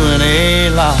for doing a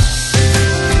lot,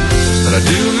 but I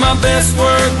do my best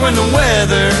work when the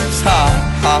weather's hot,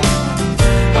 hot.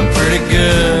 I'm pretty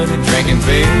good at drinking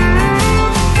beer.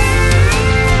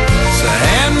 So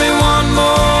hand me one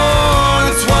more,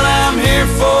 that's what I'm here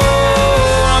for.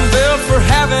 I'm built for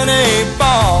having a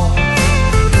ball.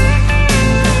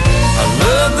 I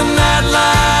love the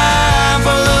nightlife,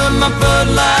 I love my Bud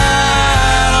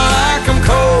Light. I like them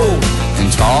cold and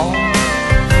tall.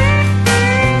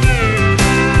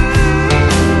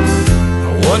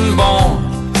 Wasn't born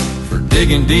for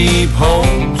digging deep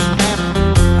holes.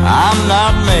 I'm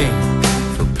not made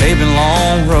for paving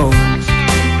long roads.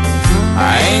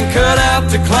 I ain't cut out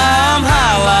to climb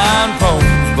highline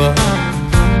poles, but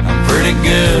I'm pretty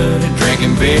good at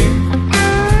drinking beer.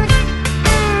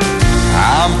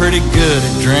 I'm pretty good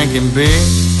at drinking beer.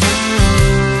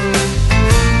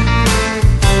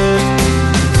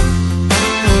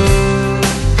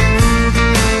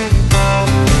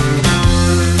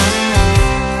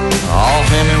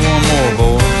 Hand me one more,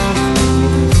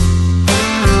 boys.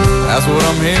 That's what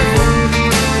I'm here for.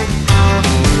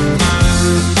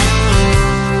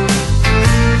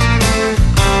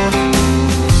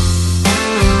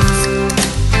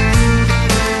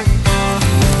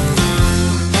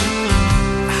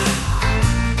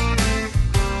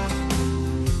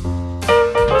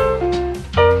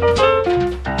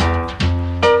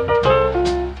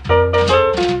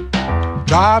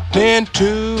 Dropped into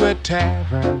a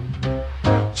tavern,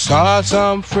 saw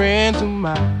some friends of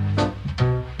mine.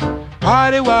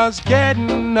 Party was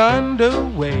getting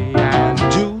underway and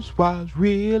juice was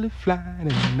really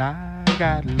flying, and I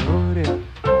got loaded.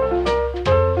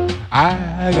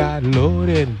 I got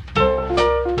loaded.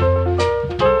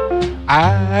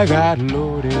 I got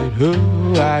loaded.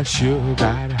 Oh, I sure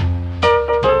got high.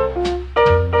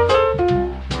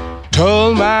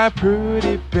 Told my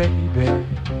pretty baby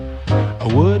I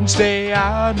wouldn't stay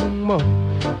out no more.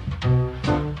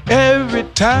 Every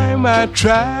time I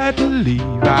tried to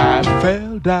leave, I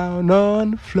fell down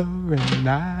on the floor and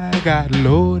I got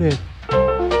loaded.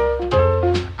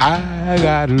 I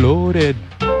got loaded.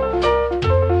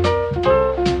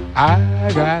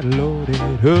 I got loaded.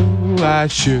 Oh, I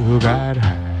sure got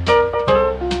high.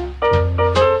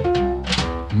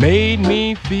 Made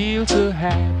me feel so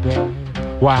happy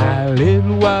while it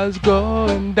was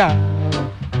going down.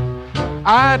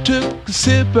 I took a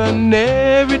sip on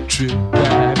every trip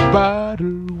that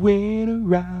bottle went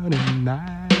around, and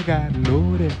I got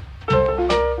loaded.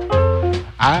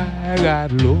 I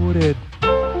got loaded.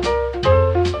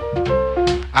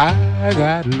 I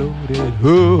got loaded.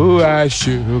 Oh, I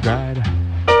sure got high.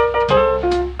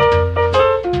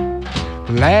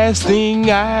 Last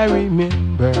thing I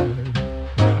remember,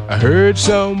 I heard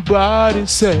somebody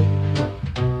say,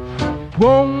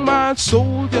 won't my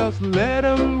soul just let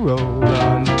him roll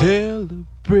until the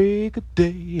break of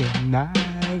day? And I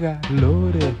got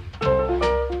loaded.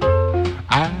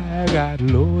 I got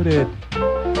loaded.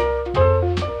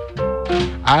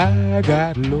 I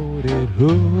got loaded.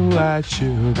 Oh, I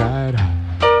sure got high.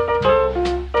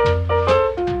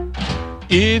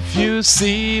 If you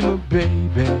see my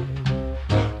baby,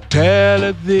 tell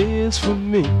her this for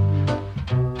me.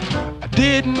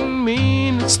 Didn't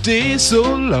mean to stay so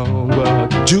long, but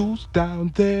the juice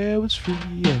down there was free,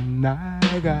 and I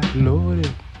got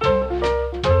loaded.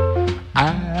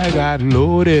 I got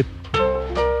loaded.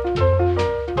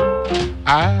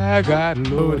 I got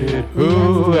loaded.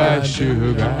 Ooh, I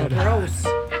sure got high. Gross.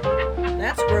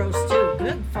 That's gross too.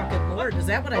 Good fucking Lord. Is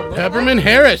that what I look Peppermint like?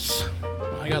 Harris.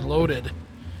 I got loaded.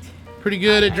 Pretty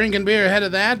good at drinking beer. Ahead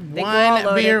of that,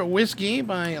 Wine, Beer, Whiskey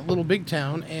by Little Big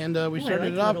Town. And we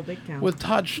started it off with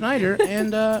Todd Schneider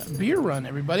and Beer Run,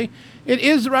 everybody. It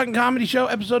is the Rock and Comedy Show,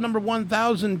 episode number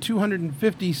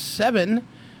 1257.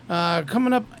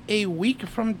 Coming up a week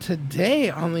from today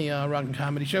on the Rock and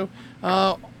Comedy Show,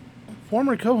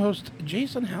 former co-host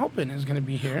Jason Halpin is going to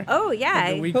be here. Oh, yeah.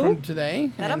 A week from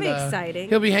today. That'll be exciting.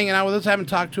 He'll be hanging out with us. I haven't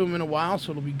talked to him in a while,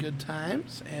 so it'll be good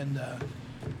times and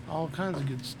all kinds of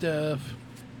good stuff.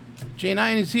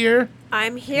 J9 is here.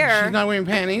 I'm here. She's not wearing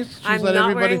panties. I'm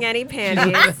not wearing any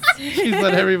panties. She's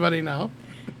let everybody know.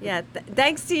 Yeah,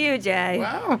 thanks to you, Jay.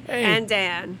 Wow. Hey. And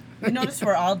Dan. You notice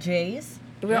we're all J's?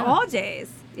 We're all J's.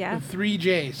 Yeah. The 3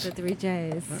 J's. The 3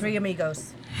 J's. 3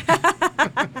 amigos.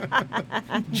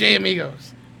 J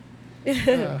amigos.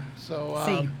 Yeah.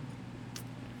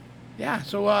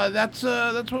 So that's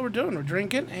what we're doing. We're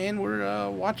drinking and we're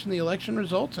watching the election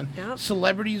results, and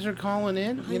celebrities are calling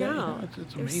in. I know. It's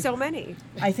There's amazing. so many.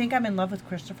 I think I'm in love with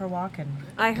Christopher Walken.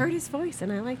 I heard his voice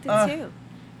and I liked it too.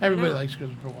 Everybody likes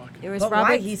Christopher Walken. It was But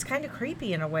Robert. why? He's kind of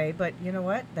creepy in a way, but you know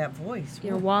what? That voice.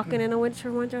 You're walking in a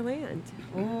winter wonderland.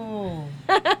 Ooh.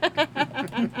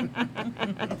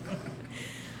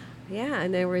 Yeah,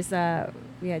 and there was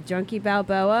we had Junkie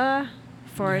Balboa,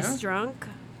 Forrest Drunk.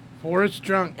 Forrest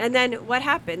Drunk. And then what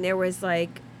happened? There was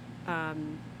like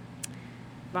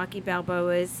Rocky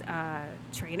Balboa's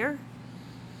trainer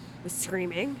was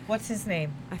screaming. What's his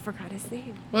name? I forgot his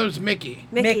name. Well, it was Mickey.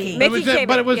 Mickey.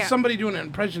 But it was somebody doing an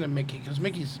impression of Mickey because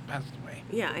Mickey's passed away.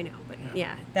 Yeah, I know, but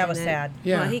yeah. That was sad.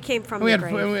 Yeah. Well, he came from we the had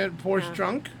grave. we had Forrest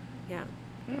Drunk. Yeah.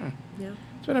 Yeah.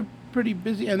 It's been a pretty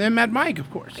busy, and then Mad Mike,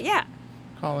 of course. Yeah.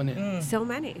 Calling in. So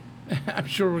many. I'm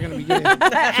sure we're going to be getting.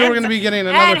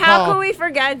 Another and how call. can we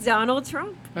forget Donald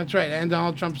Trump? That's right, and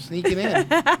Donald Trump sneaking in.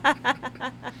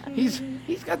 He's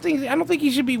got things. I don't think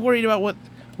he should be worried about what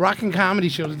Rock and Comedy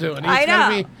Show's doing.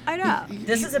 I know.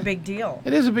 This is a big deal.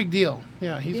 It is a big deal.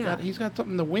 Yeah, he's got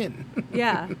something to win.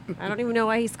 Yeah, I don't even know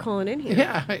why he's calling in here.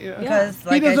 Yeah, because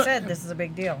like I said, this is a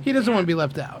big deal. He doesn't want to be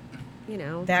left out. You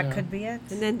know, that could be it.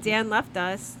 And then Dan left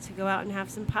us to go out and have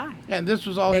some pie. Yeah, and this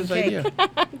was all his idea.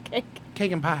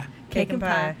 Cake and pie. Cake and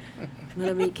pie.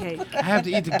 Let me eat cake. I have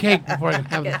to eat the cake before I can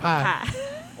have the pie.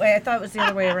 Wait, I thought it was the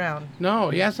other way around. No,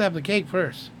 he has to have the cake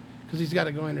first because he's got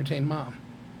to go entertain Mom.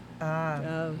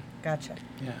 Oh, gotcha.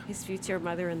 Yeah. His future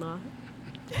mother-in-law.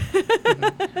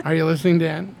 Are you listening,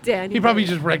 Dan? Dan. He probably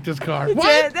just wrecked his car.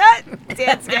 What?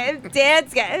 Dan's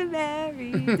getting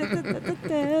married.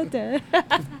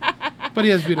 But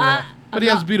he has beautiful eyes. But he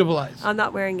has beautiful eyes. I'm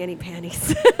not wearing any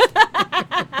panties.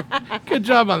 Good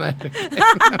job on that.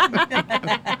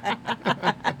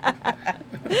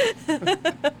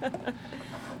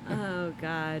 Oh,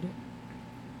 God.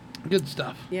 Good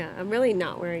stuff. Yeah, I'm really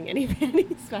not wearing any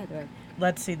panties, by the way.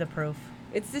 Let's see the proof.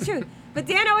 It's the truth. But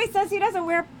Dan always says he doesn't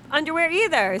wear underwear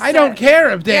either. I don't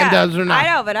care if Dan does or not.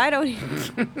 I know, but I don't.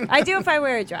 I do if I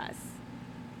wear a dress.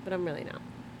 But I'm really not.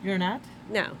 You're not?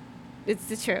 No. It's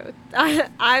the truth.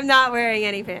 I'm not wearing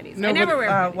any panties. I never wear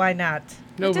panties. Why not?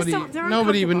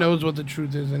 Nobody even knows what the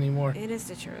truth is anymore. It is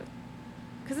the truth.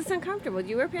 Because it's uncomfortable. Do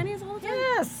you wear panties all the time?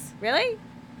 Yes. Really?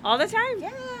 All the time?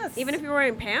 Yes. Even if you're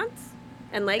wearing pants?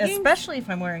 And leggings? Especially if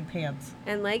I'm wearing pants.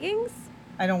 And leggings?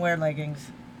 I don't wear leggings.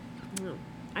 No.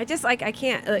 I just, I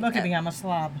can't. Look at me, I'm a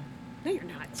slob. No, you're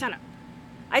not. Shut up.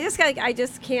 I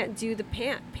just can't do the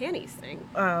panties thing.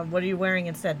 What are you wearing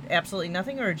instead? Absolutely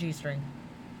nothing or a G-string?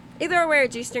 Either I wear a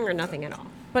G-string or nothing at all.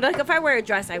 But like if I wear a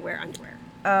dress, I wear underwear.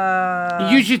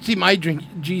 You should see my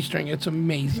G-string. It's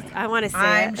amazing. I want to see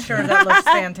I'm sure that looks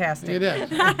fantastic. It is.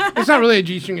 It's not really a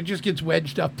G-string. It just gets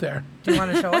wedged up there. Do you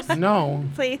want to show us? No.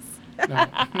 Please. No.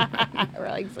 We're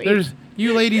like, please.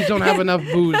 You ladies don't have enough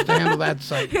booze to handle that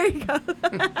sight. Here you go.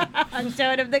 I'm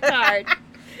showing him the card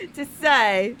to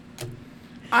say.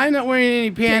 I'm not wearing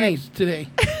any panties today.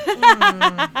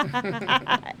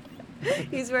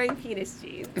 He's wearing penis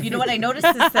jeans. You know what I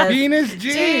noticed? This says penis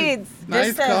jeans.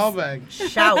 Nice callback.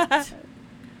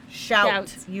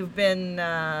 Shout. You've been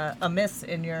amiss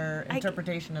in your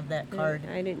interpretation of that card.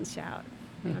 I didn't shout.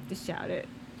 I have to shout it.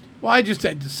 Well, I just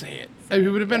had to say it. It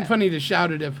would have been funny to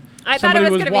shout it if I somebody thought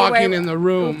it was was walking in the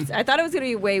room. Oops, I thought it was going to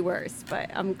be way worse, but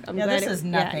I'm glad this is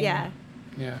nothing. Yeah.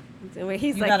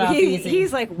 He's You got off like easy.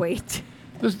 he's like wait.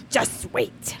 This, Just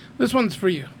wait. This one's for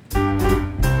you.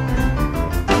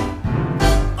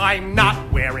 I'm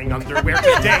not wearing underwear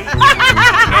today. No,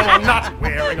 I'm not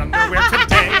wearing underwear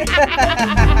today.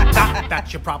 Not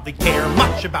that you probably care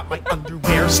much about my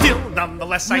underwear. Still,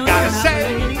 nonetheless, I gotta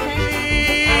say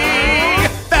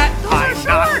that I'm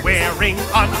not wearing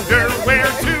underwear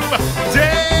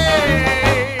today.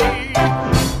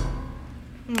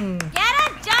 Get a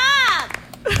job!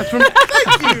 That's from,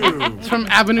 it's from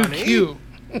Avenue Q.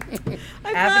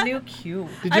 Avenue Q.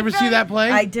 Did you ever see that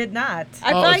play? I did not.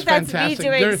 I feel it's like that's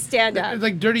fantastic. me doing stand-up. It's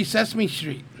like Dirty Sesame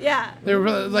Street. Yeah. They were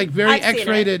really, like very I've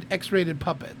seen X-rated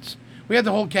puppets. We had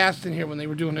the whole cast in here when they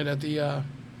were doing it at the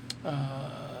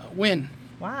Win.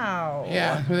 Wow.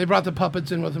 Yeah, they brought the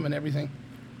puppets in with them and everything.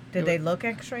 Did they look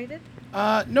X-rated?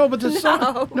 No, but the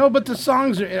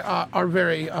songs are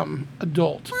very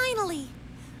adult. Finally,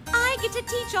 I get to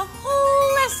teach a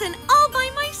whole lesson all by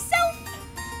myself.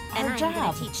 And I'm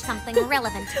going to teach something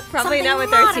relevant. Probably something not what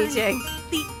they're modern. teaching.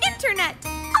 The internet.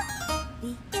 Oh,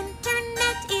 the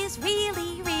internet is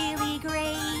really, really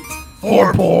great.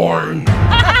 For porn.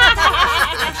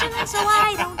 So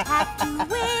I don't have to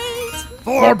wait.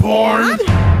 For porn.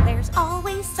 There's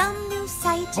always some new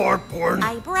site. For porn.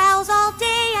 I browse all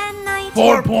day and night.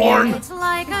 For porn. It's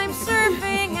like I'm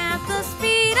surfing at the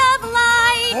speed of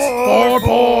light. For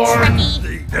porn.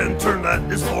 Trekkie. The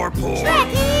internet is for porn.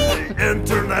 Trekkie. The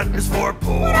internet is for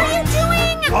porn. What are you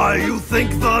doing? Why you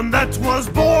think the net was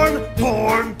born?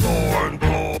 Porn, porn,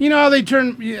 porn. You know how they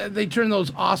turn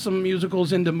those awesome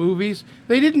musicals into movies?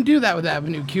 They didn't do that with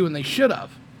Avenue Q, and they should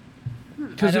have.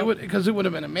 Because it would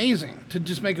have been amazing to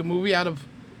just make a movie out of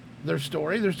their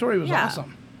story. Their story was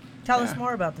awesome. Tell us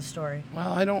more about the story.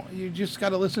 Well, you just got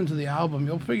to listen to the album.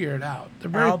 You'll figure it out.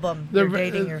 You're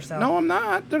dating yourself. No, I'm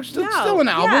not. There's still an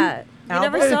album. Yeah. You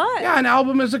never saw it. Yeah, an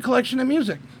album is a collection of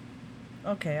music.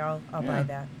 Okay, I'll buy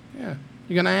that. Yeah,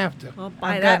 you're gonna have to. I'll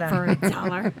buy that for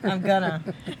 $1. I'm gonna.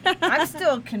 I'm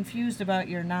still confused about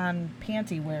your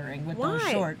non-panty wearing with those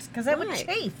Why? shorts because that would Why?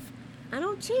 chafe. I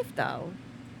don't chafe though.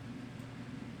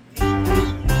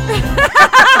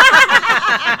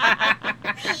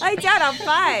 I doubt I'm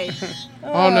fine.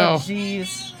 Oh no.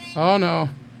 Jeez. Oh no.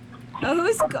 Oh,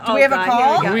 who's? Do we have a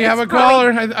call? We have a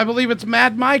caller. I believe it's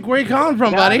Mad Mike. Where are you calling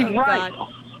from, buddy? That's right.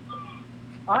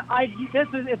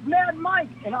 It's Mad Mike,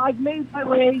 and I've made my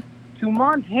way to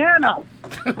Montana.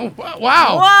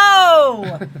 Wow.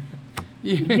 Whoa.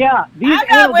 Yeah, these I'm not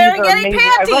interviews wearing are any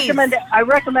amazing. panties. I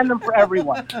recommend them for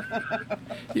everyone.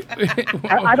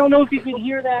 I don't know if you can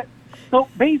hear that. So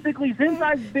basically, since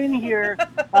I've been here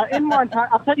in Montana,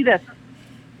 I'll tell you this: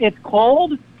 it's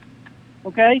cold.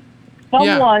 Okay,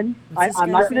 someone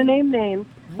I'm not going to name names,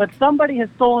 but somebody has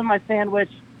stolen my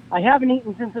sandwich. I haven't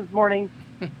eaten since this morning.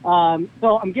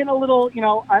 So I'm getting a little,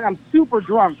 I'm super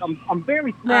drunk. I'm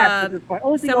very smashed at this point.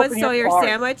 Only thing Someone open stole here your is bars.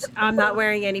 sandwich. I'm not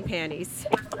wearing any panties.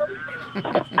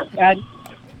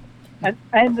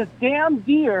 And the damn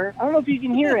deer, I don't know if you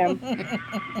can hear him.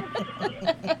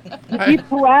 He keeps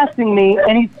harassing me,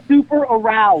 and he's super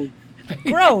aroused.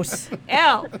 Gross.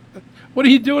 Ew. What are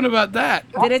you doing about that?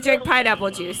 Didn't drink pineapple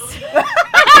juice.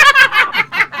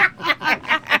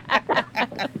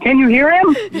 Can you hear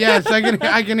him? Yes, I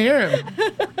can hear him.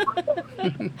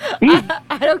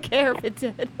 I don't care if it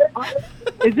did.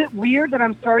 Is it weird that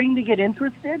I'm starting to get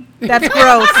interested? That's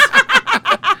gross.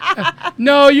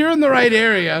 No, you're in the right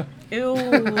area. Ew.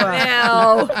 Ew,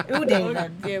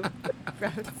 David.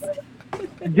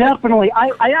 Definitely.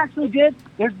 I actually did.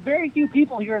 There's very few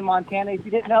people here in Montana, if you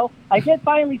didn't know. I did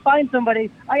finally find somebody.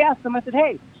 I asked them, I said,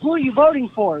 hey, who are you voting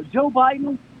for, Joe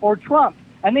Biden or Trump?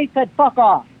 And they said, fuck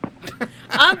off.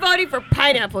 I'm voting for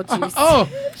pineapple juice. Oh,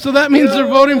 so that means they're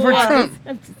voting for Trump.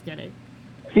 I'm just kidding.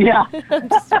 Yeah. I'm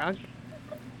just drunk.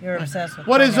 You're obsessed with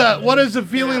What is the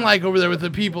feeling like over there with the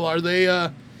people? Are they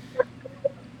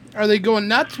going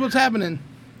nuts? What's happening?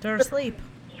 They're asleep.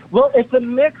 Well, it's a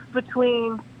mix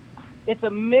between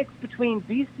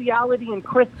bestiality and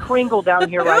Kris Kringle down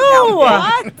here right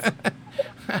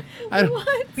now.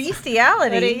 What?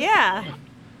 Bestiality? Yeah.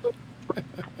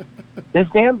 This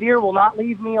damn deer will not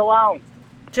leave me alone.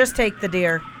 Just take the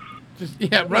deer. Just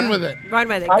run with it. Run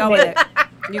with it. Go with it.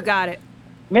 You got it.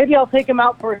 Maybe I'll take him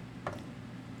out for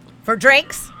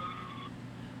drinks.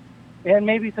 And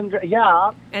maybe some,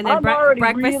 yeah. And then I'm already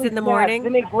breakfast really in the snapped. morning. They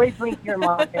make great drinks here in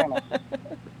Montana.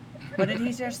 What did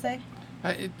he just say?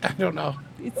 I don't know.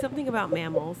 It's something about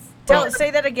mammals.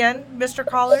 Say that again, Mr.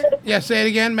 Caller. Yeah, say it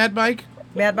again, Mad Mike.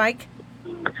 Mad Mike.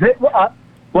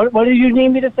 What did you need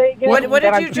me to say again? What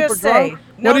did you just say? Drunk?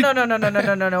 No.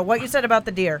 What you said about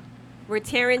the deer? We're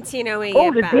Tarantinoing Oh,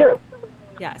 it the back. deer.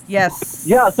 Yes. Yes.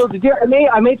 Yeah, so the deer.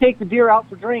 I may take the deer out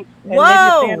for drinks and maybe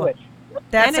Whoa. a sandwich.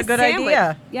 That's And a good sandwich.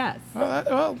 idea. Yes.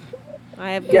 Well,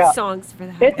 I have good songs for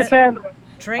that. It depends.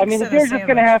 Drinks I mean, the and a deer's just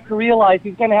going to have to realize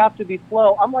he's going to have to be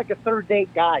slow. I'm like a third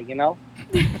date guy, you know?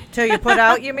 Till you put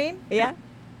out, you mean? Yeah.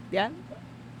 Yeah.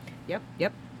 Yep.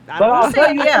 But I'll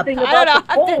tell you something about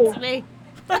the polls. Me.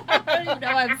 You know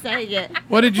I'm saying it.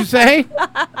 What did you say?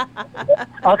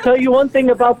 I'll tell you one thing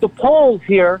about the polls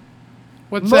here.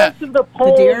 What's that? Most of the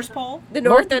polls, The deer's poll? The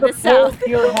north most or of the polls south?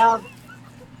 here have.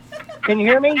 Can you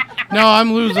hear me? No,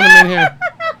 I'm losing them in here.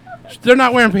 They're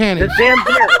not wearing panties. The damn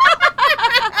deer.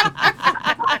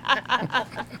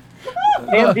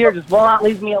 Damn deer just will not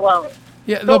leave me alone.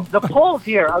 Yeah, So the polls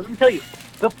here, I was going to tell you,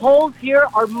 the polls here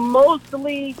are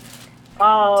mostly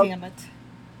Damn it.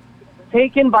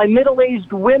 taken by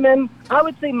middle-aged women. I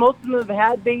would say most of them have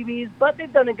had babies, but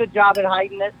they've done a good job at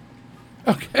hiding it.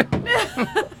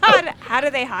 How do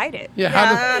they hide it? Yeah,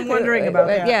 I'm wondering about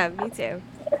that. Yeah, me too.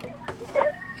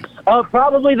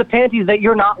 Probably the panties that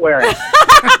you're not wearing.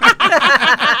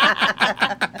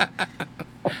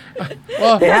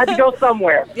 Well, they had to go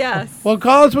somewhere. Yes. Well,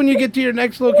 call us when you get to your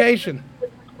next location.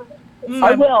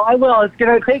 I will. It's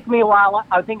gonna take me a while.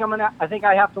 I think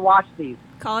I have to watch these.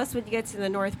 Call us when you get to the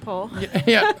North Pole.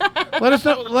 Yeah. Let us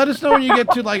know when you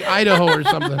get to like Idaho or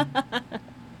something.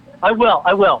 I will.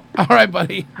 All right,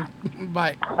 buddy.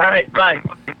 Bye. All right, bye.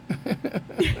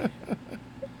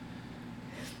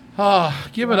 Oh,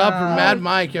 give it up for Mad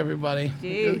Mike, everybody.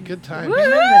 Good time. Him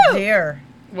and the deer.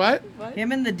 What?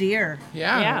 Him and the deer.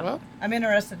 Yeah. Well, I'm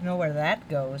interested to know where that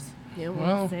goes. Yeah,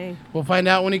 we'll find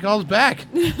out when he calls back.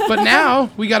 But now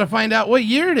we got to find out what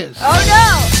year it is. Oh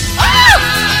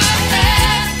no!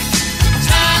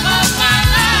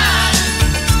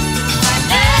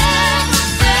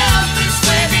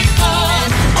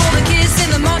 All the kids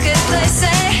in the marketplace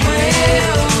say, well,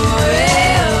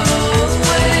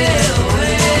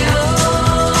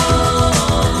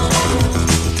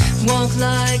 walk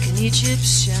like an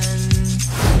Egyptian.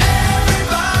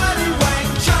 Everybody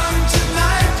wake John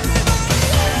tonight.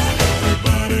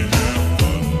 Everybody have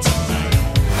fun tonight.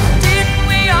 Didn't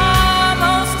we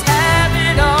almost have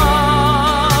it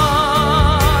all?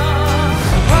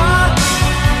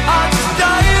 I'm just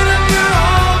dying in your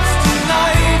arms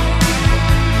tonight.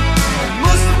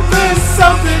 Must have been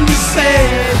something you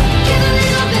said. Give a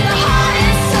little bit of heart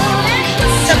and soul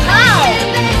and Somehow.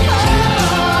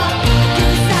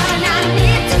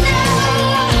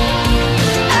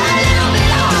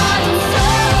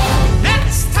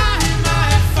 Next time I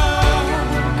fall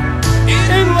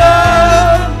in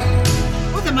love.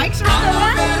 Oh, the mics are still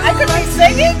on? I could be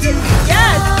singing?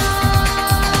 Yes.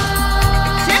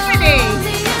 Tiffany.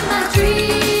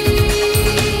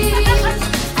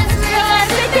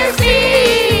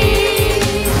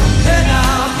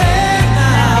 Hey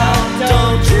now,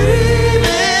 don't dream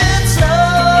it's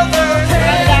over.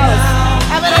 Hey now,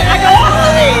 I go off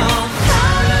of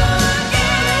these.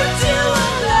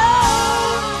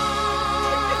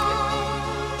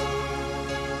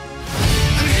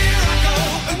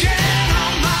 again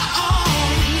on my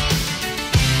own.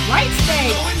 White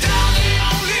Snake. Going down the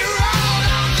only road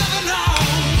I've ever known.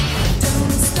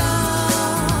 Don't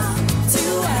stop to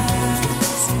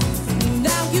ask.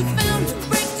 Now you found a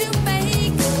break to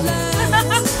make it last.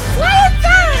 What is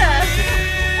that?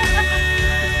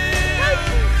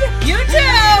 You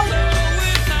too.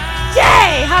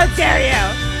 Jay, how dare you?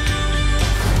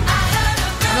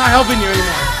 I'm not helping you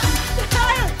anymore.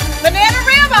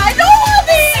 Bananarama. I know all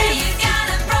these.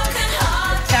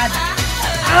 God.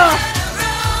 Oh.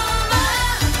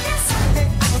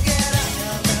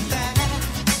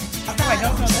 No, I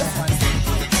don't know this one.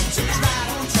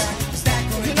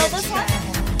 You know this one?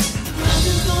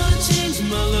 Nothing's gonna change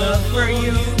my love For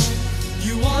you.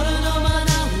 You wanna know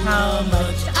how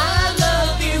much I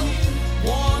love you.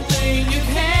 One thing you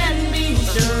can be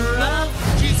sure of.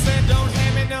 She said, don't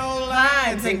hand me no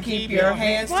Lines and keep your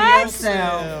hands to What?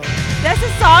 yourself. This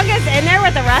song is in there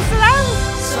with the rest of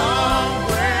them?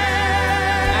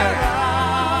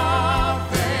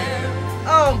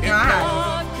 Oh,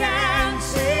 God.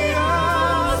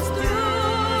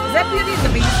 Is that Beauty and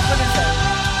the Beast? What is it?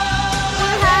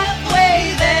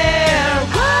 Halfway there.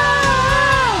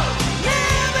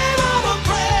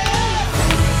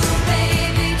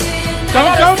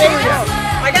 Don't go for it.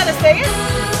 I gotta say it?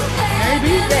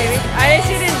 Maybe.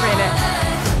 She didn't read it.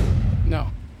 No.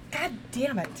 God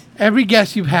damn it. Every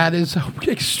guess you've had is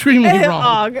extremely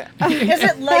wrong. Is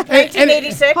it like And- and-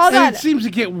 1986? and it seems to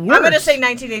get worse. I'm gonna say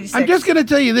 1986. I'm just going to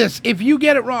tell you this. If you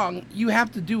get it wrong, you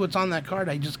have to do what's on that card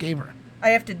I just gave her. I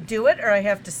have to do it or I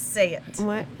have to say it?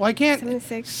 What? Well, I can't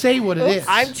say what it is.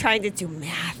 I'm trying to do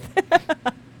math.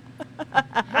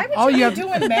 Why would All you you be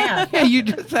have doing math? Yeah, you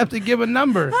just have to give a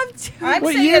number. I'm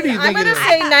What year do you I'm think it gonna is?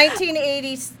 say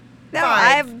 1980. No,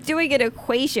 I'm doing an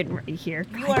equation right here.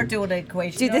 You are doing an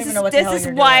equation. Dude, You don't this even is know what the hell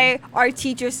you're why our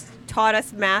teachers taught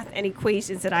us math and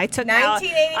equations that I took.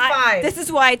 1985. This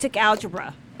is why I took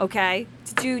algebra. Okay,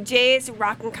 to do Jay's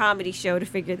Rockin' Comedy Show to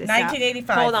figure this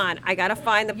 1985. out. Hold on, I gotta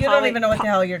find the. You don't even know what the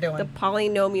hell you're doing. The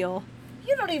polynomial.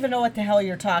 You don't even know what the hell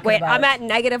you're talking Wait, about. I'm at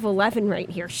 -11 right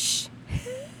here. Shh.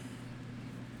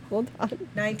 Hold on.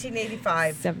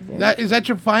 1985. Is that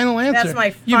your final answer? That's my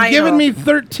You've final. given me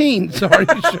 13. So are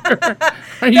you sure?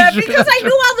 Are you Yeah, sure because that's I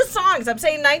knew all the songs. I'm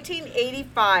saying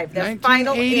 1985. The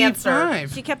final answer.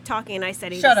 1985. She kept talking, and I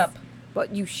said, Shut up.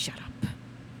 But you shut up.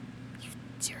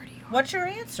 What's your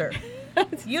answer?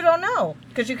 You don't know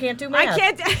because you can't do math. I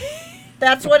can't.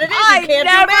 That's what it is. I You can't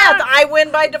never- do math. I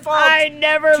win by default. I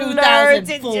never 2004. learned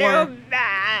to do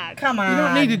math. Come on. You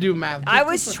don't need to do math. I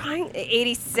was trying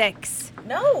 86.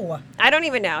 No. I don't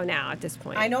even know now at this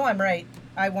point. I know I'm right.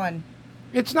 I won.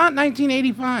 It's not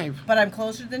 1985. But I'm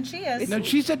closer than she is. No,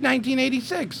 she said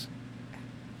 1986.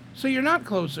 So you're not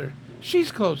closer.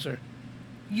 She's closer.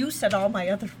 You said all my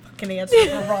other fucking answers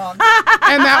were wrong.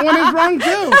 And that one is wrong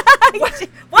too.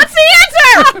 What's the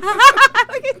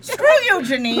answer? Screw you,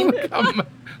 Janine.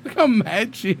 Look how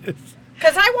mad she is.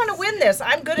 Because I want to win this.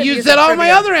 I'm good at You music said all my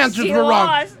trivia. other answers were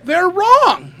wrong. They're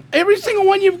wrong. Every single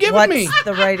one you've given me. What's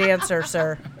the right answer,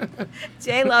 sir?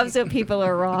 Jay loves when people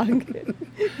are wrong.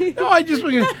 No, I just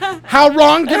how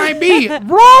wrong can I be?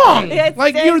 Wrong.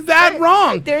 Like you're that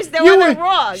wrong. There's no You other went-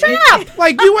 wrong. Shut up.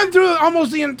 Like you went through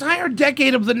almost the entire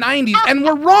decade of the 90s and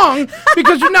we're wrong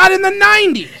because you're not in the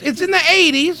 90s. It's in the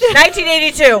 80s.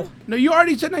 1982. No, you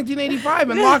already said 1985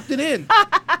 and locked it in.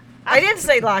 I didn't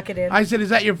say lock it in. I said, is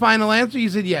that your final answer? You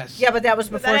said yes. Yeah, but that was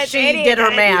before then she it's did her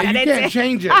 80, math. You can't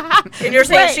change it. And you're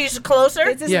saying Wait. she's closer?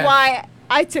 This is Yes. why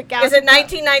I took out. Is it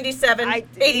 1997?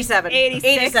 87. 86,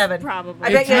 87. probably.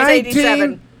 I bet you it's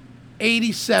 87.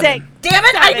 87. Damn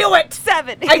it, I knew it.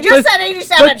 7. I just said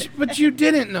 87. But you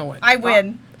didn't know it. I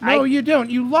win. No, you don't.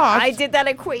 You lost. I did that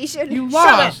equation. You Shut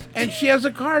lost. And she has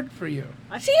a card for you.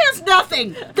 She has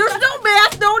nothing. There's no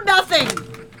math, no nothing.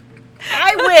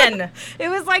 I win. It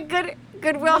was like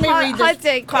Goodwill Let me read this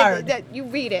Hunting. card. That you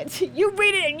read it. You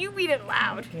read it and you read it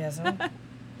loud. Yes.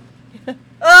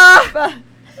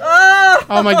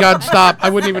 Oh my God! Stop! I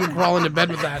wouldn't even crawl into bed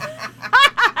with that.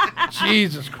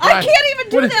 Jesus Christ! I can't even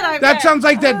do that. I'm That mad. sounds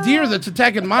like that deer that's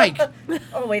attacking Mike.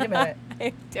 Oh, wait a minute.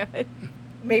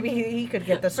 Maybe he could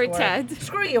get the score. Pretend.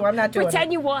 Screw you. I'm not doing it.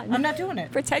 Pretend you won. I'm not doing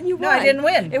it. Pretend you won. No, I didn't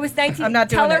win. It was 19. I'm not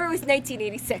doing Tell it. her it was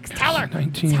 1986. Tell her.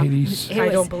 1980s. I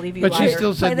don't believe you, But she liar.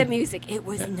 still Play said the music. It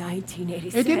was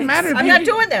 1986. it didn't matter. If I'm you- not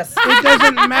doing this. It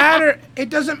doesn't matter. It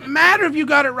doesn't matter if you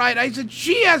got it right. I said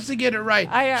she has to get it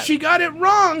right. She got it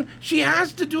wrong. She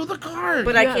has to do the card.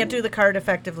 But I can't do the card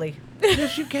effectively.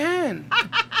 Yes, you can.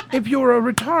 If you're a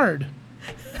retard.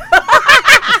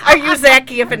 Are you Zach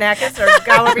Galifianakis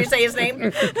or however you say his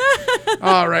name?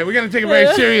 All right, we're going to take a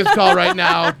very serious call right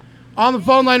now. On the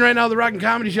phone line right now, the Rockin'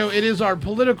 Comedy Show, it is our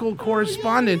political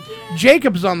correspondent.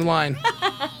 Jacob's on the line.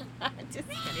 Just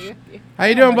kidding. How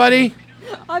you doing, buddy?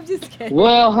 I'm just kidding.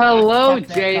 Well, hello,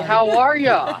 Jay. How are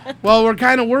ya? Well, we're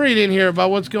kind of worried in here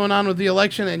about what's going on with the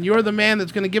election, and you're the man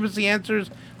that's going to give us the answers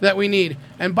that we need.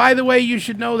 And by the way, you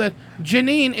should know that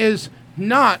Janine is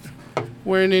not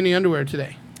wearing any underwear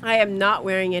today. I am not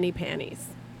wearing any panties.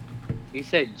 You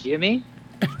said Jimmy?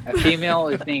 A female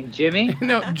is named Jimmy?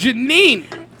 No, Janine.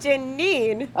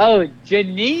 Janine. Oh,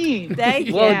 Janine.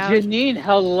 Thank Well, you. Janine,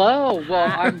 hello.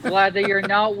 Well, I'm glad that you're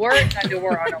not wearing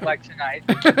underwear on election night.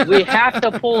 We have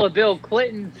to pull a Bill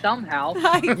Clinton somehow, you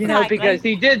know, Exactly. because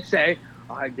he did say,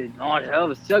 I did not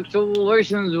have sexual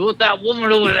relations with that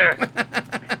woman over there.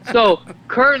 So,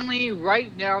 currently,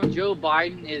 right now, Joe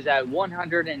Biden is at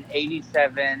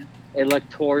 187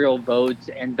 electoral votes,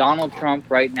 and Donald Trump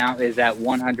right now is at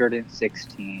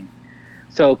 116.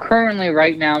 So currently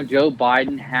right now, Joe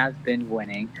Biden has been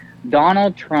winning.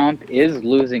 Donald Trump is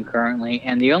losing currently,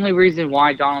 and the only reason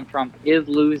why Donald Trump is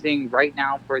losing right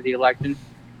now for the election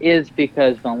is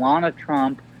because Melania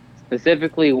Trump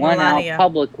specifically went out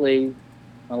publicly.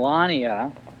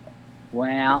 Melania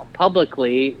went out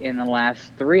publicly in the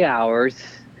last 3 hours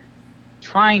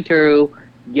trying to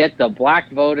get the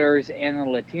black voters and the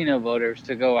Latino voters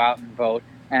to go out and vote.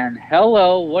 And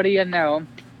hello, what do you know?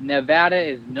 Nevada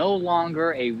is no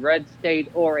longer a red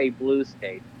state or a blue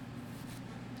state.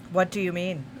 What do you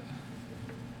mean?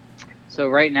 So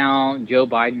right now, Joe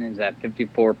Biden is at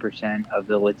 54% of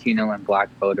the Latino and black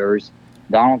voters.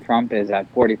 Donald Trump is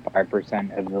at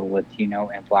 45% of the Latino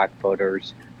and black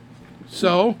voters.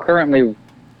 So? Currently.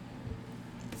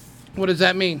 What does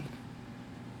that mean?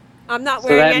 I'm not So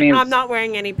that wearing. means- I'm not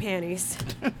wearing any panties.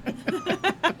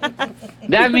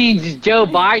 That means Joe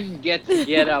Biden gets to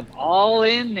get up all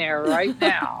in there right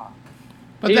now.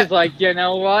 He's like, you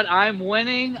know what? I'm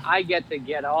winning. I get to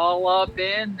get all up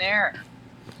in there.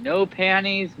 No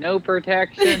panties, no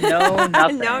protection, no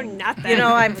nothing. No, nothing. You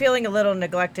know, I'm feeling a little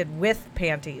neglected with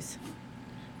panties.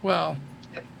 Well.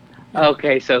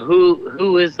 Okay, so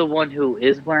who is the one who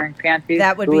is wearing panties?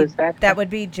 That would Who be is that? that would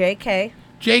be JK.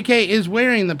 JK is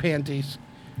wearing the panties.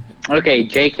 Okay,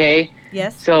 JK.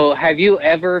 Yes. So, have you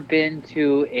ever been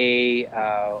to a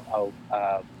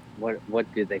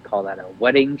what do they call that? A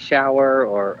wedding shower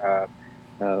or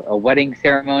a wedding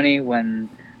ceremony when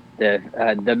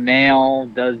the male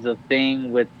does the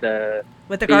thing with the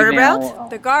garter female, belt?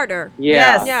 The garter.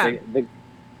 Yeah. Yes. The,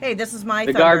 Hey, this is my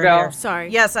the thunder guardrail? here. Sorry.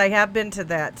 Yes, I have been to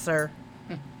that, sir.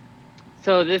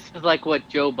 so this is like what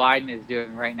Joe Biden is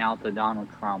doing right now to Donald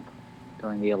Trump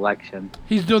during the election.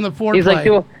 He's doing the foreplay. He's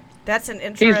like, That's an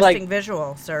interesting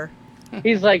visual, sir.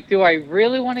 He's like, do I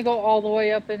really want to go all the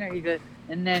way up in there? He goes,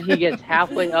 and then he gets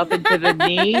halfway up into the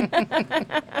knee,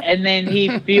 and then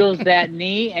he feels that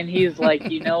knee, and he's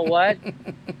like, you know what?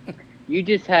 You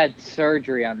just had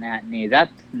surgery on that knee.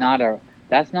 That's not a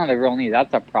real knee.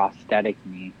 That's a prosthetic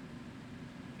knee.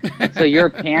 So your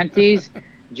panties,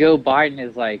 Joe Biden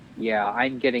is like, yeah,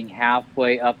 I'm getting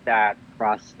halfway up that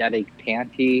prosthetic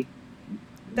panty.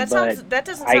 That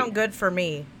doesn't sound good for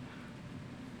me.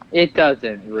 It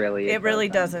doesn't really. It really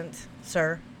doesn't,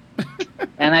 sir.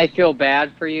 And I feel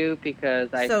bad for you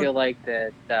because I feel like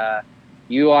that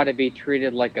you ought to be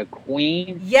treated like a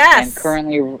queen. Yes.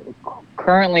 And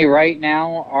currently, right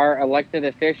now, our elected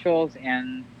officials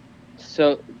and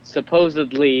so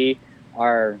supposedly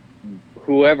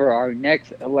whoever our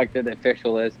next elected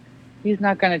official is, he's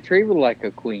not going to treat you like a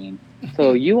queen.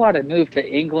 So you ought to move to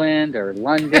England or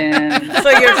London. So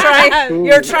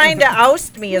you're trying to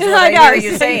oust me, is what I hear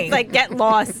you saying. Like, get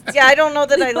lost. Yeah, I don't know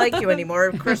that I like you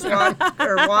anymore, Chris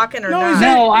Walken or not.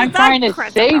 No, I'm trying to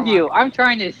save you. I'm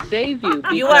trying to save you.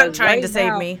 You aren't trying to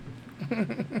save me.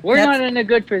 We're not in a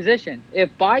good position.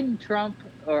 If Biden, Trump,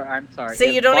 or I'm sorry. See,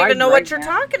 if you don't even Biden know right what you're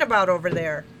now- talking about over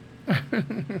there.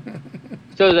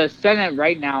 So the Senate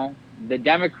right now, the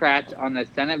Democrats on the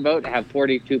Senate vote have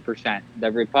 42%.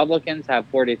 The Republicans have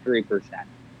 43%.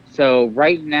 So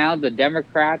right now, the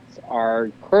Democrats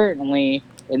are currently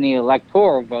in the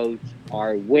electoral votes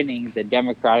are winning the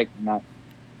Democratic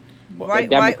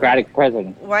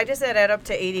president. Why does that add up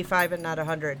to 85 and not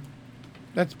 100?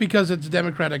 That's because it's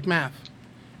Democratic math.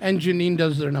 And Janine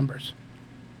does their numbers.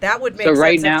 That would make So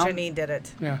right sense now- if Janine did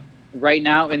it. Yeah. Right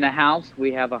now in the House,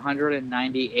 we have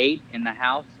 198 in the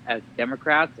House as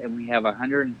Democrats, and we have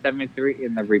 173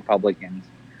 in the Republicans.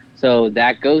 So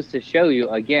that goes to show you,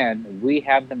 again, we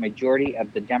have the majority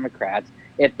of the Democrats.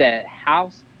 If the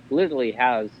House literally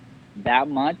has that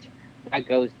much, that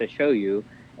goes to show you.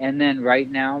 And then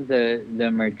right now, the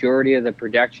majority of the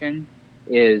projection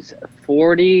is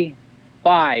 45%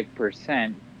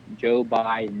 Joe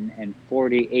Biden and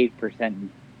 48%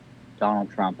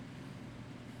 Donald Trump.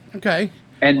 Okay.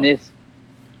 And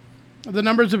the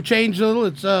numbers have changed a little.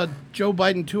 It's Joe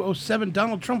Biden 207,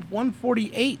 Donald Trump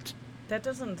 148. That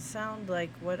doesn't sound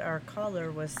like what our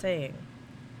caller was saying.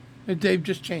 They've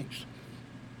just changed.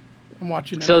 I'm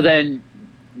watching it. So then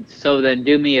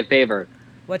do me a favor.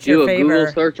 What's do your a favor?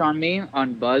 Google search on me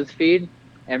on BuzzFeed,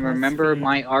 and remember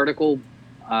my article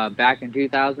back in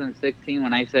 2016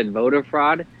 when I said voter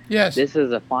fraud. Yes. This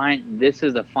is a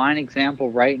fine example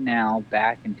right now.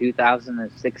 Back in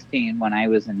 2016 when I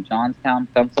was in Johnstown,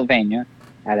 Pennsylvania,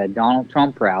 at a Donald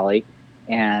Trump rally,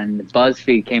 and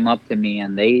BuzzFeed came up to me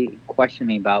and they questioned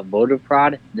me about voter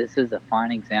fraud. This is a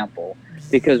fine example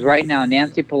because right now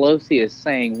Nancy Pelosi is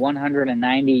saying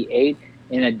 198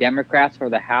 in the Democrats for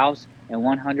the House and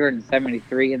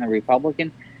 173 in the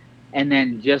Republican. And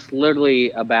then just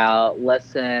literally about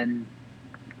less than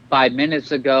 5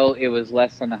 minutes ago, it was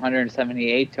less than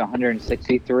 178 to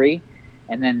 163.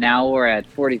 And then now we're at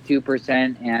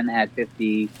 42% and at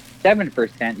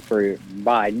 57% for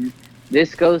Biden.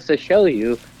 This goes to show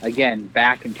you, again,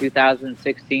 back in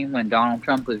 2016 when Donald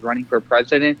Trump was running for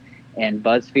president and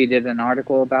BuzzFeed did an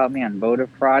article about me on voter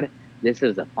fraud. This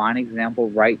is a fine example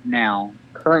right now,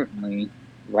 currently,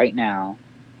 right now,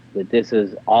 that this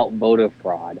is all voter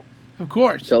fraud. Of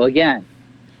course. So again.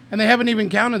 And they haven't even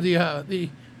counted the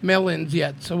mail-ins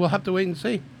yet, so we'll have to wait and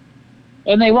see.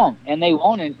 And they won't. And they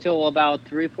won't until about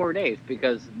 3 or 4 days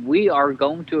because we are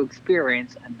going to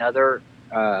experience another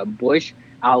Bush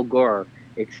Al Gore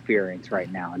experience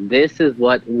right now. And this is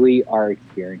what we are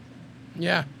experiencing.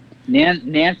 Yeah.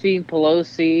 Nancy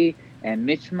Pelosi and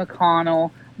Mitch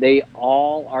McConnell they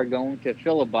all are going to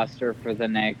filibuster for the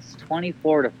next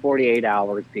 24 to 48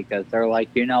 hours because they're like,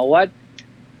 you know what?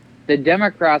 The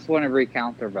Democrats want to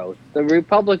recount their votes. The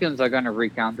Republicans are going to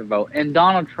recount their vote. And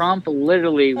Donald Trump,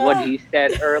 literally what he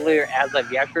said earlier as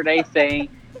of yesterday, saying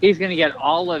he's going to get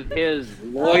all of his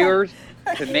lawyers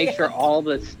to make sure all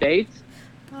the states.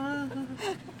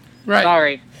 Right.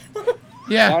 Sorry.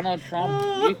 Yeah. Donald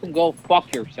Trump, you can go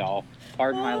fuck yourself.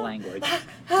 Pardon my language.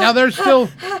 Now there's still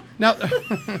now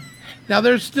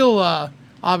there's still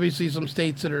obviously some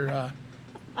states that are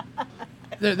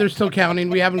they're still counting.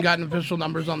 We haven't gotten official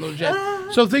numbers on those yet,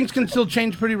 so things can still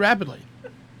change pretty rapidly.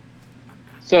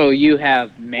 So you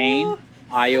have Maine,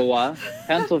 Iowa,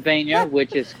 Pennsylvania,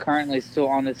 which is currently still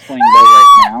on the swing vote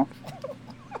right now.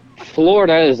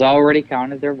 Florida has already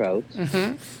counted their votes.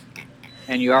 Mm-hmm.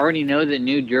 And you already know that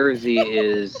New Jersey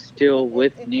is still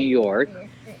with New York.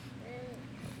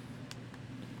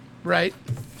 Right.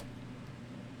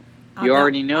 You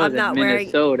already know I'm that not wearing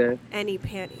Minnesota. any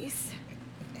panties.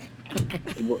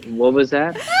 What was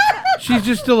that? She's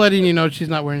just still letting you know she's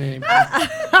not wearing any panties.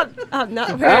 I'm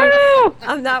not wearing.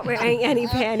 I'm not wearing any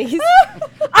panties.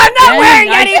 I'm not wearing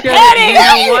any panties. You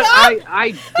know what?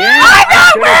 I I'm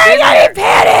not wearing any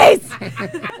panties.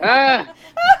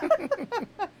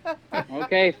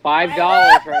 Okay,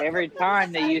 $5 for every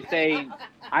time that you say,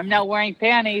 I'm not wearing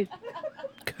panties.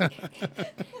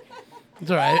 It's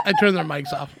all right. I turned their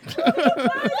mics off.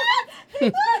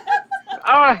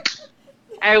 Oh,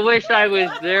 I wish I was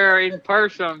there in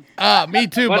person. Me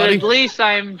too, but buddy. At least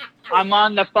I'm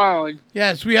on the phone.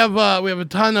 Yes, we have a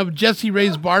ton of Jesse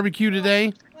Ray's barbecue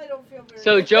today.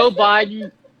 So Joe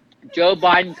Biden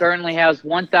currently has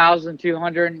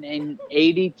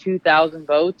 1,282,000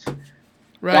 votes.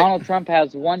 Right. Donald Trump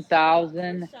has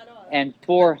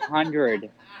 1,400.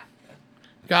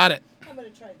 Got it. I'm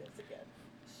gonna try this again.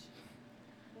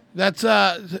 That's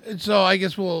so I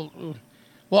guess well,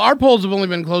 our polls have only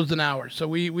been closed an hour, so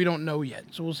we don't know yet.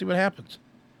 So we'll see what happens.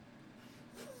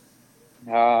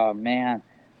 Oh man,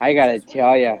 I gotta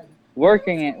tell you,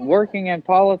 working in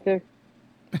politics,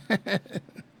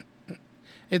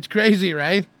 it's crazy,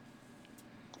 right?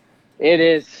 It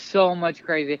is so much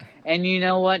crazy. And you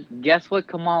know what? Guess what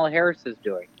Kamala Harris is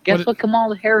doing? Guess what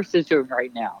Kamala Harris is doing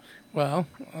right now? Well,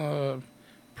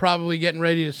 probably getting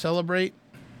ready to celebrate.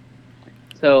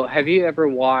 So, have you ever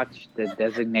watched the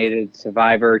Designated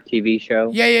Survivor TV show?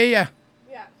 Yeah.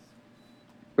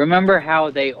 Remember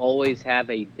how they always have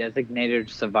a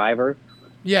designated survivor?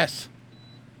 Yes.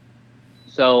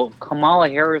 So, Kamala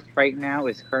Harris right now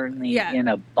is currently in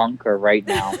a bunker right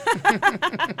now.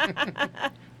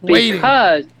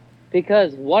 Because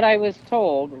what I was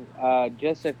told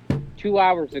just 2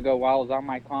 hours ago while I was on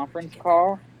my conference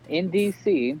call in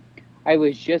D.C., I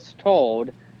was just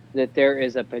told that there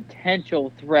is a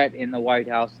potential threat in the White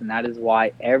House, and that is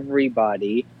why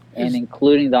everybody, and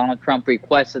including Donald Trump,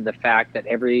 requested the fact that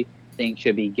everything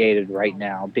should be gated right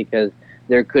now because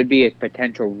there could be a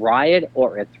potential riot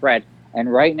or a threat.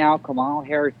 And right now, Kamala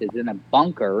Harris is in a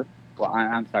bunker. Well,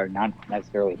 I'm sorry, not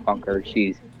necessarily a bunker.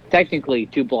 She's technically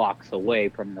 2 blocks away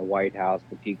from the White House,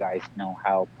 if you guys know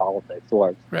how politics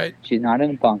works. Right. She's not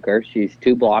in a bunker. She's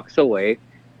 2 blocks away.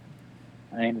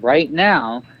 And right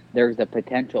now, there's a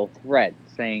potential threat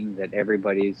saying that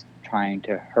everybody's trying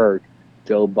to hurt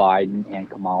Joe Biden and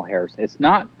Kamala Harris. It's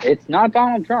not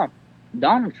Donald Trump.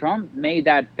 Donald Trump made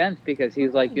that fence because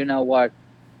he's like, you know what?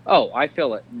 Oh, I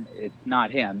feel it. It's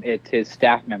not him. It's his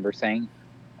staff member saying,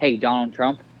 hey, Donald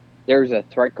Trump, there's a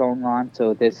threat going on,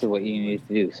 so this is what you need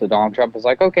to do. So Donald Trump is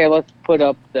like, okay, let's put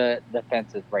up the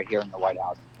fences right here in the White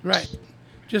House. Right.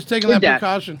 Just taking that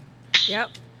precaution.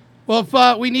 Yep. Well,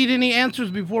 if we need any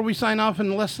answers before we sign off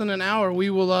in less than an hour,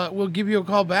 we'll give you a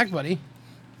call back, buddy.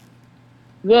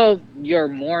 Well, you're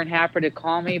more than happy to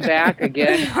call me back.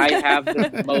 Again, I have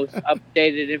the most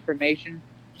updated information.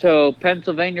 So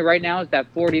Pennsylvania right now is at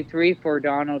 43 for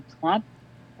Donald Trump.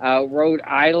 Rhode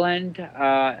Island,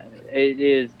 it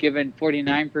is given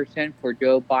 49% for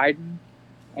Joe Biden.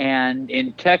 And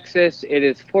in Texas, it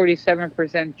is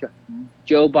 47%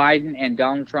 Joe Biden and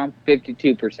Donald Trump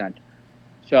 52%.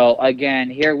 So again,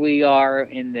 here we are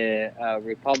in the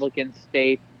Republican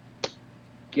state.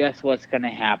 Guess what's going to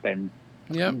happen?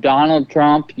 Yep. Donald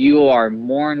Trump, you are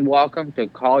more than welcome to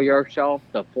call yourself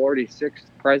the 46th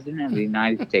President of the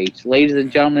United States. Ladies and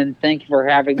gentlemen, thank you for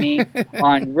having me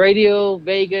on Radio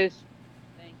Vegas.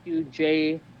 Thank you,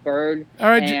 Jay Bird. All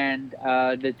right, and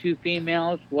the 2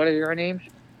 females, what are your names?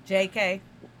 JK.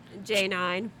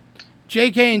 J9.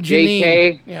 JK and Janine.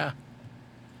 JK. Yeah.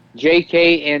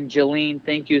 JK and Jeline,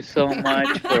 thank you so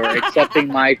much for accepting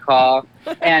my call.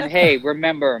 And hey,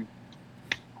 remember,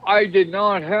 I did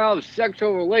not have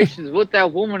sexual relations with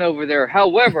that woman over there.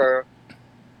 However,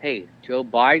 hey, Joe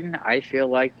Biden, I feel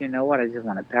like, you know what? I just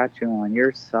want to pat you on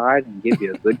your side and give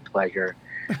you a good pleasure.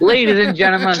 Ladies and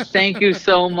gentlemen, thank you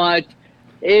so much.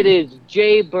 It is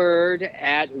Jay Bird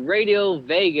at Radio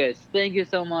Vegas. Thank you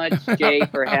so much, Jay,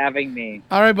 for having me.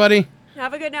 All right, buddy.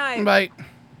 Have a good night. Bye.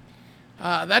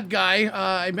 That guy,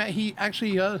 I met, he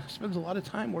actually spends a lot of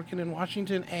time working in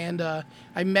Washington, and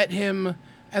I met him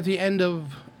at the end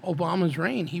of Obama's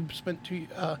reign. He spent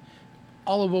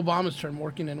all of Obama's term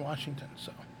working in Washington.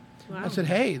 So I said,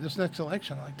 hey, this next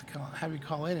election, I'd like to have you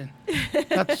call in. And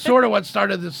that's sort of what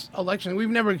started this election. We've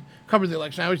never covered the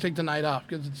election. I always take the night off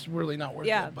because it's really not worth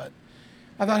it. But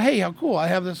I thought, hey, how cool. I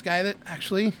have this guy that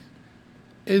actually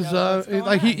is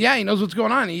he knows what's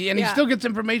going on. He still gets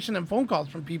information and phone calls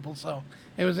from people. So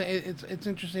it's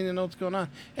interesting to know what's going on.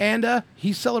 And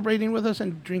he's celebrating with us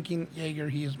and drinking Jaeger.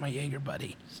 He is my Jaeger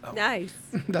buddy. So nice.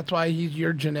 That's why he's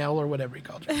your Janelle or whatever he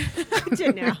called you.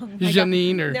 Janelle.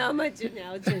 Janine or no, I'm a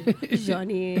Janelle.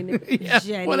 Janine. Yeah,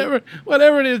 Jenny.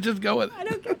 whatever it is, just go with it. I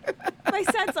don't care. My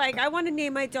son's like, I want to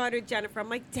name my daughter Jennifer. I'm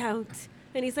like, don't.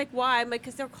 And he's like, why? I'm like,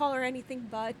 because they'll call her anything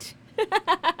but.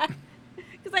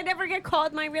 Because I never get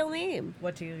called my real name.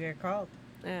 What do you get called?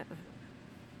 No.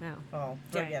 Oh,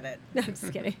 forget it. No, I'm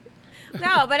just kidding.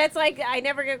 No, but it's like I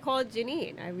never get called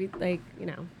Janine. I read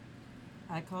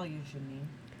I call you Janine.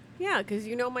 Yeah, because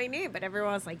you know my name, but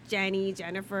everyone's like Jenny,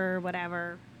 Jennifer,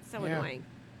 whatever. So annoying.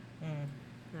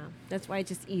 No, that's why it's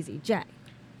just easy. Jay.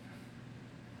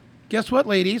 Guess what,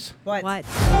 ladies? What? Like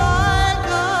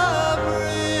a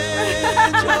bridge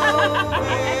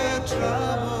over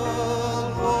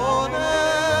troubled water,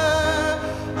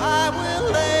 I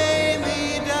will lay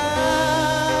me down.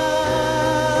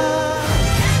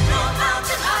 Ain't no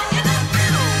mountain high enough,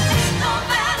 ain't no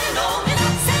valley low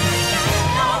enough, ain't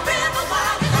no river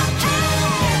wide enough, keep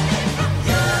me from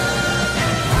you.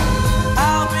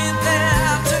 I'll be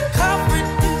there to comfort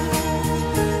you,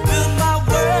 build my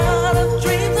world of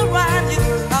dreams around you.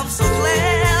 I'm so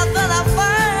glad that I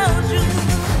found you.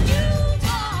 You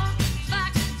walk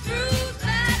back through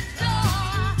that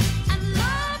door and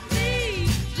love me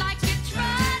like you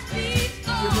tried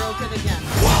before. You broke it again.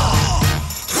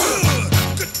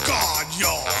 Good God,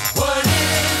 y'all. What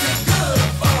is it good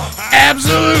for?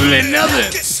 Absolutely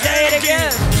nothing. Say it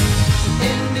again.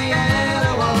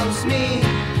 Indiana wants me.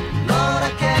 Lord,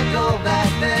 I can't go back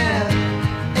there.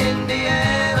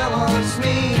 Indiana wants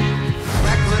me.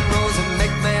 Crackling rose and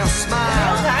make me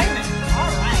smile. All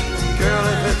right. Girl,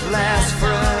 if it lasts for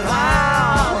an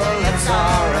hour, well, that's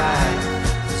alright.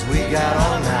 'Cause we got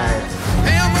all night.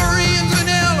 Tambourines and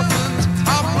elephants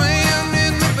are playing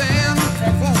in the band.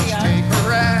 Won't you take a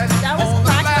ride That was on the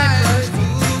Blackbird.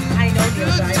 line? I know you're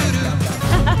right.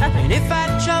 And if I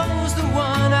chose the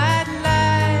one I'd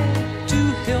like to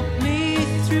help me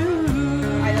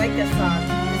through. I like this song.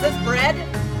 Is this Bread?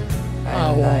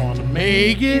 I want to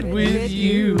make it with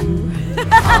you. On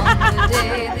the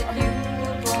day that you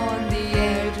were born, the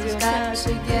angels got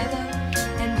together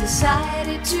and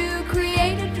decided to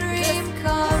create a dream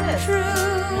come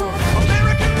true.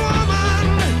 American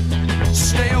woman,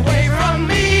 stay away from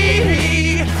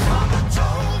me. Mama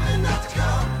told me not to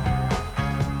come.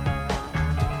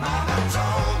 Mama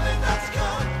told me not to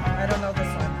come. I don't know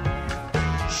this one.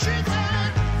 She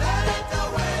said that ain't the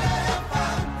way to have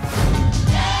fun.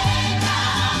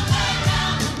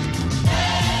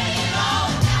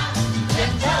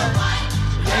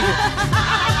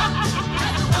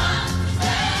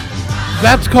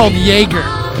 That's called Jaeger.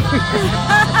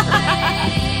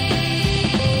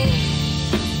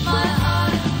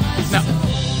 No.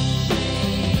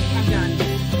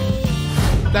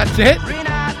 That's it?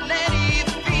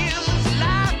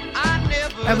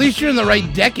 At least you're in the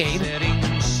right decade.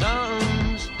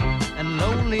 Suns and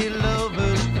lonely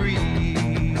lovers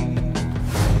breathe.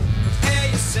 Prepare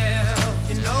yourself,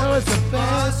 you know it's the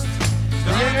best.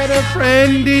 Get a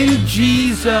friend in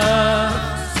Jesus.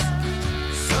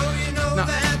 So you know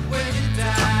that when you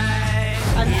die,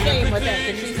 I'm staying with it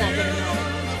because she's not going to know.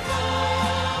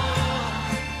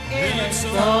 in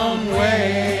some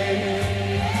way.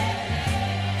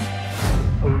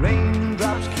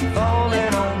 Raindrops keep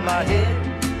falling on my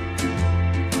head,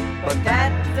 but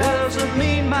that doesn't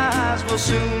mean my eyes will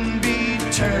soon be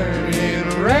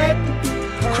turning red.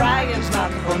 Crying's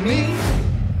not for me.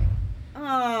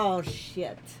 Oh,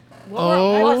 shit.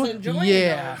 Oh, I was enjoying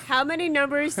yeah. those. How many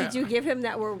numbers did you give him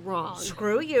that were wrong?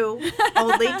 Screw you.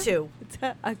 Only 2.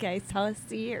 Okay, tell us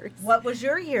the years. What was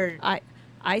your year?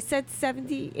 I said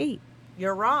 78.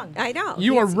 You're wrong. I know.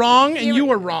 You were wrong and you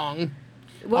were wrong.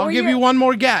 I'll give you one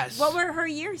more guess. What were her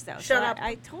years, though? Shut up.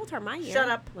 I told her my year. Shut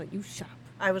up. Well, you shut up.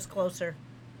 I was closer.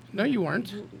 No, you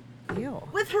weren't.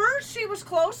 With her, she was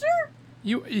closer?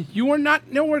 You were not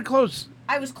nowhere close.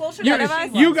 I was closer You, than she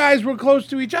was. you guys were close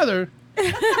to each other,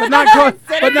 but not close.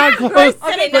 but not close.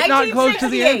 Okay, but not close to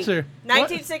the 1968. answer.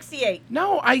 1968.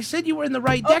 No, I said you were in the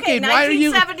right Okay, decade.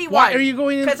 1971. Why are you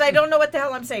going in? Because I don't know what the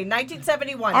hell I'm saying.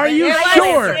 1971. Are you Final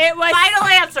sure? answer. It was- Final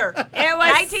answer. It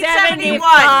was 1971.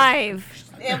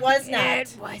 75. It was not.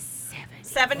 It was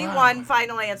 71.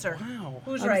 Final answer. Wow.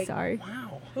 Who's I'm right? sorry.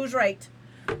 Wow. Who's right?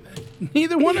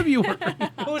 Neither one of you were.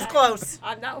 Who's close?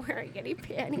 I'm not wearing any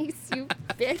panties, you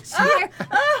bitch.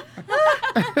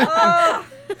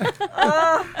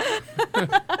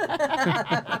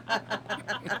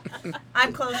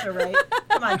 I'm closer, right?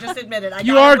 Come on, just admit it.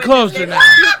 You are closer now.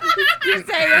 You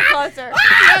say you're closer.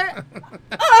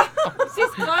 She's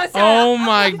closer. Oh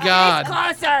my God. She's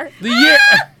closer.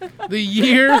 The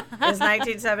year It's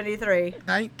 1973.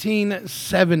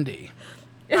 1970.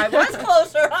 I was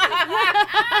closer.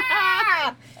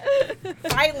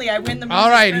 Finally, I win the music All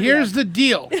right, trivia. here's the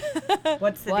deal.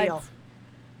 What's the deal?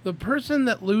 The person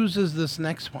that loses this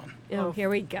next one Oh, here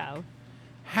we go.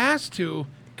 has to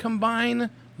combine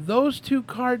those two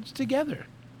cards together.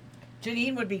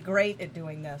 Janine would be great at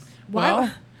doing this.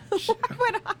 Well,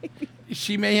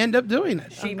 she may end up doing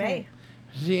it. She may.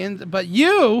 But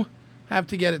you have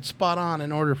to get it spot on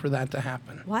in order for that to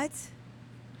happen. What?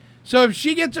 So if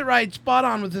she gets it right spot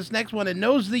on with this next one and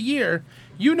knows the year,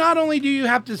 you not only do you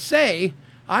have to say,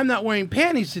 I'm not wearing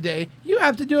panties today, you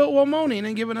have to do it while moaning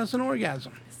and giving us an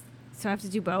orgasm. So I have to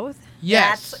do both?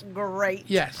 Yes. That's great.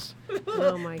 Yes.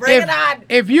 Oh my Bring if, it on.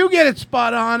 If you get it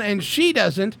spot on and she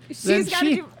doesn't, then she's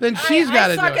got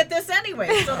to do I suck it. at this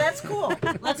anyway, so that's cool.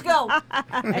 Let's go.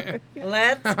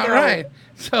 Let's go. All right.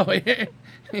 So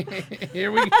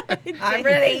here we go. I'm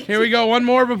ready. Here we go. One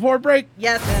more before break.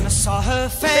 Yes. Then I saw her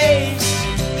face.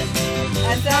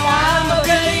 I said I'm a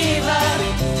believer.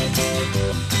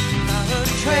 Not a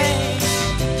trace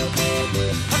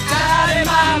of doubt in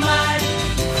my mind.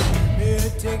 Me a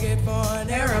ticket for an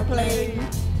aeroplane.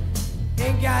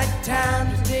 Ain't got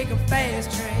time to take a fast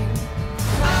train.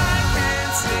 I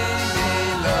can't see me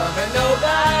loving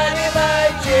nobody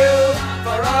but you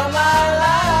for all my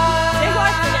life.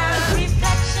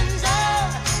 Reflections of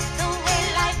the way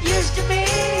life used to be.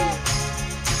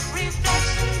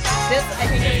 Reflections of This, I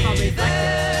think it's called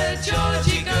The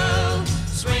Georgie girl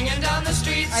swinging down the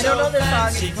street. I don't know this song.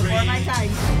 It's before my time.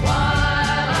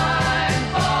 While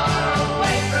I'm far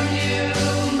away from you,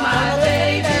 my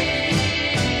baby.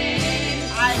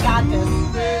 I got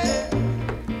this.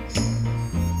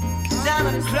 Down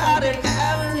a crowded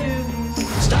avenue.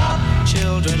 Stop,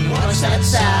 children, what's that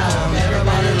sound?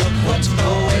 Everybody look what's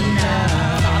going down.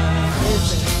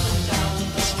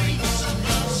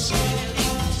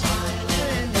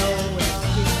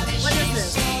 What is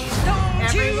this? Don't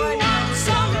Everyone. you want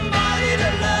somebody to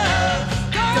love?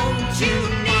 Don't you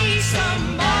need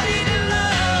somebody to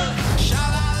love?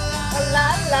 La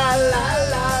la la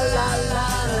la la la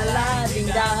la la ding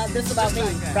da. This is about me,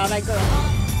 brown eyed girl.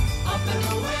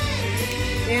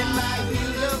 In my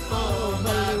beautiful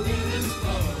balloon.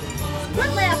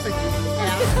 Quit laughing.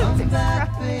 Come back,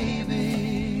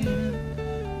 baby,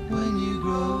 when you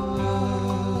grow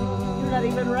up. You're not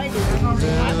even writing.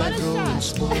 Then I go and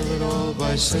spoil it all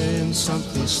by saying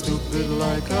something stupid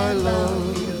like I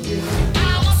love you.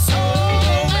 I'm a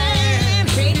soul man.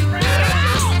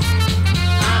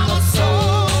 I'm a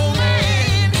soul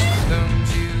man. Don't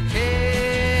you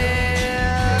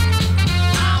care?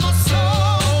 I'm a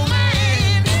soul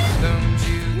man. Don't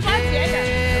you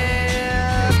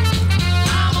care?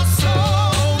 I'm a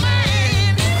soul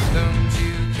man. Don't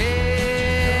you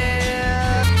care?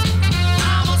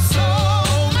 I'm a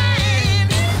soul man.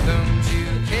 Don't you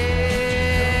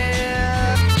care?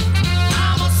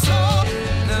 I'm a soul.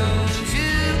 Don't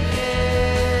you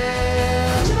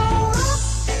care? Don't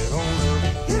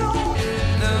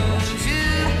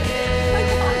you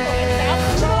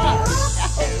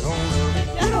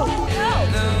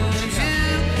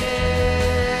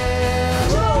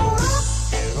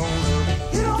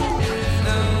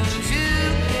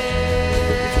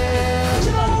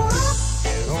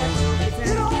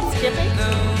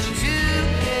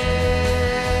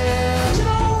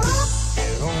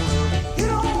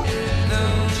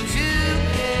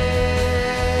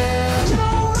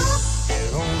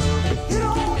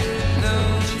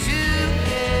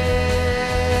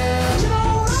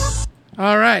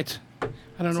All right.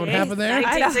 I don't know what happened there.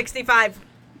 1965.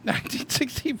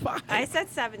 1965. I said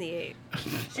 78.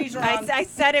 She's wrong. I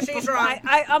said it She's before. wrong.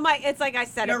 I'm like, it's like I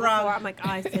said You're it before. wrong. I'm like, oh,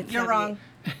 I said You're 78. wrong.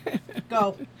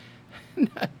 Go.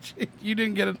 You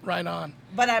didn't get it right on.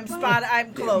 But I'm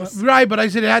close. Right, but I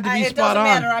said it had to be it spot doesn't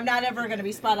on. matter. I'm not ever going to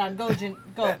be spot on. Go, Jen.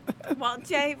 Go. Well,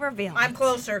 Jay, reveal. I'm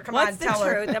closer. Come What's on, the tell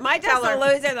her. truth? Am I just Tell a her.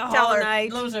 loser the Tell whole her.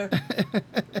 night? Loser.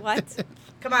 What?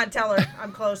 Come on, tell her.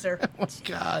 I'm closer. Oh,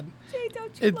 God. Jay,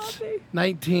 don't you It's love me?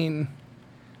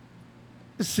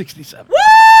 1967. Woo!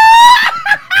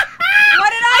 What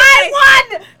did I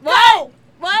won! Whoa!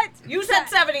 What? You said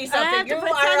 70 I have something. to You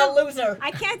pretend are a I'm- loser.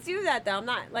 I can't do that, though. I'm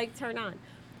not, turn on.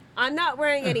 I'm not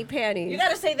wearing any panties. You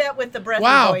got to say that with the breathy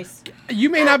Wow. voice. You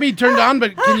may not be turned on,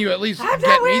 but can you at least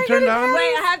get me turned on?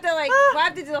 Wait, I have to, do I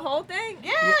have to do the whole thing?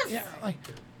 Yes! Yeah, like,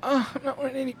 oh, I'm not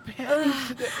wearing any panties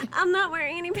today. I'm not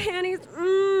wearing any panties.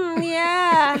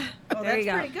 Yeah. Oh, there that's you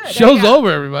go. pretty good. Show's over,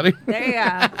 everybody. There you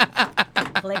go.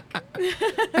 Click.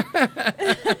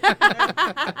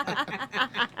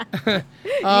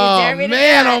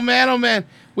 Oh man.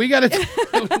 We gotta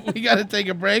take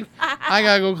a break. I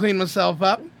gotta go clean myself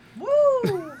up.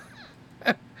 Woo!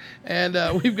 And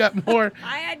we've got more.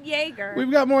 I had Jaeger.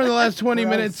 We've got more in the last 20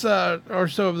 minutes or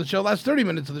so of the show. Last 30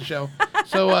 minutes of the show.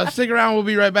 So stick around. We'll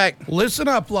be right back. Listen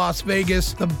up, Las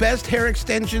Vegas. The best hair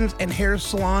extensions and hair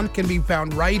salon can be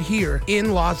found right here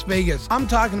in Las Vegas. I'm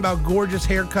talking about gorgeous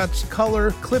haircuts, color,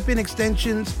 clip-in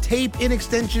extensions, tape-in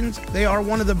extensions. They are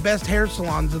one of the best hair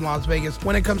salons in Las Vegas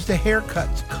when it comes to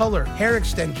haircuts, color, hair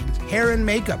extensions, hair and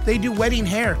makeup. They do wedding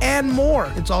hair and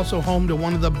more. It's also home to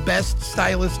one of the best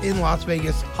stylists in Las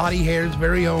Vegas, Hottie Hair's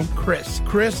very own Chris.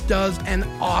 Chris does an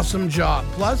awesome job.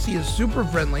 Plus, he is super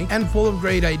friendly and full of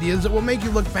great ideas that will make you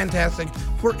look fantastic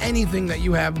for anything that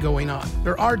you have going on.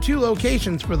 There are 2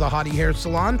 locations for the Hottie Hair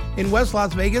Salon. In West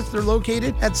Las Vegas, they're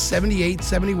located at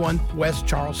 7871 West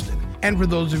Charleston. And for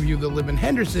those of you that live in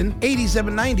Henderson,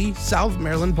 8790 South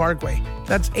Maryland Parkway.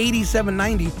 That's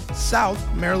 8790 South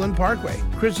Maryland Parkway.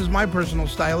 Chris is my personal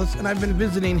stylist, and I've been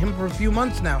visiting him for a few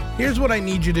months now. Here's what I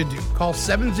need you to do. Call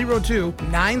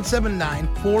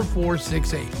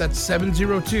 702-979-4468. That's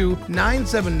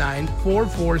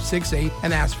 702-979-4468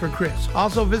 and ask for Chris.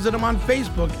 Also visit him on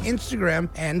Facebook, Instagram,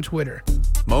 and Twitter.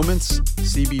 Moments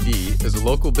CBD is a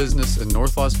local business in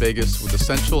North Las Vegas with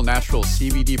essential natural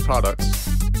CBD products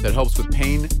that helps with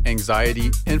pain, anxiety,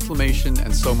 inflammation,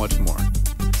 and so much more.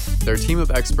 Their team of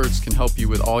experts can help you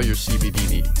with all your CBD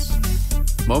needs.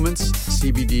 Moments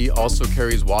CBD also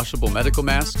carries washable medical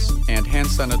masks and hand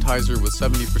sanitizer with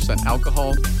 70%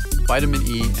 alcohol, vitamin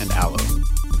E, and aloe.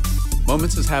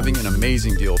 Moments is having an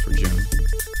amazing deal for June.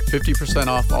 50%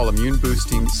 off all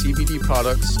immune-boosting CBD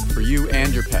products for you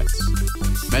and your pets.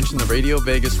 Mention the Radio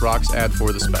Vegas Rocks ad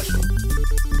for the special.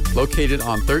 Located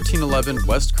on 1311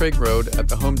 West Craig Road at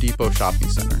the Home Depot Shopping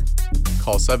Center.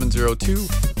 Call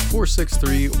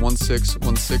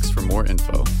 702-463-1616 for more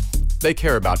info. They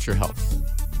care about your health.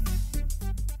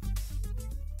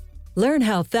 Learn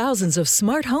how thousands of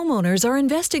smart homeowners are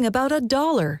investing about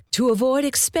 $1 to avoid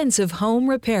expensive home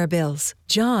repair bills.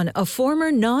 John, a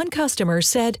former non-customer,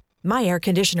 said, "My air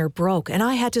conditioner broke and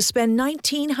I had to spend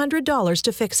 $1,900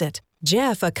 to fix it."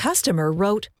 Jeff, a customer,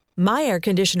 wrote, "My air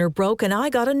conditioner broke and I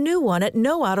got a new one at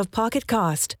no out-of-pocket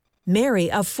cost." Mary,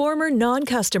 a former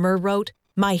non-customer, wrote,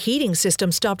 "My heating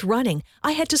system stopped running.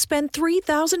 I had to spend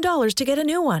 $3,000 to get a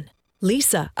new one."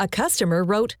 Lisa, a customer,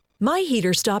 wrote, "My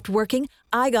heater stopped working.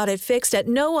 I got it fixed at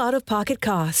no out-of-pocket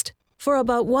cost." For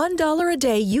about $1 a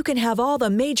day, you can have all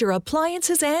the major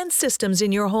appliances and systems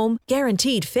in your home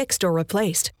guaranteed fixed or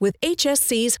replaced with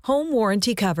HSC's home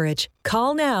warranty coverage.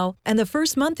 Call now, and the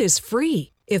first month is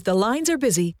free. If the lines are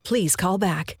busy, please call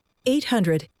back.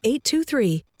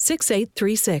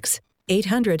 800-823-6836.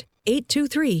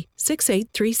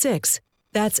 800-823-6836.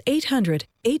 That's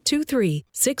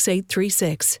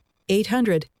 800-823-6836.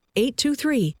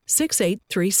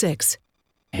 800-823-6836.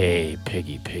 Hey,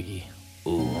 piggy.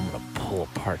 Ooh, I'm gonna pull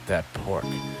apart that pork.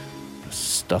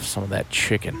 Stuff some of that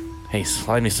chicken. Hey,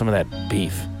 slide me some of that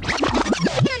beef.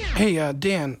 Hey,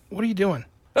 Dan, what are you doing?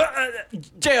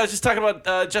 Jay, I was just talking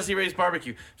about Jesse Ray's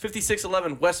Barbecue,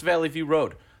 5611 West Valley View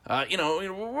Road. They're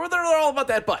all about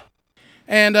that butt.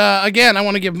 And again, I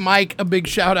want to give Mike a big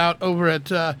shout out over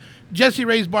at Jesse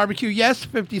Ray's Barbecue. Yes,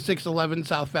 5611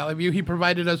 South Valley View. He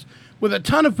provided us with a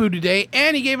ton of food today,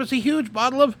 and he gave us a huge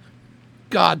bottle of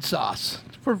God sauce.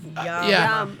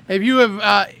 Yum. If you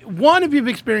have if you've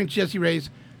experienced Jesse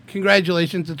Ray's,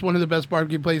 congratulations. It's one of the best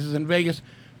barbecue places in Vegas.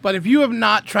 But if you have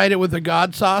not tried it with the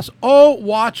God sauce,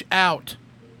 watch out.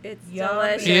 It's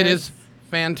delicious. It is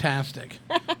fantastic.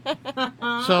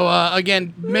 So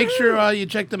again, make sure you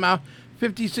check them out.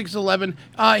 5611.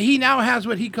 He now has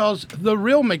what he calls the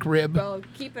real McRib Well,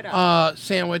 keep it up.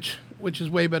 sandwich, which is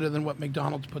way better than what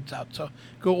McDonald's puts out. So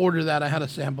go order that. I had a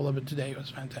sample of it today. It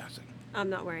was fantastic. I'm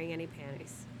not wearing any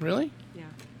panties. Really? Yeah.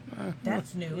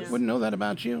 That's news. Wouldn't know that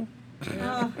about you.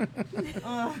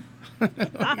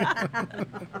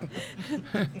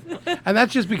 And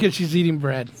that's just because she's eating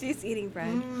bread. She's eating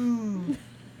bread.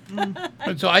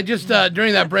 And so I just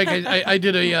during that break I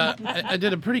did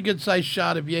a pretty good sized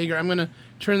shot of Jaeger. I'm gonna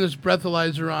turn this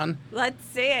breathalyzer on. Let's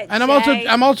see it. And Jay.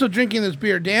 I'm also drinking this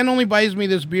beer. Dan only buys me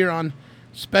this beer on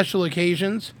special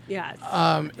occasions. Yes.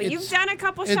 But you've done a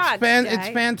couple it's shots. It's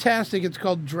fantastic. It's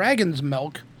called Dragon's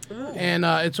Milk. And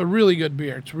it's a really good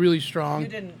beer. It's really strong. You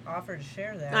didn't offer to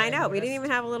share that. I know. We didn't even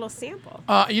have a little sample.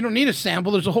 You don't need a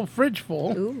sample. There's a whole fridge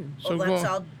full. Ooh. So let's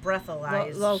all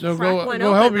breathalyze. So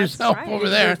go help yourself over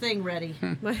there. Your thing ready.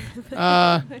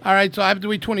 All right, so I have to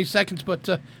wait 20 seconds, but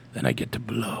then I get to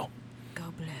blow.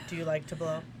 Do you like to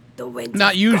blow? The wind.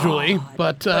 Not usually,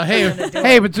 but hey,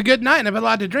 if it's a good night and I've had a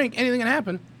lot to drink, anything can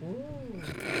happen.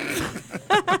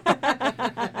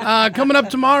 Coming up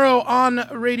tomorrow on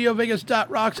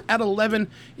RadioVegas.rocks at 11,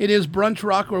 it is Brunch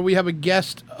Rock, where we have a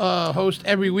guest host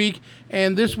every week.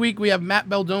 And this week we have Matt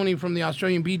Baldoni from the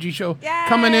Australian BG Show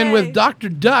coming in with Dr.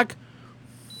 Duck.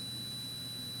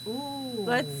 Ooh.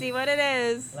 Let's see what it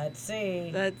is. Let's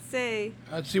see. Let's see.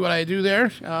 Let's see what I do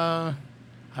there. I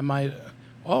might.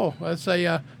 Let's say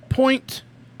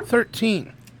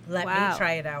 0.13. Let me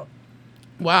try it out.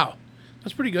 Wow,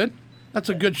 that's pretty good. That's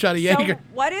a good shot of Jaeger. So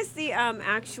what is the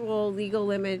actual legal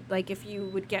limit? Like if you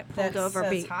would get pulled That over?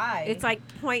 says high. It's like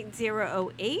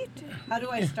 0.008. How do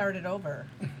I start it over?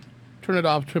 Turn it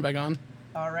off, turn it back on,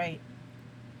 All right.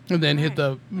 and then hit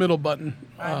the middle button.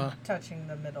 I'm touching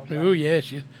the middle button. Oh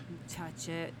yes, you. Touch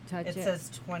it. Touch It it. says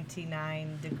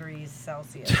 29 degrees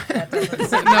Celsius. That doesn't No,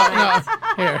 sound no. right.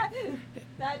 Here.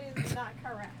 That is not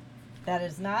correct. That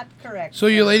is not correct. So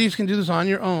you ladies can do this on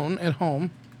your own at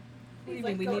home. What do you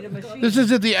mean? We need a machine. This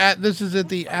is at the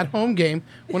at home game.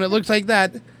 When it looks like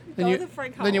that, then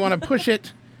you want to push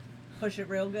it, Push it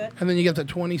real good. and then you get the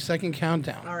 20-second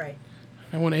countdown. All right.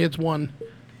 And when it hits one,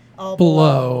 All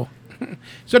blow.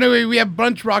 So anyway, we have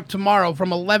Brunch Rock tomorrow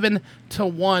from 11 to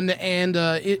 1, and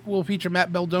it will feature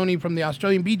Matt Baldoni from the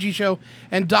Australian BG Show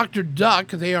and Dr. Duck.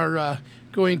 They are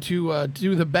going to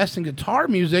do the best in guitar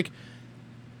music.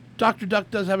 Dr. Duck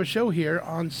does have a show here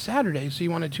on Saturday, so you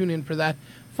want to tune in for that.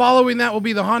 Following that will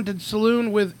be the Haunted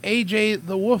Saloon with AJ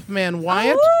the Wolfman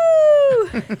Wyatt.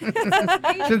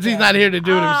 Since he's not here to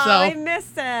do it himself. I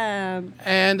miss him.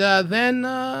 And then,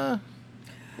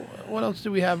 what else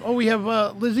do we have? Oh, we have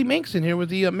Lizzie Minks in here with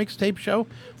the mixtape show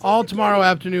all tomorrow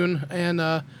afternoon.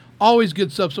 And always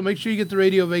good stuff. So make sure you get the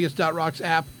RadioVegas.rocks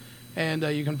app, and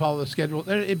you can follow the schedule.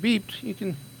 There, it beeped. You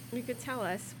can tell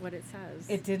us what it says.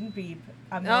 It didn't beep.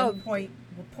 I'm Oh.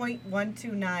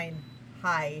 1.129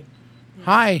 high.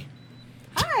 Hi.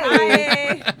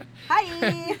 Hi.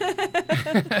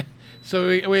 Hi. So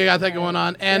we got that going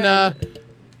on. And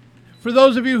for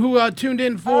those of you who tuned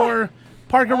in for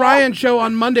Parker Ryan show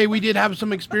on Monday, we did have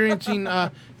some experiencing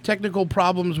technical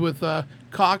problems with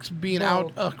Cox being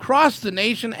out across the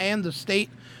nation and the state.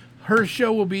 Her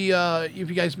show will be, if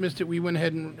you guys missed it, we went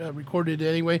ahead and recorded it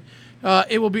anyway.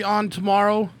 It will be on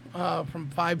tomorrow from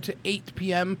 5 to 8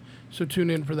 p.m., so tune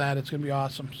in for that. It's going to be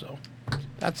awesome. So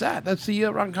that's that. That's the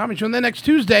Rock and Comedy Show. And then next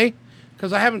Tuesday,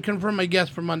 because I haven't confirmed my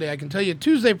guest for Monday, I can tell you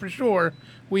Tuesday for sure,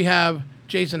 we have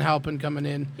Jason Halpin coming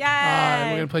in. Yay!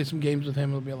 And we're going to play some games with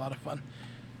him. It'll be a lot of fun.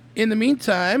 In the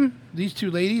meantime, these two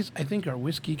ladies, I think, are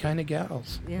whiskey kind of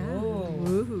gals. Yeah.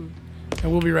 Ooh.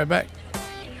 And we'll be right back.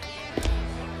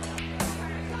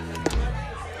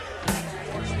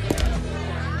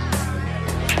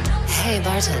 Hey,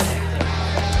 bartender,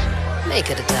 make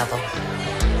it a double.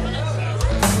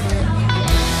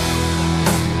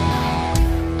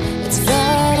 It's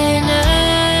Friday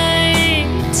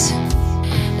night,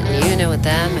 and you know what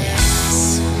that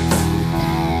means.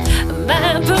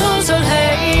 My booze will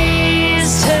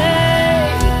haze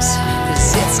taste,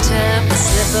 'cause it's time to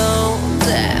slip on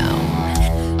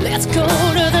down. Let's go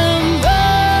to the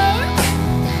bar,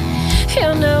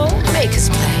 you know, Maker's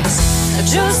Place,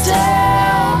 just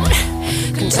down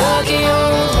Kentucky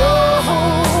on the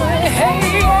road,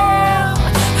 hey yeah,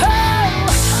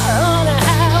 oh, on a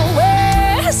high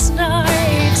west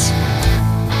night,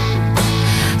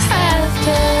 I've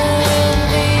been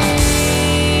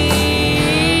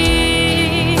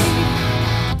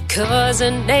 'cause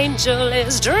an angel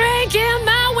is drinking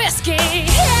my whiskey, yeah.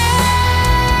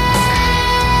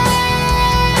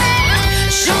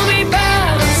 Show me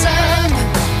bottoms up.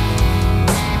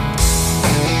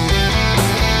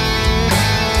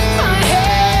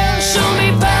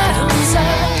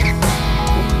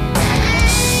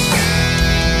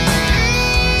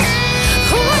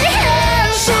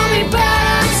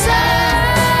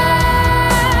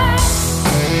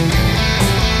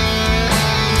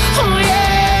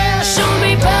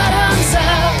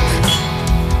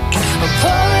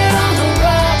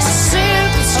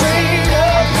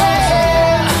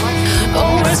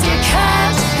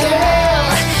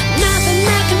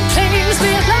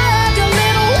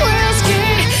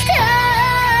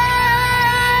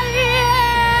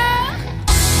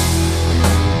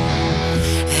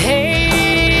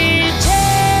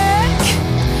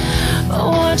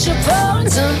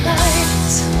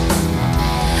 tonight.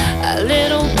 A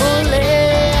little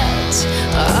bullet,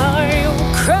 are you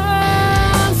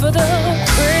crying for the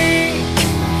creek?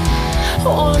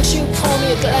 Won't you pour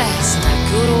me a glass of that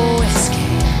good old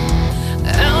whiskey?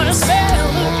 I wanna smell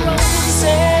the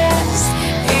roses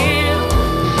in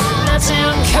that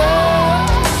tin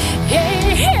cup.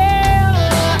 Yeah, yeah.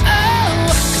 Oh,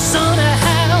 'cause on a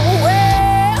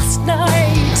West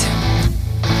night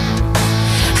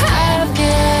I've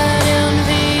got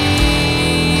envy,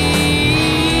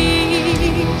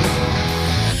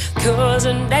 'cause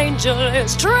an angel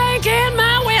is drinking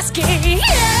my whiskey.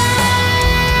 Yeah.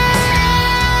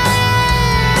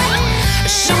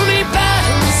 Show me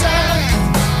bottoms up.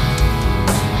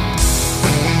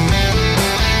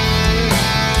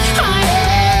 Oh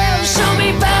yeah, show me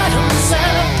bottoms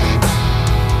up.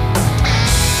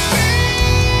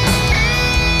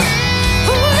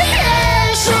 Oh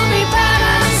yeah, show me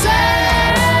bottoms up.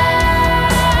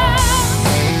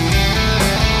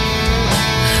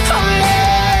 Oh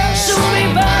yeah, show me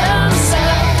bottoms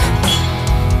up.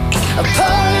 I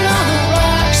pour it on the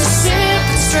rocks, I sip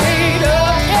it straight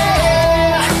up.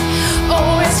 Yeah, oh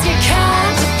whiskey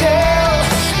kind of girl,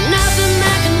 nothing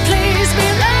that can please me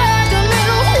like a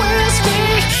little whiskey.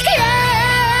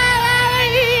 Yeah,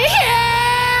 yeah.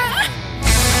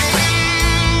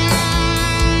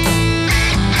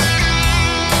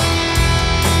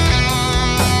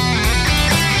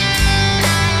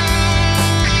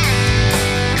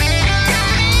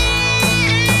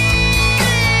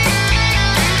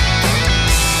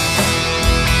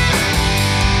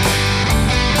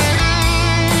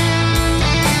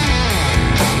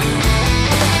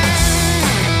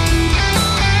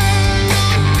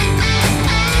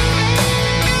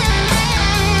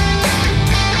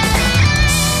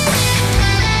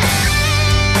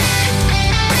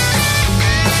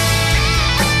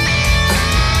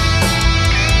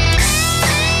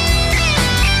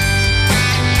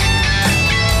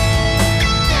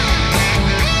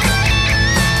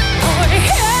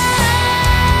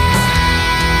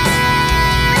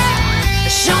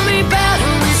 Show me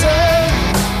bottoms up.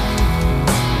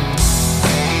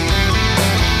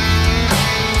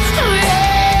 Oh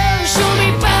yeah, show me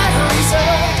bottoms up.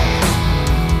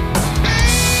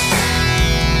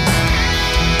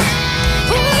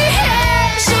 Oh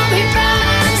yeah, show me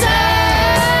bottoms up.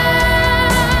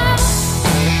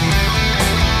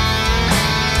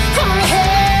 Oh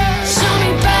yeah, show me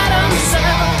bottoms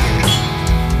up.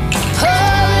 Pour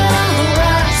it on the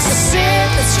rocks, I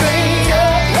sip it straight up.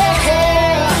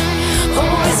 Oh,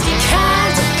 whiskey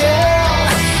kind of girl,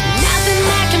 nothing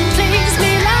that can please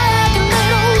me like a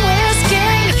little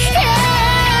whiskey. Yeah,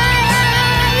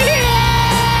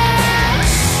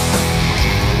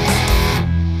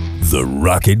 The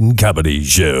Rockin' Comedy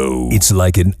Show. It's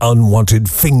like an unwanted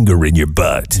finger in your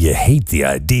butt. You hate the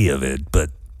idea of it, but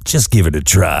just give it a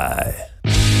try.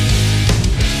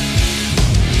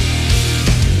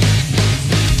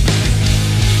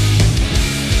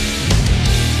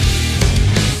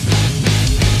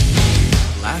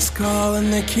 Last call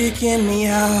and they're kicking me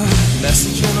out.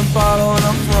 Message in a bottle and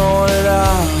I'm throwing it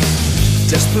out.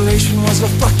 Desperation was a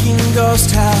fucking ghost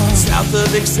town. South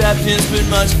of acceptance but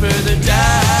much further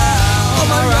down. On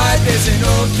my right there's an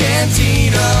old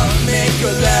cantina. Make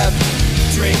a left,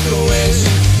 drink a wish.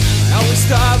 I always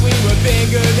thought we were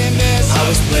bigger than this. I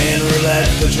was playing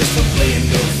roulette but just a playing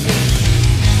go fish.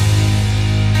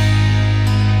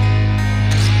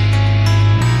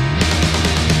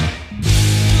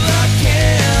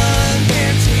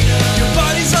 Your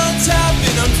body's on top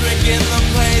and I'm drinking the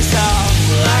place out.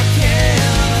 I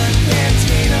can't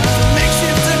cantina.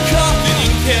 Makeshift a coffin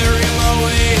and carry my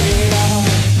weight out.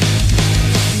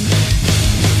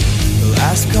 The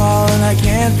last call and I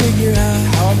can't figure out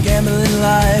how I'm gambling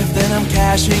life, then I'm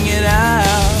cashing it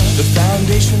out. The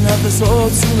foundation of this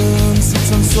old saloon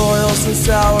sits on soil so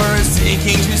sour it's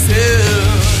sinking too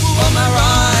soon. On my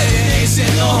right, an ace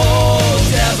in the hole.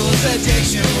 Devil's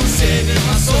addiction will sit in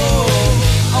my soul.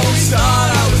 Always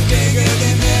thought I was bigger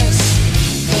than this.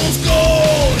 Fool's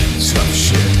gold, some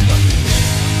shit.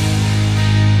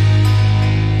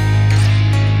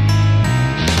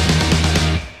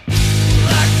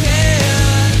 I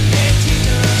can't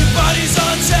cantina. Your body's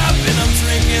on tap and I'm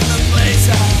drinking the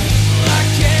place out. I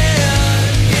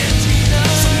can't cantina.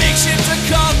 So makeshift a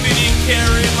coffin and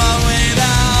carry my weight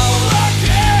out. I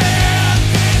can't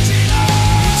cantina.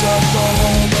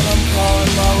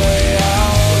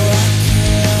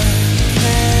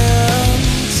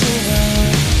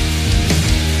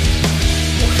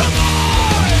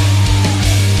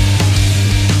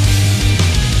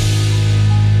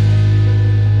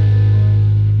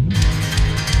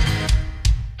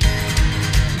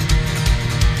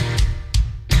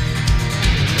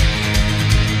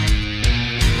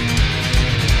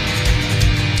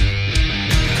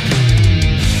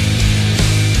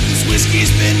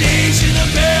 a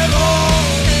barrel,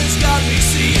 it's got me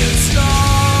seeing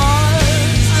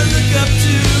stars. I look up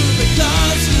to the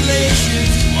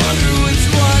constellations, wonder which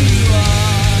one you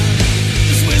are.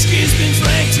 This whiskey's been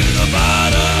drank to the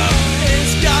bottom,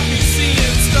 it's got me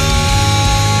seeing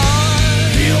stars.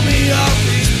 Peel me off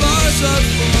these bars of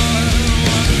fun,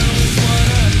 wonder which one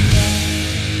I'm at.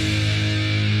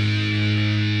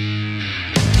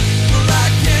 Well, I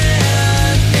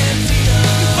can't see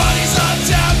the party's on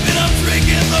tap and I'm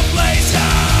drinking the place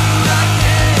out. I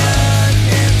can't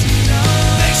see the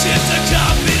makes shift a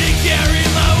company carry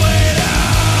my weight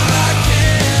out. I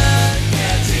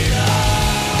can't see the.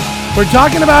 We're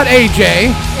talking about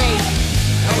AJ.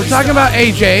 We're talking about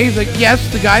AJ. Yes,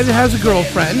 the guy that has a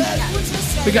girlfriend.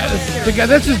 The guy.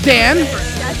 This is Dan.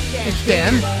 It's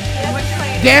Dan.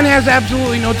 Dan has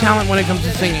absolutely no talent when it comes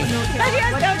to singing.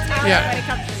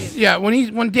 Yeah,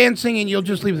 when Dan's singing, you'll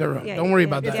just leave the room. Don't worry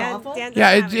about that.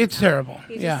 Yeah, it's terrible.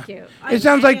 He's Yeah, just cute. it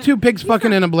sounds like two pigs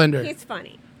fucking in a blender. He's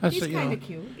funny. That's He's you know. kind of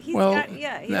cute. He's Well, got,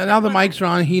 yeah, he's now got the fun. mics are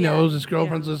on. He knows his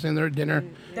girlfriend's listening. They're at dinner.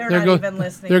 They're there not goes, even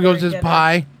listening. There goes They're his at dinner.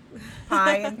 pie.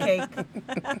 Pie and cake.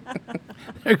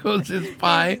 There goes his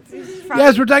pie.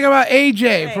 Yes, we're talking about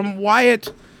AJ from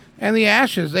Wyatt and the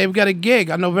Ashes. They've got a gig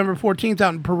on November 14th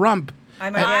out in Pahrump. I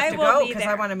might have to will go be because I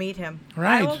there. want to meet him.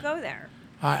 Right. I will go there.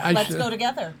 Let's should- go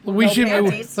together. We Go should.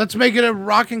 panties. Let's make it a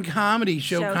rock and comedy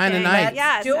show kind of night.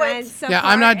 Yes, do it. and Yeah,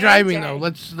 I'm not support driving AJ. though.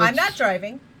 Let's. I'm not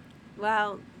driving.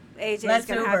 Well, AJ's Let's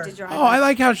gonna Uber. have to drive. Oh, I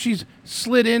like how she's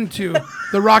slid into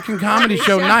the rock and comedy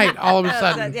show night all of a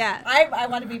sudden. Yeah. I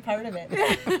want to be part of it.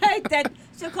 Then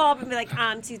she'll call up and be like,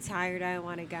 "I'm too tired. I don't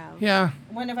want to go." Yeah.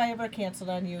 When have I ever canceled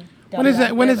on you? When is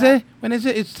it? When is it? When is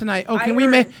it? It's tonight. Oh, I can we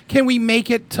heard- make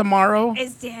it tomorrow?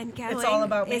 Is Dan going? It's all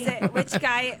about me. Is it which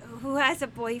guy who has a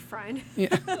boyfriend? Yeah.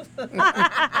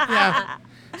 Yeah.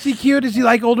 Is he cute? Does he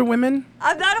like older women?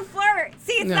 I'm not a flirt.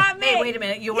 See, it's Yeah. not me. Hey, wait a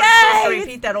minute. You weren't supposed to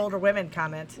repeat that older women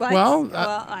comment. What? Well,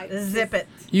 I Zip it.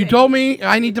 You told me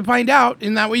I need to find out.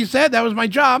 Isn't that what you said? That was my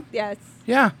job. Yes.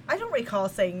 Yeah. I don't recall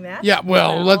saying that. Yeah.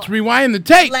 Well, let's rewind the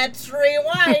tape. Let's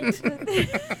rewind.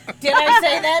 Did I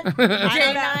say that?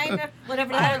 J9,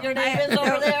 whatever the hell your name is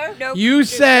over there. Nope. You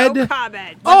said. No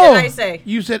comment. Oh, What did I say?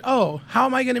 You said, "Oh, how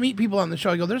am I going to meet people on the show?"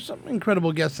 I go, "There's some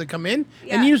incredible guests that come in,"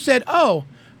 Yeah. and you said, "Oh,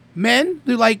 men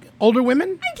who like older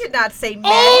women." I did not say men.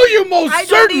 Oh, you most I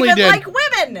certainly don't even did. like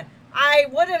women. I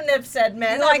wouldn't have said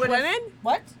men. You I like would've- women?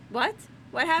 What? What?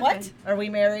 What happened? What? Are we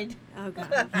married? Oh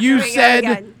God. You Here we go said,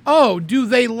 again. "Oh, do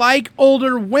they like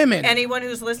older women Anyone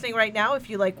who's listening right now, if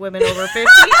you like women over 50,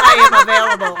 I am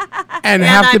available. and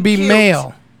have to I'm be cute.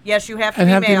 male Yes, you have to and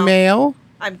be have to male. be male?"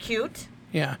 I'm cute.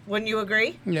 Yeah. Wouldn't you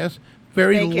agree? Yes.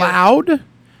 Very Thank you. loud,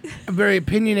 very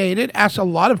opinionated, asks a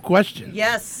lot of questions.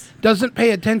 Yes, Doesn't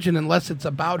pay attention unless it's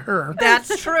about her.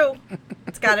 that's true.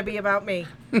 It's got to be about me.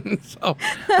 So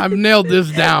I've nailed this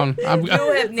down. You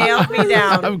have nailed me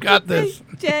down. I've got this.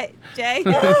 Jay. Jay.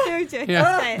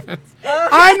 Yeah. Say it.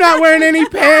 I'm not wearing any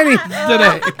panties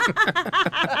today.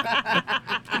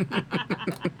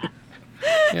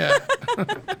 Yeah.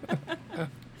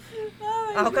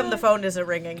 How come the phone isn't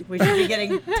ringing? We should be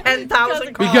getting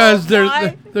 10,000 calls. Because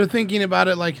they're thinking about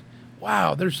it like,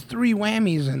 wow, there's 3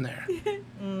 whammies in there.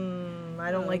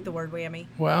 I don't like the word whammy.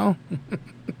 Well,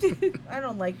 I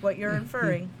don't like what you're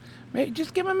inferring.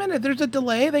 just give them a minute. There's a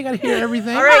delay. They got to hear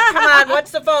everything. All right, come on. What's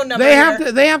the phone number? They have here?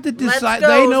 to. They have to Let's decide. go,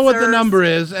 They know what the sirs. number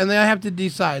is, and they have to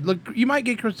decide. Look, you might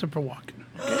get Christopher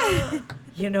Walken.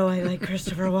 You know I like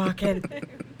Christopher Walken.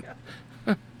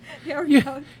 Here we You,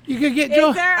 go. you could get Is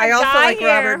Joe. there a I also guy like here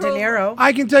Robert De who- Niro.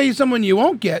 I can tell you someone you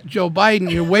won't get. Joe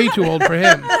Biden. You're way too old for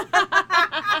him.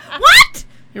 What?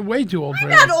 You're way too old for him.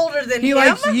 Not older than He him.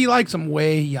 likes them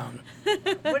way young.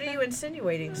 What are you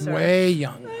insinuating, sir? Way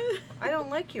young. I don't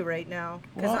like you right now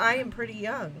because Well, I am pretty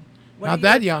young. What Not are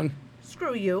that you- young.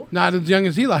 Screw you. Not as young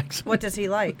as he likes. What does he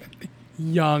like?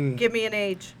 Young. Give me an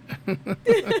age.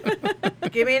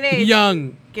 Give me an age.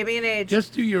 Young. Give me an age.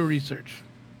 Just do your research.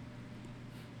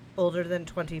 Older than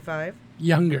 25.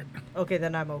 Younger. Okay,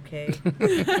 then I'm okay.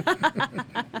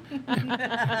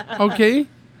 Okay.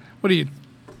 What are you?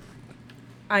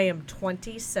 I am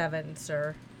 27,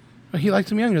 sir. He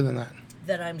likes him younger than that.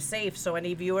 That I'm safe. So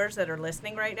any viewers that are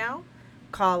listening right now,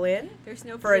 call in There's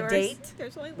no for a viewers. date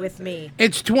There's only with me.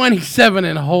 It's 27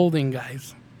 and holding,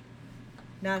 guys.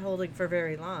 Not holding for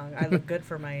very long. I look good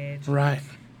for my age. Right.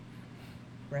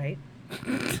 Right?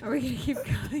 Are we gonna keep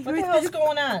going? What the hell's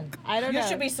going on? I don't know. You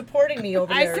should be supporting me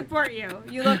over I there. support you.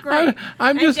 You look great.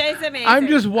 I'm And just Jay's amazing. I'm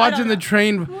just I don't watching the know.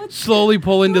 train slowly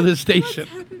pull into the station.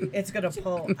 It's gonna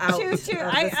pull out Choo, choo. of the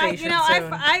I station you know,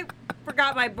 soon. I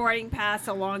forgot my boarding pass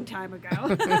a long time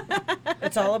ago.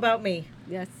 It's all about me.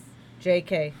 Yes.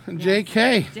 JK.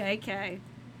 JK.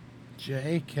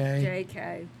 JK.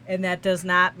 JK. And that does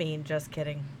not mean just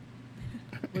kidding.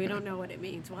 We don't know what it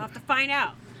means. We'll have to find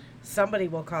out. Somebody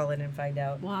will call in and find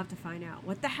out. We'll have to find out.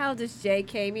 What the hell does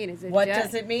JK mean? Is it What just,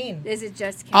 does it mean? Is it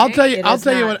just K? I'll tell you. It I'll is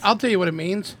tell you not. what. I'll tell you what it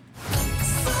means.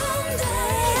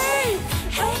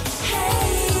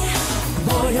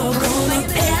 Boy, you're gonna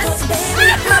think us,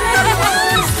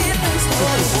 baby.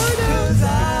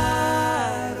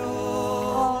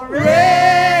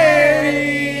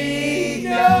 Already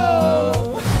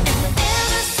know.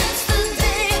 Ever since the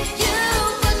day you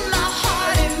put my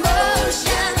heart in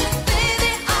motion,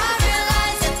 baby, I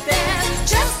realize that there's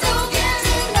just no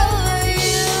getting over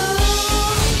you.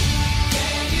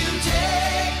 Can you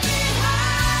take me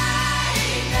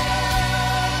higher?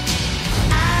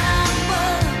 I'm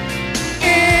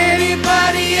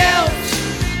Anybody else?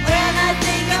 when I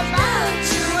think about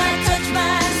you, I touch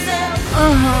myself.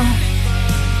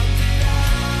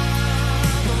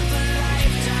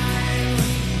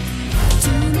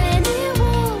 Too many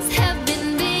walls have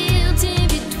been built in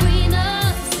between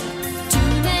us.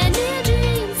 Too many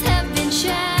dreams have been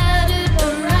shattered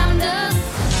around us.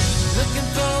 Looking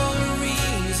for a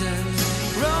reason,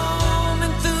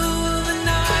 roaming through the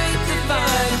night to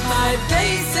find my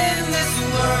place in this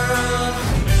world.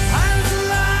 I was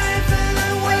alive and I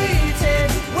waited.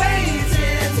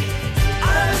 I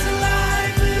was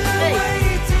alive and I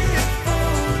waited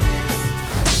for this.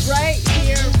 Right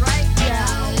here, right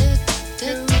now.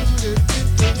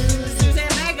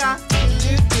 Suzanne Vega.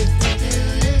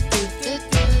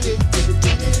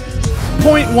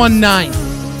 0.19.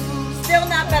 Still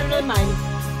not better than mine.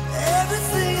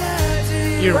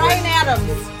 You're Brian right.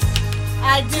 Adams.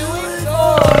 I do it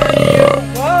for you.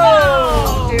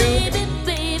 Whoa, dude.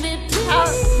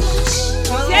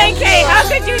 JK, how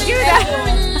could you do that?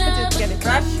 Just kidding.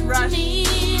 Rush.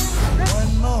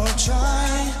 One more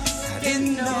try. I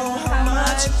didn't know how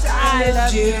much I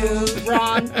love you.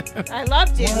 Wrong. I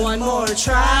loved you. One more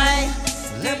try.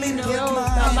 Let me know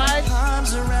how much.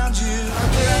 arms around you.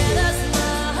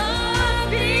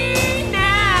 Be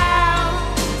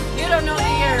now. You don't know the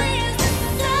year.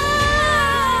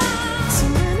 So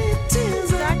many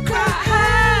tears I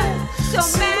cried. So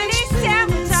many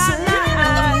times I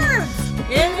lied.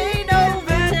 It ain't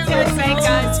over till Just it's make a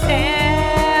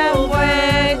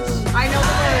sandwich. I know the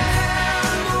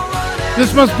words.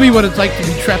 This must be what it's like to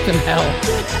be trapped in hell.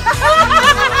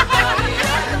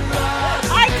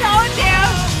 I told you.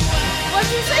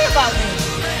 What'd you say about me?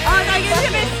 Oh, no, you should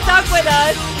have been stuck with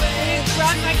us. Being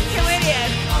drunk like two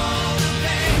idiots.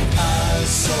 I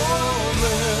saw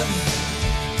red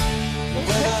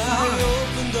when I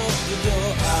opened up the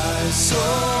door. I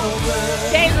saw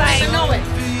red. Dave's like, I know it.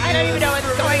 I don't even know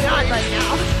what's going on right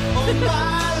now. Oh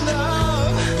my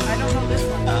love, I don't know this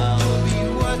one. I'll be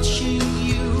watching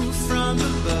you from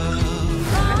above.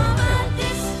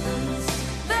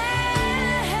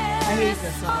 I hate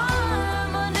this song.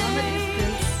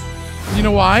 You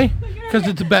know why? Because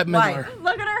it's Bette Why? Midler.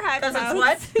 Look at her headphones. Because it's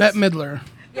what? Bette Midler.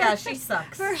 Yeah, she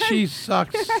sucks. She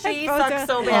sucks. She sucks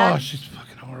so Oh, bad. she's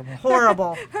fucking horrible.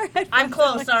 Horrible. I'm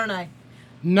close, aren't I?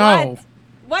 No.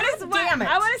 What is what? Damn it.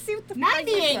 I want to see what the fuck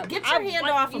you 98. put. Get your hand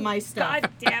off of my stuff. God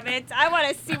damn it. I want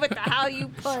to see what the hell you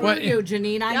put. What- You,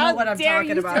 Janine. I How know what I'm dare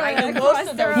talking you about. throw I it know across most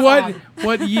of the those room. What? songs.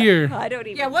 What year? I don't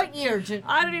even. Yeah, what year?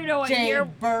 I don't even know what year.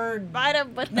 Bird I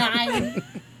don't. But 9.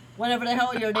 Whatever the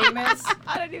hell your name is.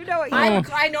 I don't even know what year.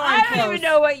 I know I'm I close. don't even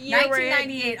know what year we're in.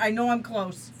 1998. I know I'm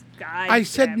close. God I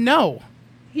said damn. no.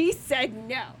 He said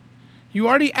no. You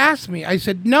already asked me. I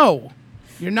said no.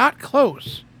 You're not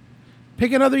close.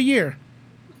 Pick another year.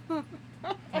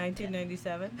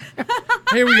 1997.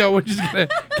 Here we go. We're just gonna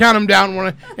count them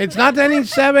down. It's not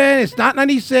 97. It's not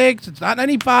 96. It's not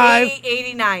 95.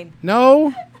 89.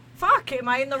 No. Fuck, am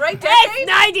I in the right decade?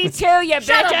 It's 92, you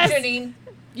Shut up, bitches. Janine.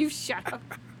 You shut up.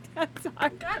 I'm sorry.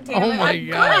 God damn Oh it. my I'm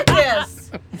God. good at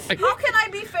this. How can I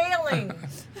be failing?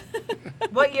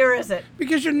 What year is it?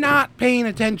 Because you're not paying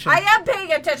attention. I am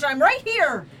paying attention. I'm right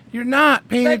here. You're not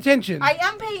paying attention. I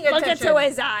am paying attention. Look into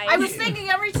his eyes. I was singing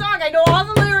every song. I know all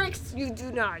the lyrics. You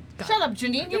do not. Shut up,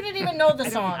 Janine. You didn't even know the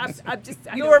songs. I'm just.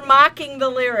 You were mocking the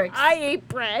lyrics. I ate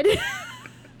bread.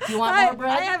 You want more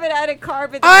bread? I haven't had a carb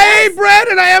in the I ate bread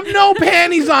and I have no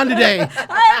panties on today. I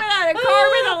haven't had a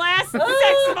carb in the last 6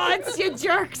 months, you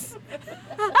jerks.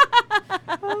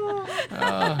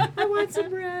 I want some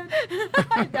bread.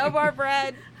 No more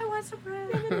bread. I want some bread.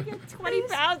 I'm gonna get 20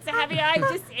 pounds heavy. I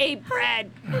just ate bread.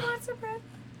 I want some bread.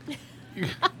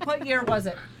 What year was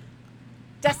it?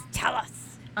 Just tell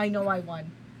us. I know I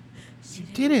won. You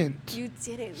didn't. You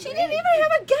didn't. She didn't even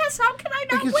have a guess. How can I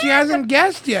not Because win? she hasn't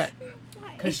guessed yet.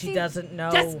 Because she doesn't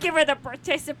know. Just give her the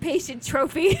participation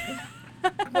trophy.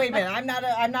 Wait a minute.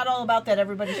 I'm not all about that.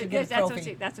 Everybody should get Yes, a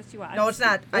trophy. that's what you want. No, it's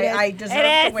not. It is. I deserve It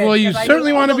to is. win. Well, you 'cause I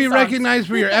certainly knew want to all be those songs. recognized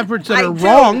for your efforts that I are do.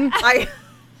 wrong.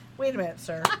 Wait a minute,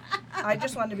 sir. I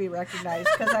just want to be recognized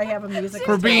because I have a music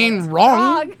For being talent.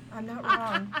 wrong. I'm not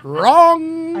wrong.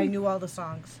 Wrong. I knew all the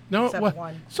songs. No, except what,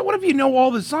 one. so what if you know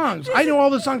all the songs? I know all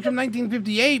the songs from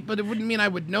 1958, but it wouldn't mean I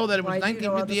would know that it was Why do you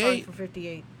know all the songs 1958. from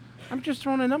 58? I'm just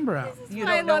throwing a number out. You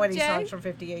why I don't know love any Jay. songs from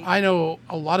 58. I know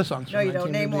a lot of songs No, from you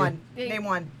don't. Name 1958. one. Name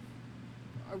one.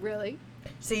 Oh, really?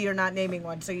 See, you're not naming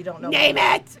one, so you don't know. Name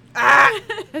one. it! Ah!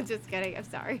 I'm just kidding. I'm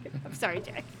sorry. I'm sorry,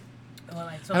 Jay. Well,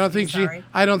 I'm supposed I don't to be think she. sorry.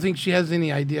 I don't think she has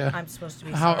any idea. I'm supposed to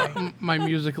be how sorry. my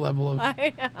music level of.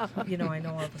 I know. You know, I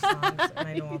know all the songs and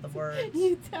I know all the words.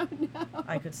 You don't know.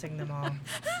 I could sing them all.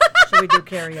 Should we do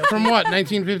karaoke? From what?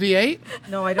 1958?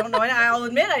 No, I don't know. I'll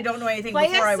admit I don't know anything Play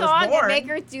before a I was song born. and make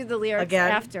her do the lyrics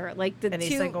Again? after. Like the Any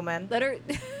two. single men? Let her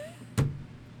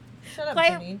Shut up, play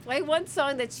Janine. one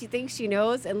song that she thinks she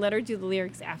knows and let her do the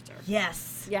lyrics after.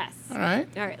 Yes. Yes. All right.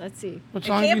 All right. Let's see. What It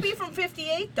song? can't do you, be from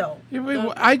 58, though. Yeah,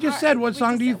 wait, I just said, what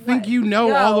song do you think you know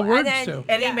No, all the and words then- to?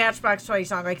 Any Matchbox 20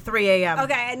 song, like 3 a.m.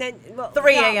 Okay, and then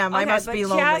 3 a.m., I must but be she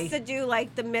lonely. has to do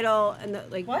like the middle and the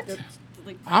like. What?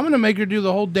 I'm gonna make her do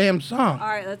the whole damn song. All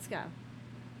right, let's go.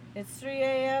 It's 3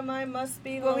 a.m., I must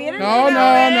be lonely. we didn't No,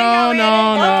 no, no,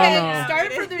 no, Okay, no. start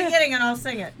it from the beginning and I'll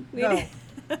sing it. Go.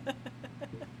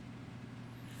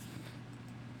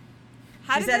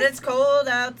 She said it's cold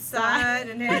outside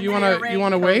and had You me a wanna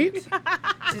raincoat. wait? She's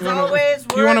You wanna- always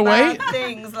do you wanna worried wait? about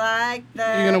things like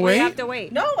that. You gonna wait? We have to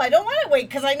wait. No, I don't want to wait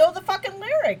because I know the fucking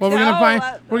lyrics. Well, we're gonna find.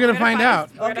 We're gonna find out.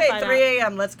 Okay, 3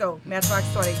 a.m. Let's go. Matchbox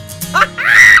 20.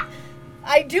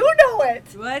 I do know it.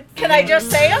 What? Can I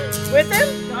just say them with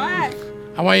him? Go ahead.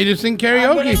 I want you to sing I'm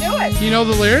karaoke. gonna do it. You know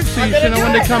the lyrics, so I'm you should gonna know do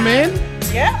when to it. come in.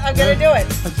 Yeah, I'm gonna do it.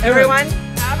 Let's do Everyone,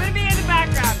 I'm gonna be in the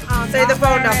background. I'm Say not the phone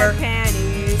wearing number. Panties.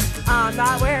 I'm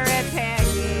not wearing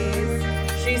panties.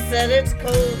 she said it's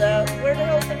cold out. Where the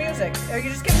hell's the music? Are you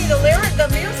just giving me the lyric, the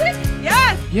music?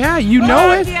 Yes. Yeah, you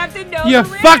know it. You have to know You the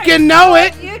lyrics. fucking know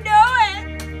it. You know it.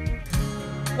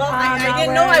 Well, I'm I not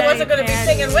didn't know I wearing wasn't gonna be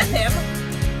panties. singing with him.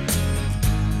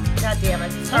 God damn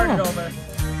it! Start it Oh. over.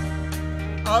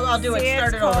 I'll do it. See, Start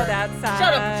it's it cold over. outside.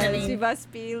 Shut up, Janine. She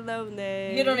must be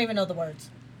lonely. You don't even know the words.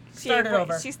 She Start ain't it we-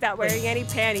 over. She's not wearing any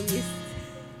panties.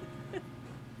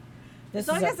 This As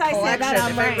long is a as I say collection. that,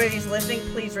 I'm if right. everybody's listening,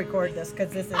 please record this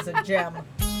because this is a gem.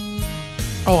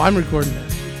 Oh, I'm recording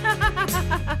it.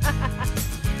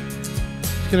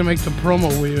 It's gonna make the promo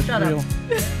weird. Shut up. real.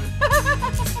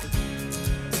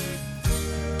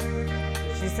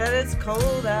 She said it's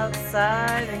cold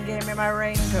outside and gave me my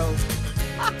raincoat.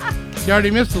 You already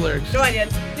missed the lyrics. No, I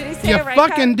didn't. Did he say You a raincoat?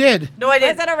 fucking did. No, I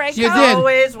didn't. Was it a raincoat? You did.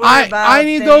 Always worry about I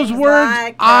need those things words.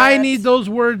 like I that. need those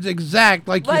words exact,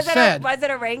 like you Was said.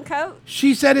 it a raincoat?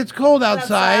 She said it's cold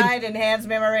outside. and hands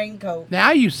me my raincoat.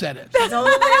 Now you said it. She's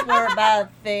only worried about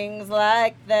things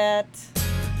like that.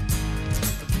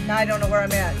 Now I don't know where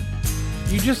I'm at.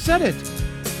 You just said it.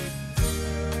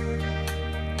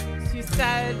 She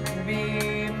said,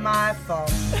 Be my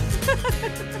fault.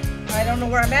 I don't know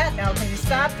where I'm at now because you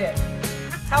stopped it.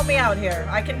 Help me out here.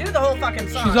 I can do the whole fucking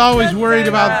song. She's always worried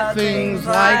about things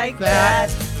like that.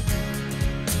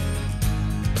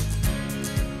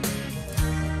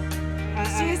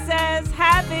 she says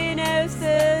happiness is.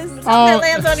 That Oh,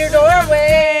 lands on your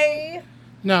doorway.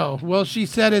 no. Well, she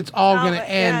said it's all Oh, gonna yeah,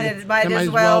 end. it might as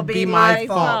well be my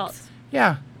fault.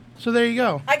 Yeah. So there you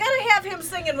go. I gotta have him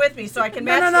singing with me so I can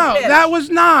No, match no, the no. pitch. That was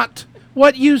not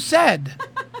what you said.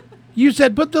 You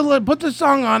said put the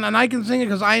song on and I can sing it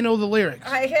because I know the lyrics.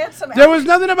 I had some. There was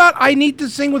nothing about I need to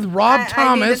sing with Rob I need to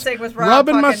Thomas, sing with Rob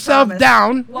rubbing fucking myself Thomas.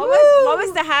 down. What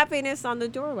was the happiness on the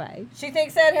doorway? She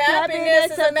thinks that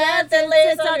happiness is a mat that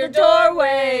lays on your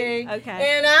doorway.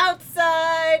 Okay. And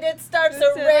outside it starts to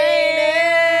It's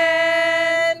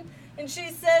raining. And she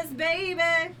says, baby,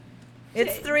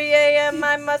 it's 3 a.m.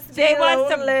 I must be Jay wants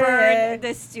to lonely. burn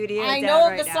the studio I down know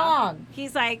right the now. song.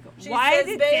 He's like, She why says,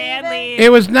 did "Baby." Dan leave?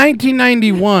 It was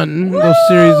 1991, those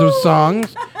series of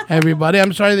songs. Everybody,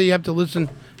 I'm sorry that you have to listen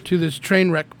to this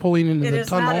train wreck pulling into It the is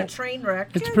tunnel. not a train wreck.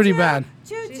 It's pretty bad.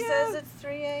 She says it's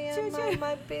 3 a.m. I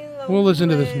might be lonely. We'll listen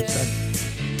to this instead.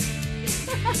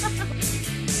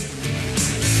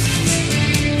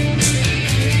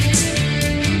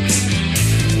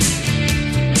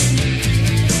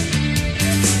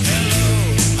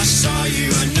 I saw you,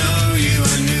 I know you,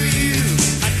 I knew you.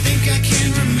 I think I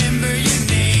can remember your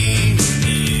name.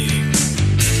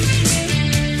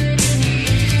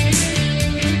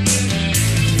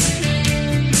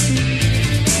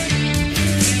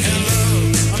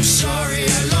 Hello, I'm sorry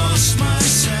I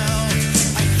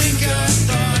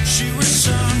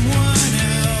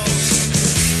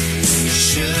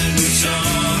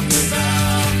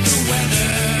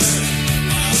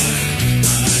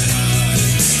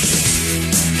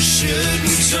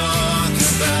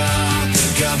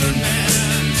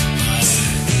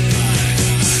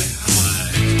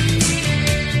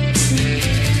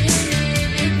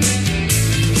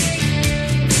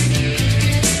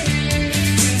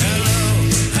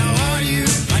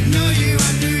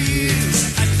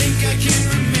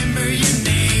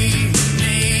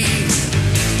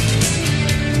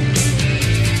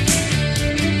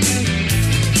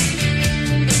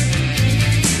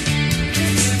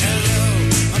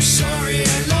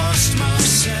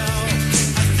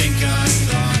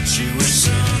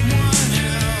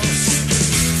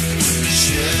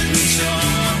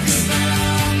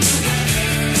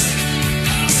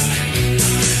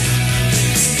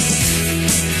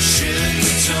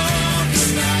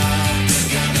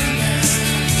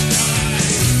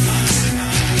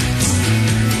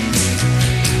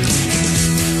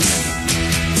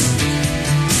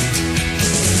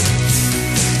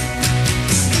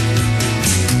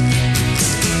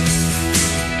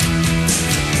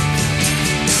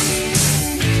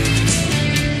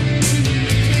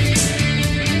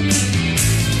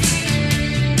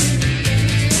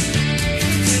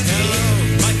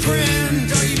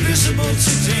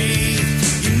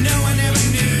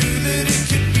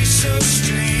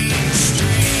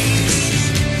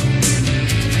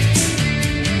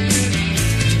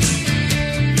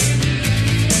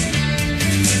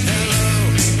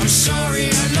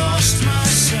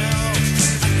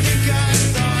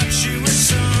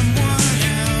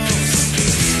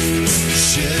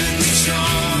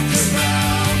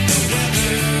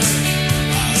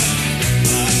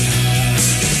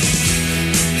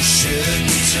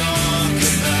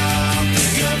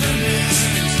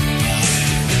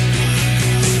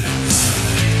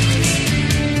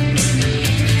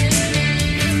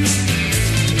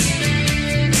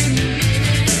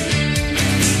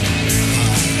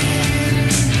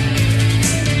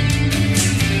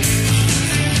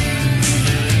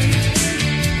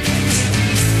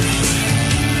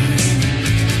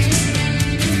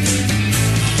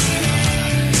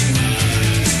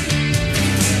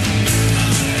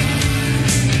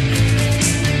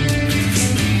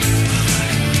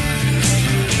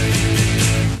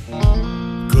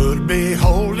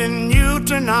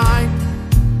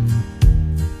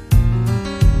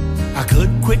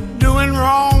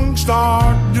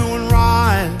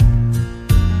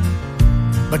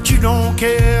but you don't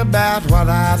care about what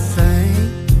I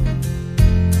think.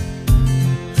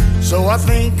 So I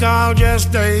think I'll just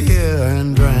stay here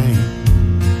and drink.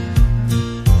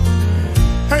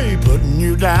 Hey, putting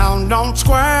you down don't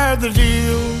square the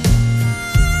deal.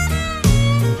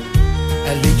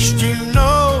 At least you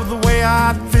know the way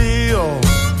I feel.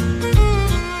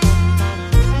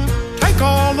 Take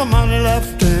all the money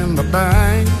left in the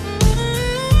bank,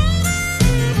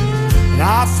 and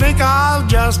I think I'll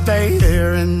just stay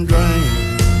here and drink.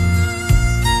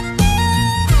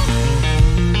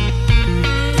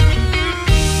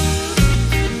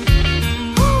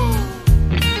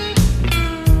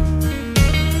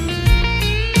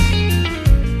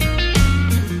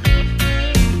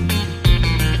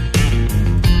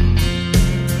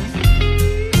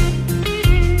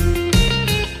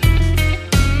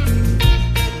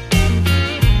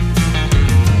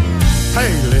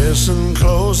 Hey, listen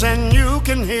close and you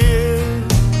can hear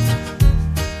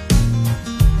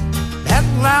that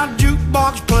loud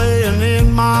jukebox playing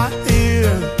in my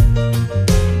ear.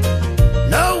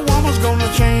 No woman's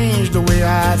gonna change the way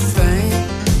I think.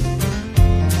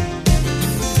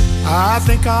 I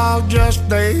think I'll just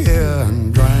stay here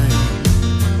and drink.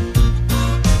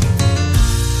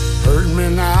 Hurt me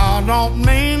now don't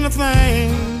mean a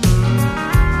thing.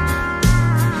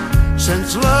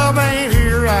 Since love ain't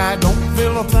here, I don't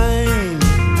feel a thing.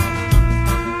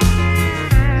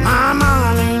 My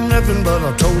mind ain't nothing but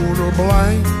a total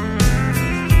blank.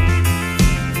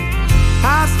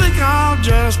 I think I'll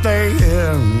just stay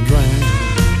here and drink.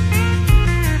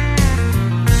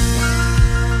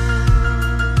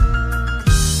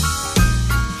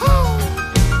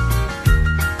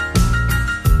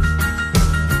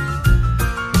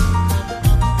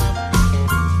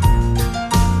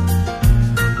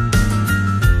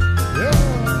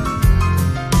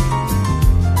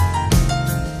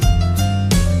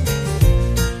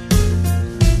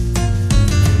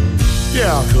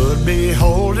 Yeah, I could be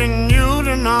holding you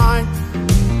tonight.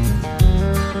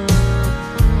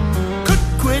 Could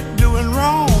quit doing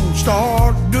wrong,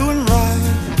 start doing right.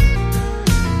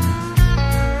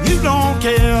 You don't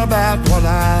care about what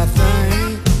I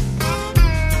think.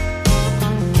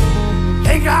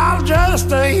 Think I'll just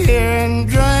stay here and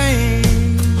drink.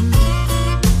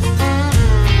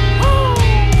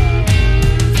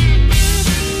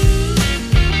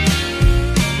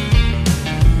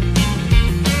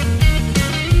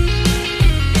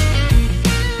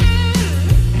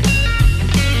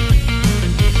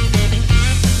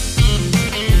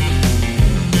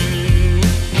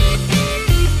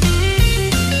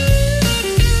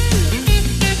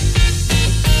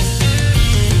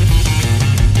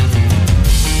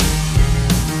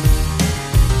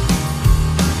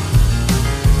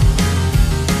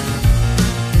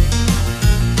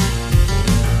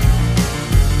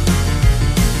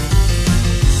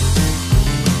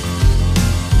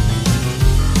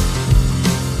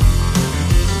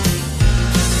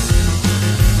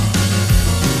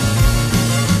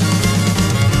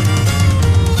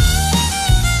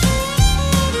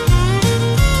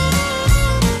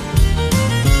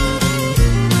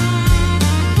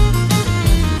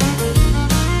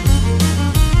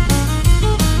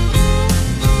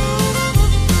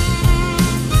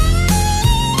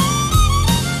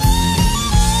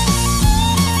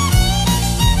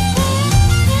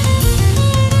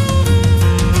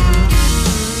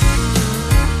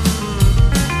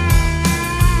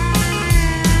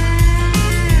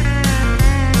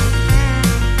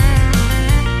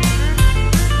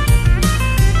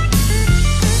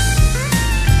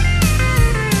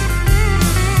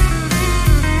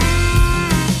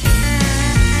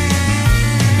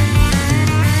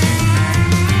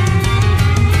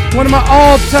 One of my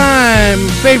all-time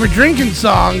favorite drinking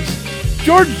songs,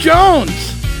 George Jones.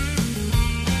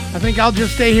 I think I'll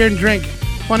just stay here and drink.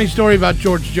 Funny story about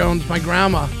George Jones. My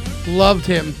grandma loved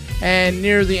him, and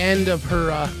near the end of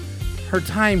her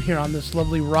time here on this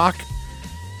lovely rock,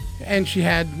 and she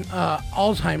had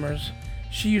Alzheimer's,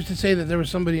 she used to say that there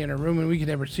was somebody in her room and we could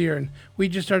never see her, and we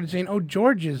just started saying, "Oh,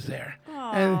 George is there."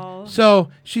 And so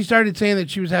she started saying that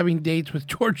she was having dates with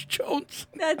George Jones.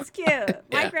 That's cute.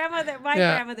 My grandmother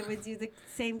would do the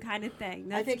same kind of thing.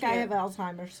 That's I think cute. I have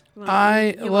Alzheimer's. Well,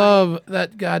 I you love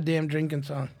that goddamn drinking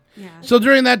song. Yeah. So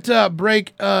during that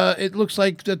break, it looks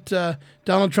like that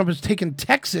Donald Trump has taken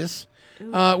Texas,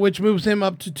 which moves him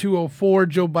up to 204.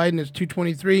 Joe Biden is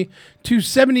 223.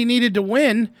 270 needed to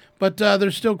win, but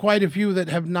there's still quite a few that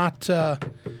have not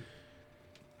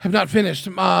finished.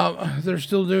 They're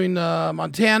still doing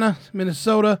Montana,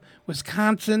 Minnesota,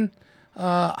 Wisconsin,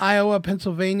 Iowa,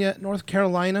 Pennsylvania, North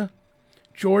Carolina,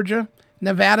 Georgia.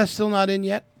 Nevada still not in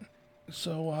yet.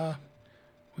 So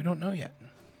We don't know yet.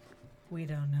 We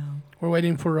don't know. We're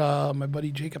waiting for my buddy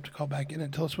Jacob to call back in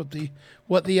and tell us what the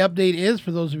update is,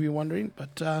 for those of you wondering.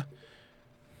 But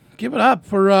give it up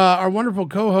for our wonderful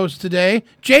co-host today,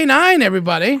 J9,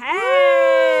 everybody.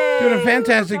 Hey! Doing a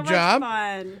fantastic so job.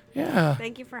 Much fun. Yeah.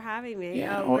 Thank you for having me.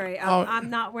 Yeah. Oh, great.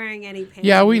 I'm not wearing any panties.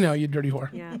 Yeah, we know, you dirty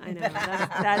whore. Yeah, I know.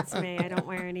 That's me. I don't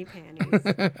wear any panties.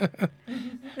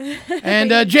 And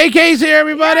JK's here,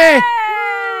 everybody. Yay!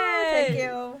 Thank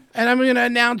you. And I'm going to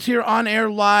announce here on air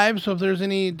live, so if there's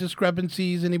any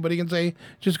discrepancies, anybody can say,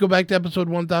 just go back to episode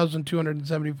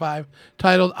 1275,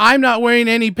 titled, I'm Not Wearing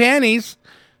Any Panties.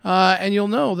 And you'll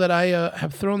know that I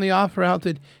have thrown the offer out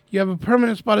that you have a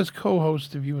permanent spot as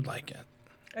co-host if you would like it.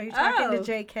 Are you talking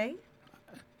to JK?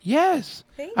 Yes.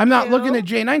 Thank I'm not you. looking at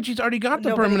J9. She's already got the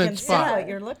Nobody permanent can see spot. what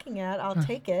you're looking at. I'll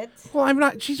take it. Well, I'm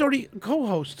not. She's already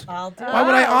co-host. I'll do Why it.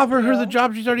 would I offer her the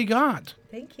job she's already got?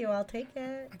 Thank you. I'll take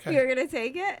it. Okay. You're gonna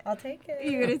take it? I'll take it.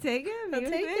 You're gonna take it? I'll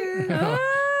take it.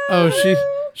 Oh,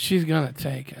 she's gonna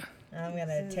take it. I'm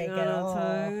gonna take it all.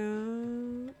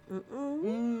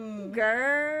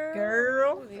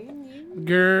 Girl.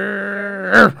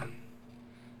 Grrr.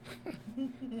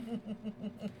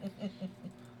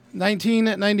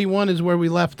 1991 is where we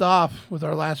left off with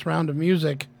our last round of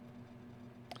music.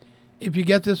 If you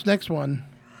get this next one.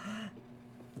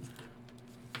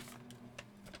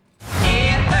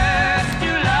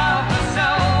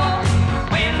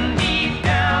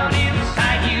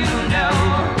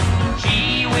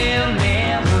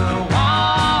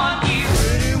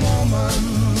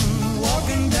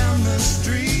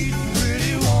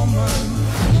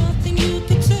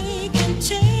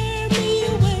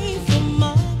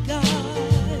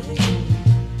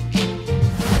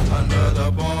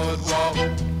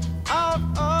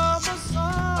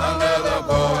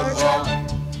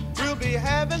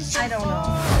 I don't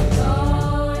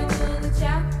know. Going to the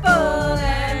chapel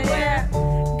and we're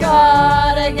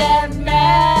gonna get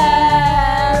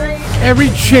married. Every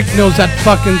chick knows that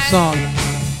fucking song.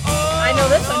 I know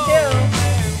this one too.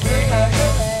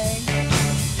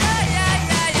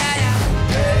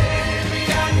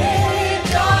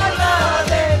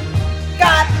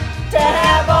 Got to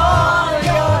have all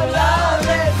your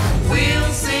loving.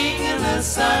 We'll sing in the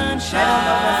sunshine.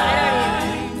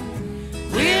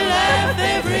 We'll laugh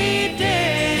every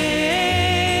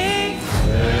day.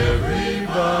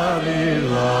 Everybody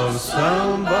loves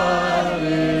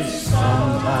somebody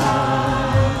sometime.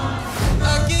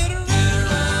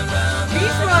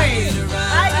 Beach Boys. I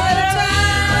get around.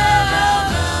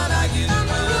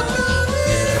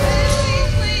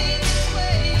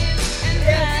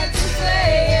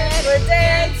 We're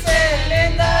dancing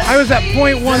in the I was at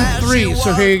 .13,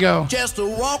 so here you go. Just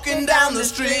walking down the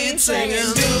street singing,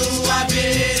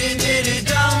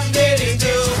 do-a-diddy-diddy-dum,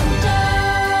 diddy-do.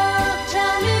 Don't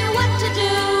tell me what to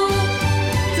do.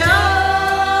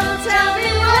 Don't tell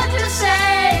me what to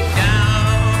say.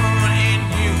 Down in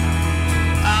New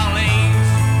Orleans.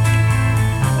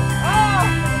 Oh,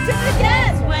 do it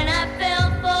again. When I fell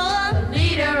for the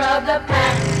leader of the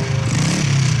pack.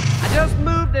 I just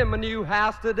moved in my new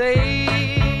house today.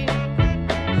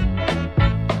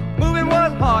 Moving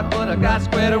was hard, but I got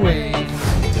squared away.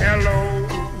 Hello,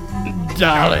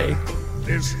 Dolly.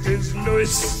 this is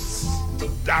Louis.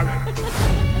 Dolly.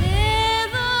 They're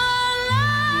the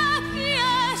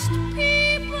luckiest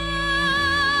people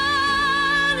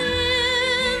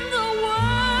in the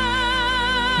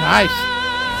world. Nice.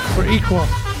 We're equal.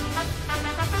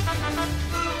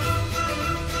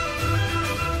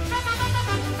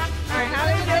 Alright, how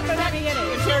did we do it from the beginning?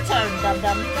 It's your turn, dum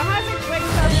dum. So how's it quick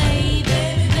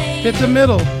Hit the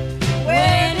middle.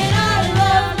 Where did our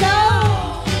love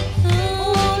go?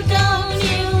 Oh, don't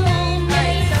you know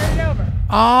me?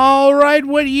 All right,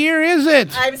 what year is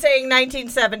it? I'm saying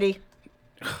 1970.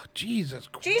 Jesus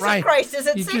Christ. Jesus Christ, is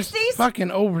it You just 60s? fucking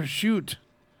overshoot.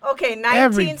 Okay,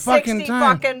 Every 1960 fucking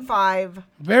time. fucking 5.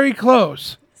 Very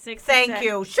close. Thank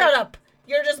you. Shut up.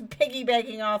 You're just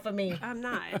piggybacking off of me. I'm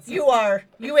not. It's You are.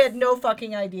 You had no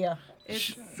fucking idea.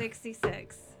 It's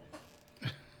 66.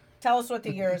 Tell us what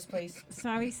the year is, please.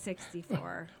 Sorry,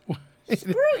 64.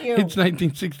 Screw you. It's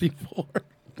 1964.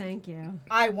 Thank you.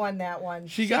 I won that one.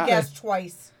 She She got guessed it.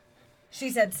 twice.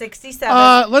 She said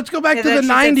 67. Let's go back and to the then she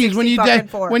said 90s when you 60 did fucking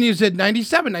 4. when you said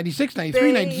 97, 96, 93,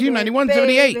 Baby, 92, 91,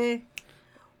 78. baby,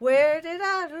 where did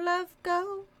our love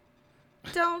go?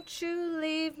 Don't you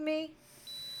leave me.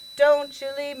 Don't you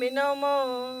leave me no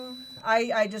more.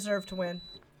 I deserve to win.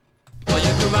 Well, you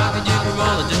can rock and you can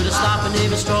roll and do the stop and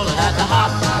even strolling at the hop.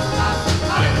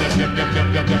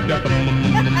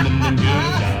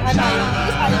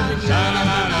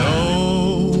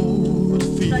 Don't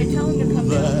feel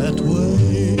that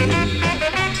way.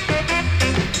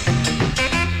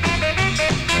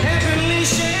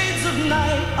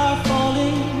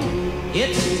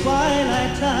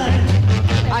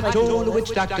 I told the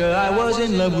witch doctor I was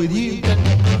in love with you.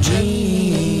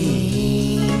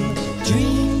 Dream,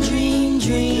 dream, dream,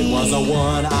 dream. It was a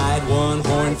one-eyed,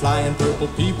 one-horn, flying purple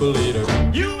people eater.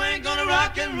 You ain't gonna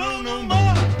rock and roll no more.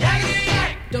 Yakety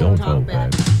yak. Don't talk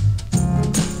bad. We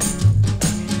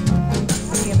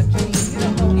have a dream. You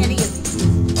don't know any of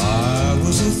these. I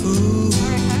was a fool.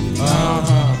 Oh,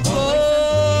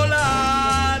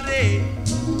 Lordy.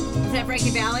 Is that Frankie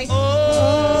Valley?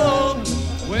 Oh,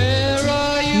 where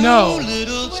are you, No.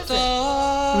 little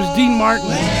star? It was Dean Martin.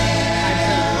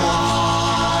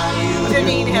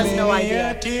 Janine has no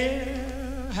idea.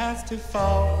 Has to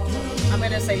fall, I'm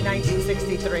going to say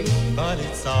 1963. but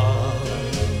it's all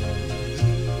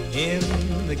in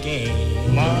the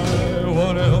game. My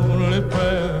one and only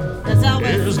prayer That's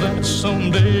Elvis. is that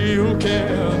someday you'll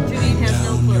care. Janine has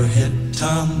no clue.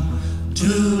 Tom, to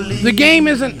leave. The game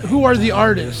isn't who are the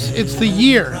artists, it's the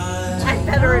year. I'm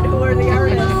better at who are the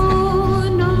artists.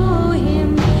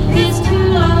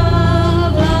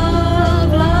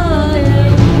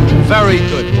 Very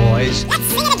good, boys. Let's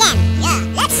sing it again.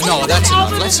 Yeah, let's sing it. That's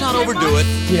enough. Let's not overdo it.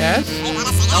 Yes.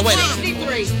 Now, wait a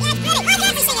minute.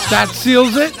 63. That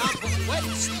seals it.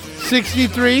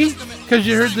 63, because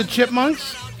you heard the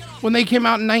Chipmunks when they came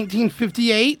out in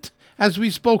 1958, as we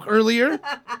spoke earlier.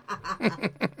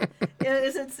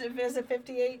 Is it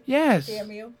 58? Yes.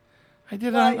 Damn you. I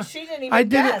did Well, it on. she didn't even I did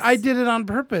guess. it. I did it on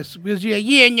purpose because no song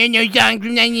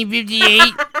from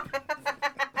 1958.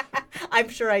 I'm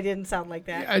sure I didn't sound like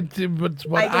that. I did, but it's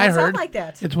what I I don't heard. sound like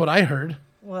that. It's what I heard.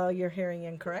 Well, you're hearing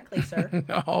incorrectly, sir.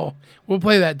 Oh, we'll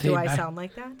play that tape. Do I back. sound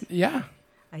like that? Yeah.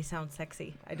 I sound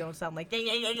sexy. I don't sound like.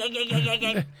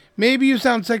 Maybe you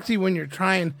sound sexy when you're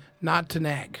trying not to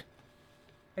nag.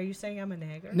 Are you saying I'm a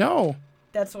nagger? No.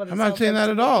 That's what it I'm not sounds saying like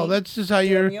that to at all. me. That's just how Damn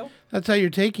you're. you. That's how you're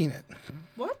taking it.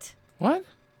 What? What?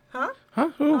 Huh? Huh?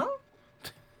 Who? Huh?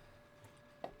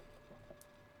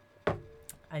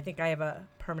 I think I have a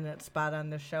permanent spot on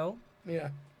the show. Yeah.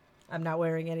 I'm not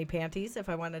wearing any panties if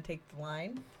I want to take the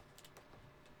line.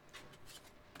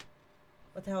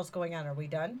 What the hell's going on? Are we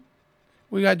done?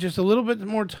 We got just a little bit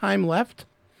more time left.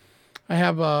 I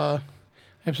have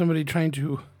somebody trying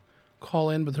to call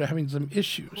in, but they're having some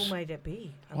issues. Who might it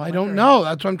be? Well, I don't know.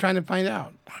 That's what I'm trying to find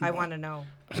out. I want to know.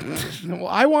 Well,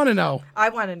 I want to know. I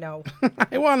want to know.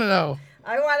 I want to know.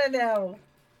 I want to know.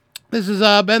 This is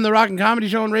Ben the Rockin' Comedy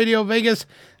Show on Radio Vegas.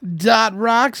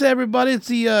 Rocks, everybody. It's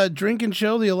the drinking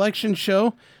show, the election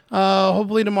show.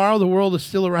 Hopefully tomorrow the world is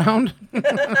still around.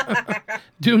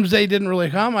 Doomsday didn't really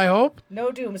come, I hope.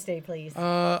 No doomsday, please.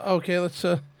 Okay, let's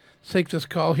take this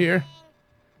call here.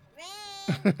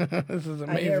 This is amazing.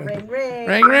 I hear ring, ring.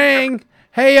 Ring, ring.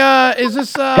 Hey, is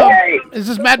this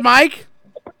Mad Mike?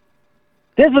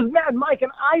 This is Mad Mike,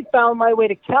 and I found my way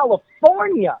to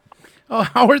California. Oh,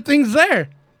 how are things there?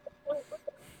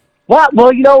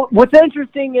 Well, you know, what's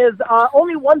interesting is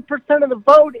only 1% of the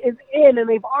vote is in, and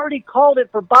they've already called it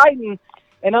for Biden.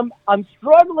 And I'm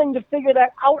struggling to figure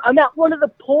that out. I'm at one of the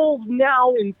polls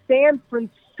now in San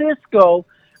Francisco.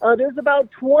 There's about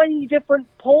 20 different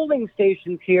polling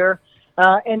stations here.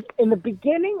 And in the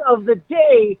beginning of the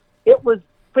day, it was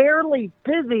fairly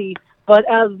busy. But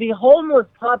as the homeless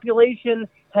population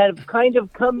have kind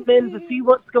of come in to see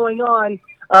what's going on,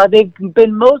 they've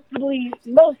been mostly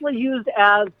used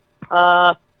as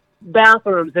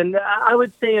bathrooms, and I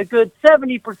would say a good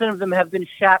 70% of them have been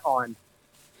shat on.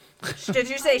 Did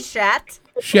you say shat?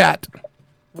 Shat.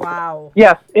 Wow.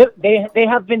 Yes, they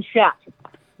have been shat.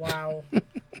 Wow.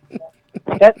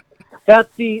 That's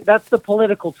the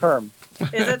political term.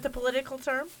 Is it the political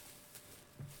term?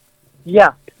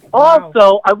 Yeah.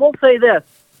 Also, I will say this: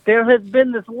 there has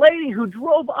been this lady who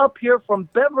drove up here from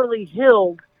Beverly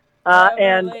Hills,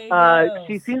 and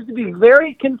she seems to be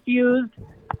very confused.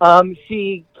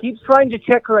 She keeps trying to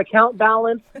check her account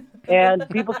balance, and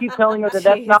people keep telling her that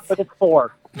that's not what it's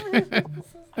for.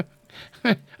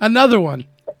 Another one.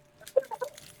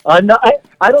 No,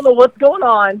 I don't know what's going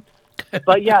on,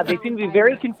 but yeah, they seem to be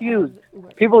very confused.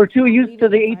 People are too used to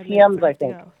the ATMs, I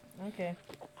think. Okay.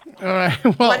 All right.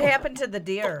 Well, What happened to the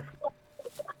deer?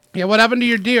 yeah, what happened to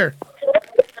your deer?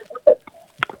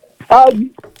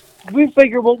 We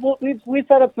figure we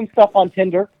set up some stuff on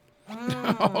Tinder.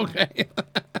 Okay.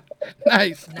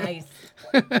 Nice. Nice.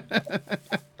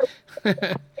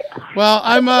 Well,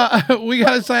 we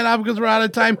got to sign off because we're out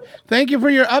of time. Thank you for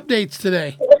your updates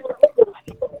today.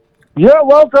 You're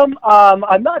welcome.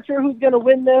 I'm not sure who's going to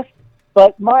win this,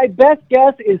 but my best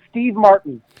guess is Steve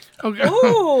Martin. Okay.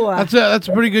 Ooh. That's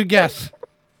a pretty good guess.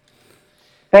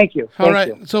 Thank you. All right.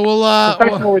 You. So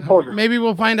Professional reporter. maybe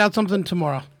we'll find out something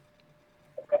tomorrow.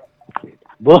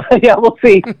 Well, yeah, we'll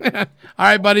see. All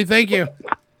right, buddy. Thank you.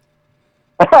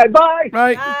 Bye.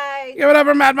 Bye. Give it up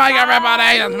for Mad Mike,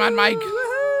 everybody. That's Mad Mike.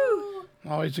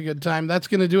 Always a good time. That's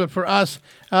going to do it for us.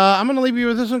 I'm going to leave you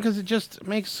with this one because it just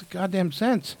makes goddamn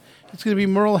sense. It's going to be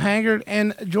Merle Haggard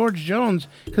and George Jones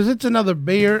because it's another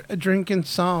beer drinking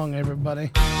song,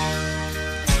 everybody.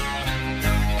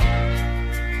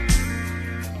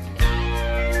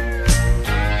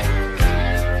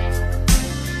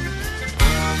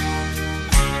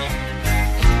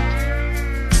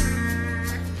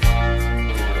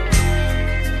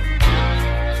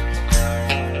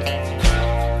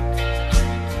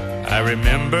 I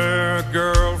remember a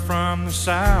girl from the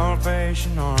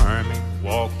Salvation Army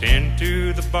walked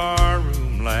into the bar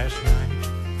room last night.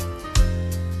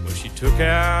 Well, she took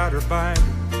out her Bible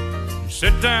and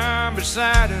sat down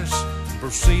beside us and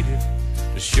proceeded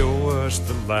to show us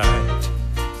the light.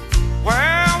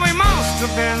 Well, we must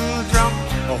have been drunk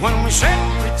when we said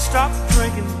we'd stop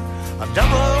drinking, a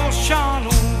double shot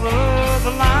over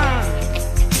the line.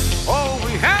 Oh,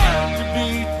 we had to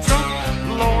be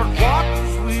drunk, Lord, what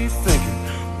was we thinking?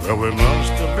 Well, we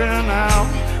must have been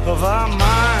out of our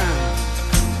mind.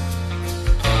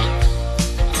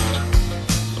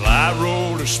 Well, I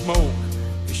rolled a smoke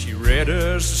as she read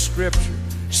us the scripture,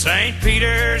 St.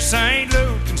 Peter, St.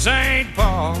 Luke, and St.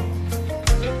 Paul.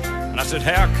 And I said,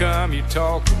 how come you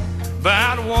talking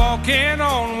about walking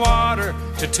on water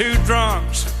to two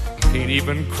drunks can't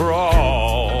even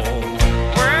crawl?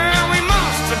 Well, we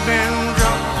must have been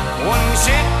drunk when we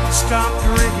said we'd stop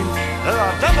drinking,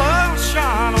 a double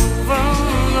shot over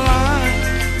the line.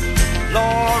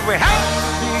 Lord, we had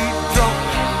to be drunk.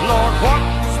 Lord, what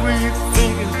was we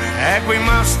thinking? Heck, we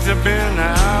must have been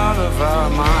out of our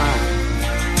mind.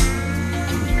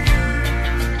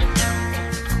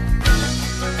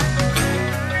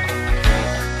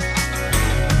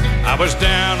 I was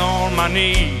down on my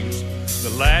knees, the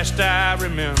last I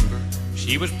remember.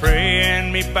 She was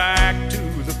praying me back to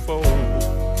the fold.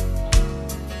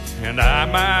 And I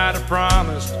might have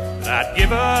promised that I'd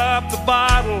give up the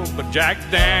bottle, but Jack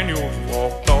Daniels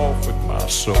walked off with my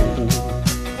soul.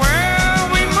 Well,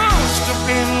 we must have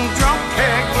been drunk,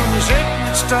 heck, when we said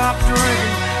we'd stop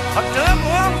drinking, a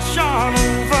double shot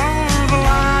over the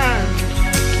line.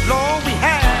 Lord, we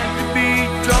had to be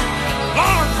drunk.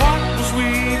 Lord, what was we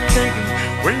thinking?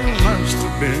 We must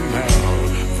have been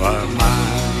out of our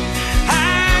mind.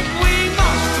 Heck, we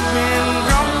must have been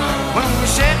drunk when we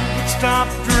said we'd stop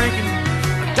drinking,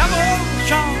 a double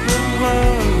shot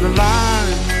over the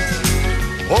line.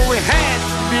 Oh, we had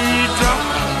to be drunk.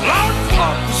 Lord,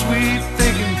 what was we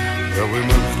thinking? Well, we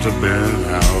must have been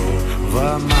out of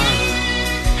our mind.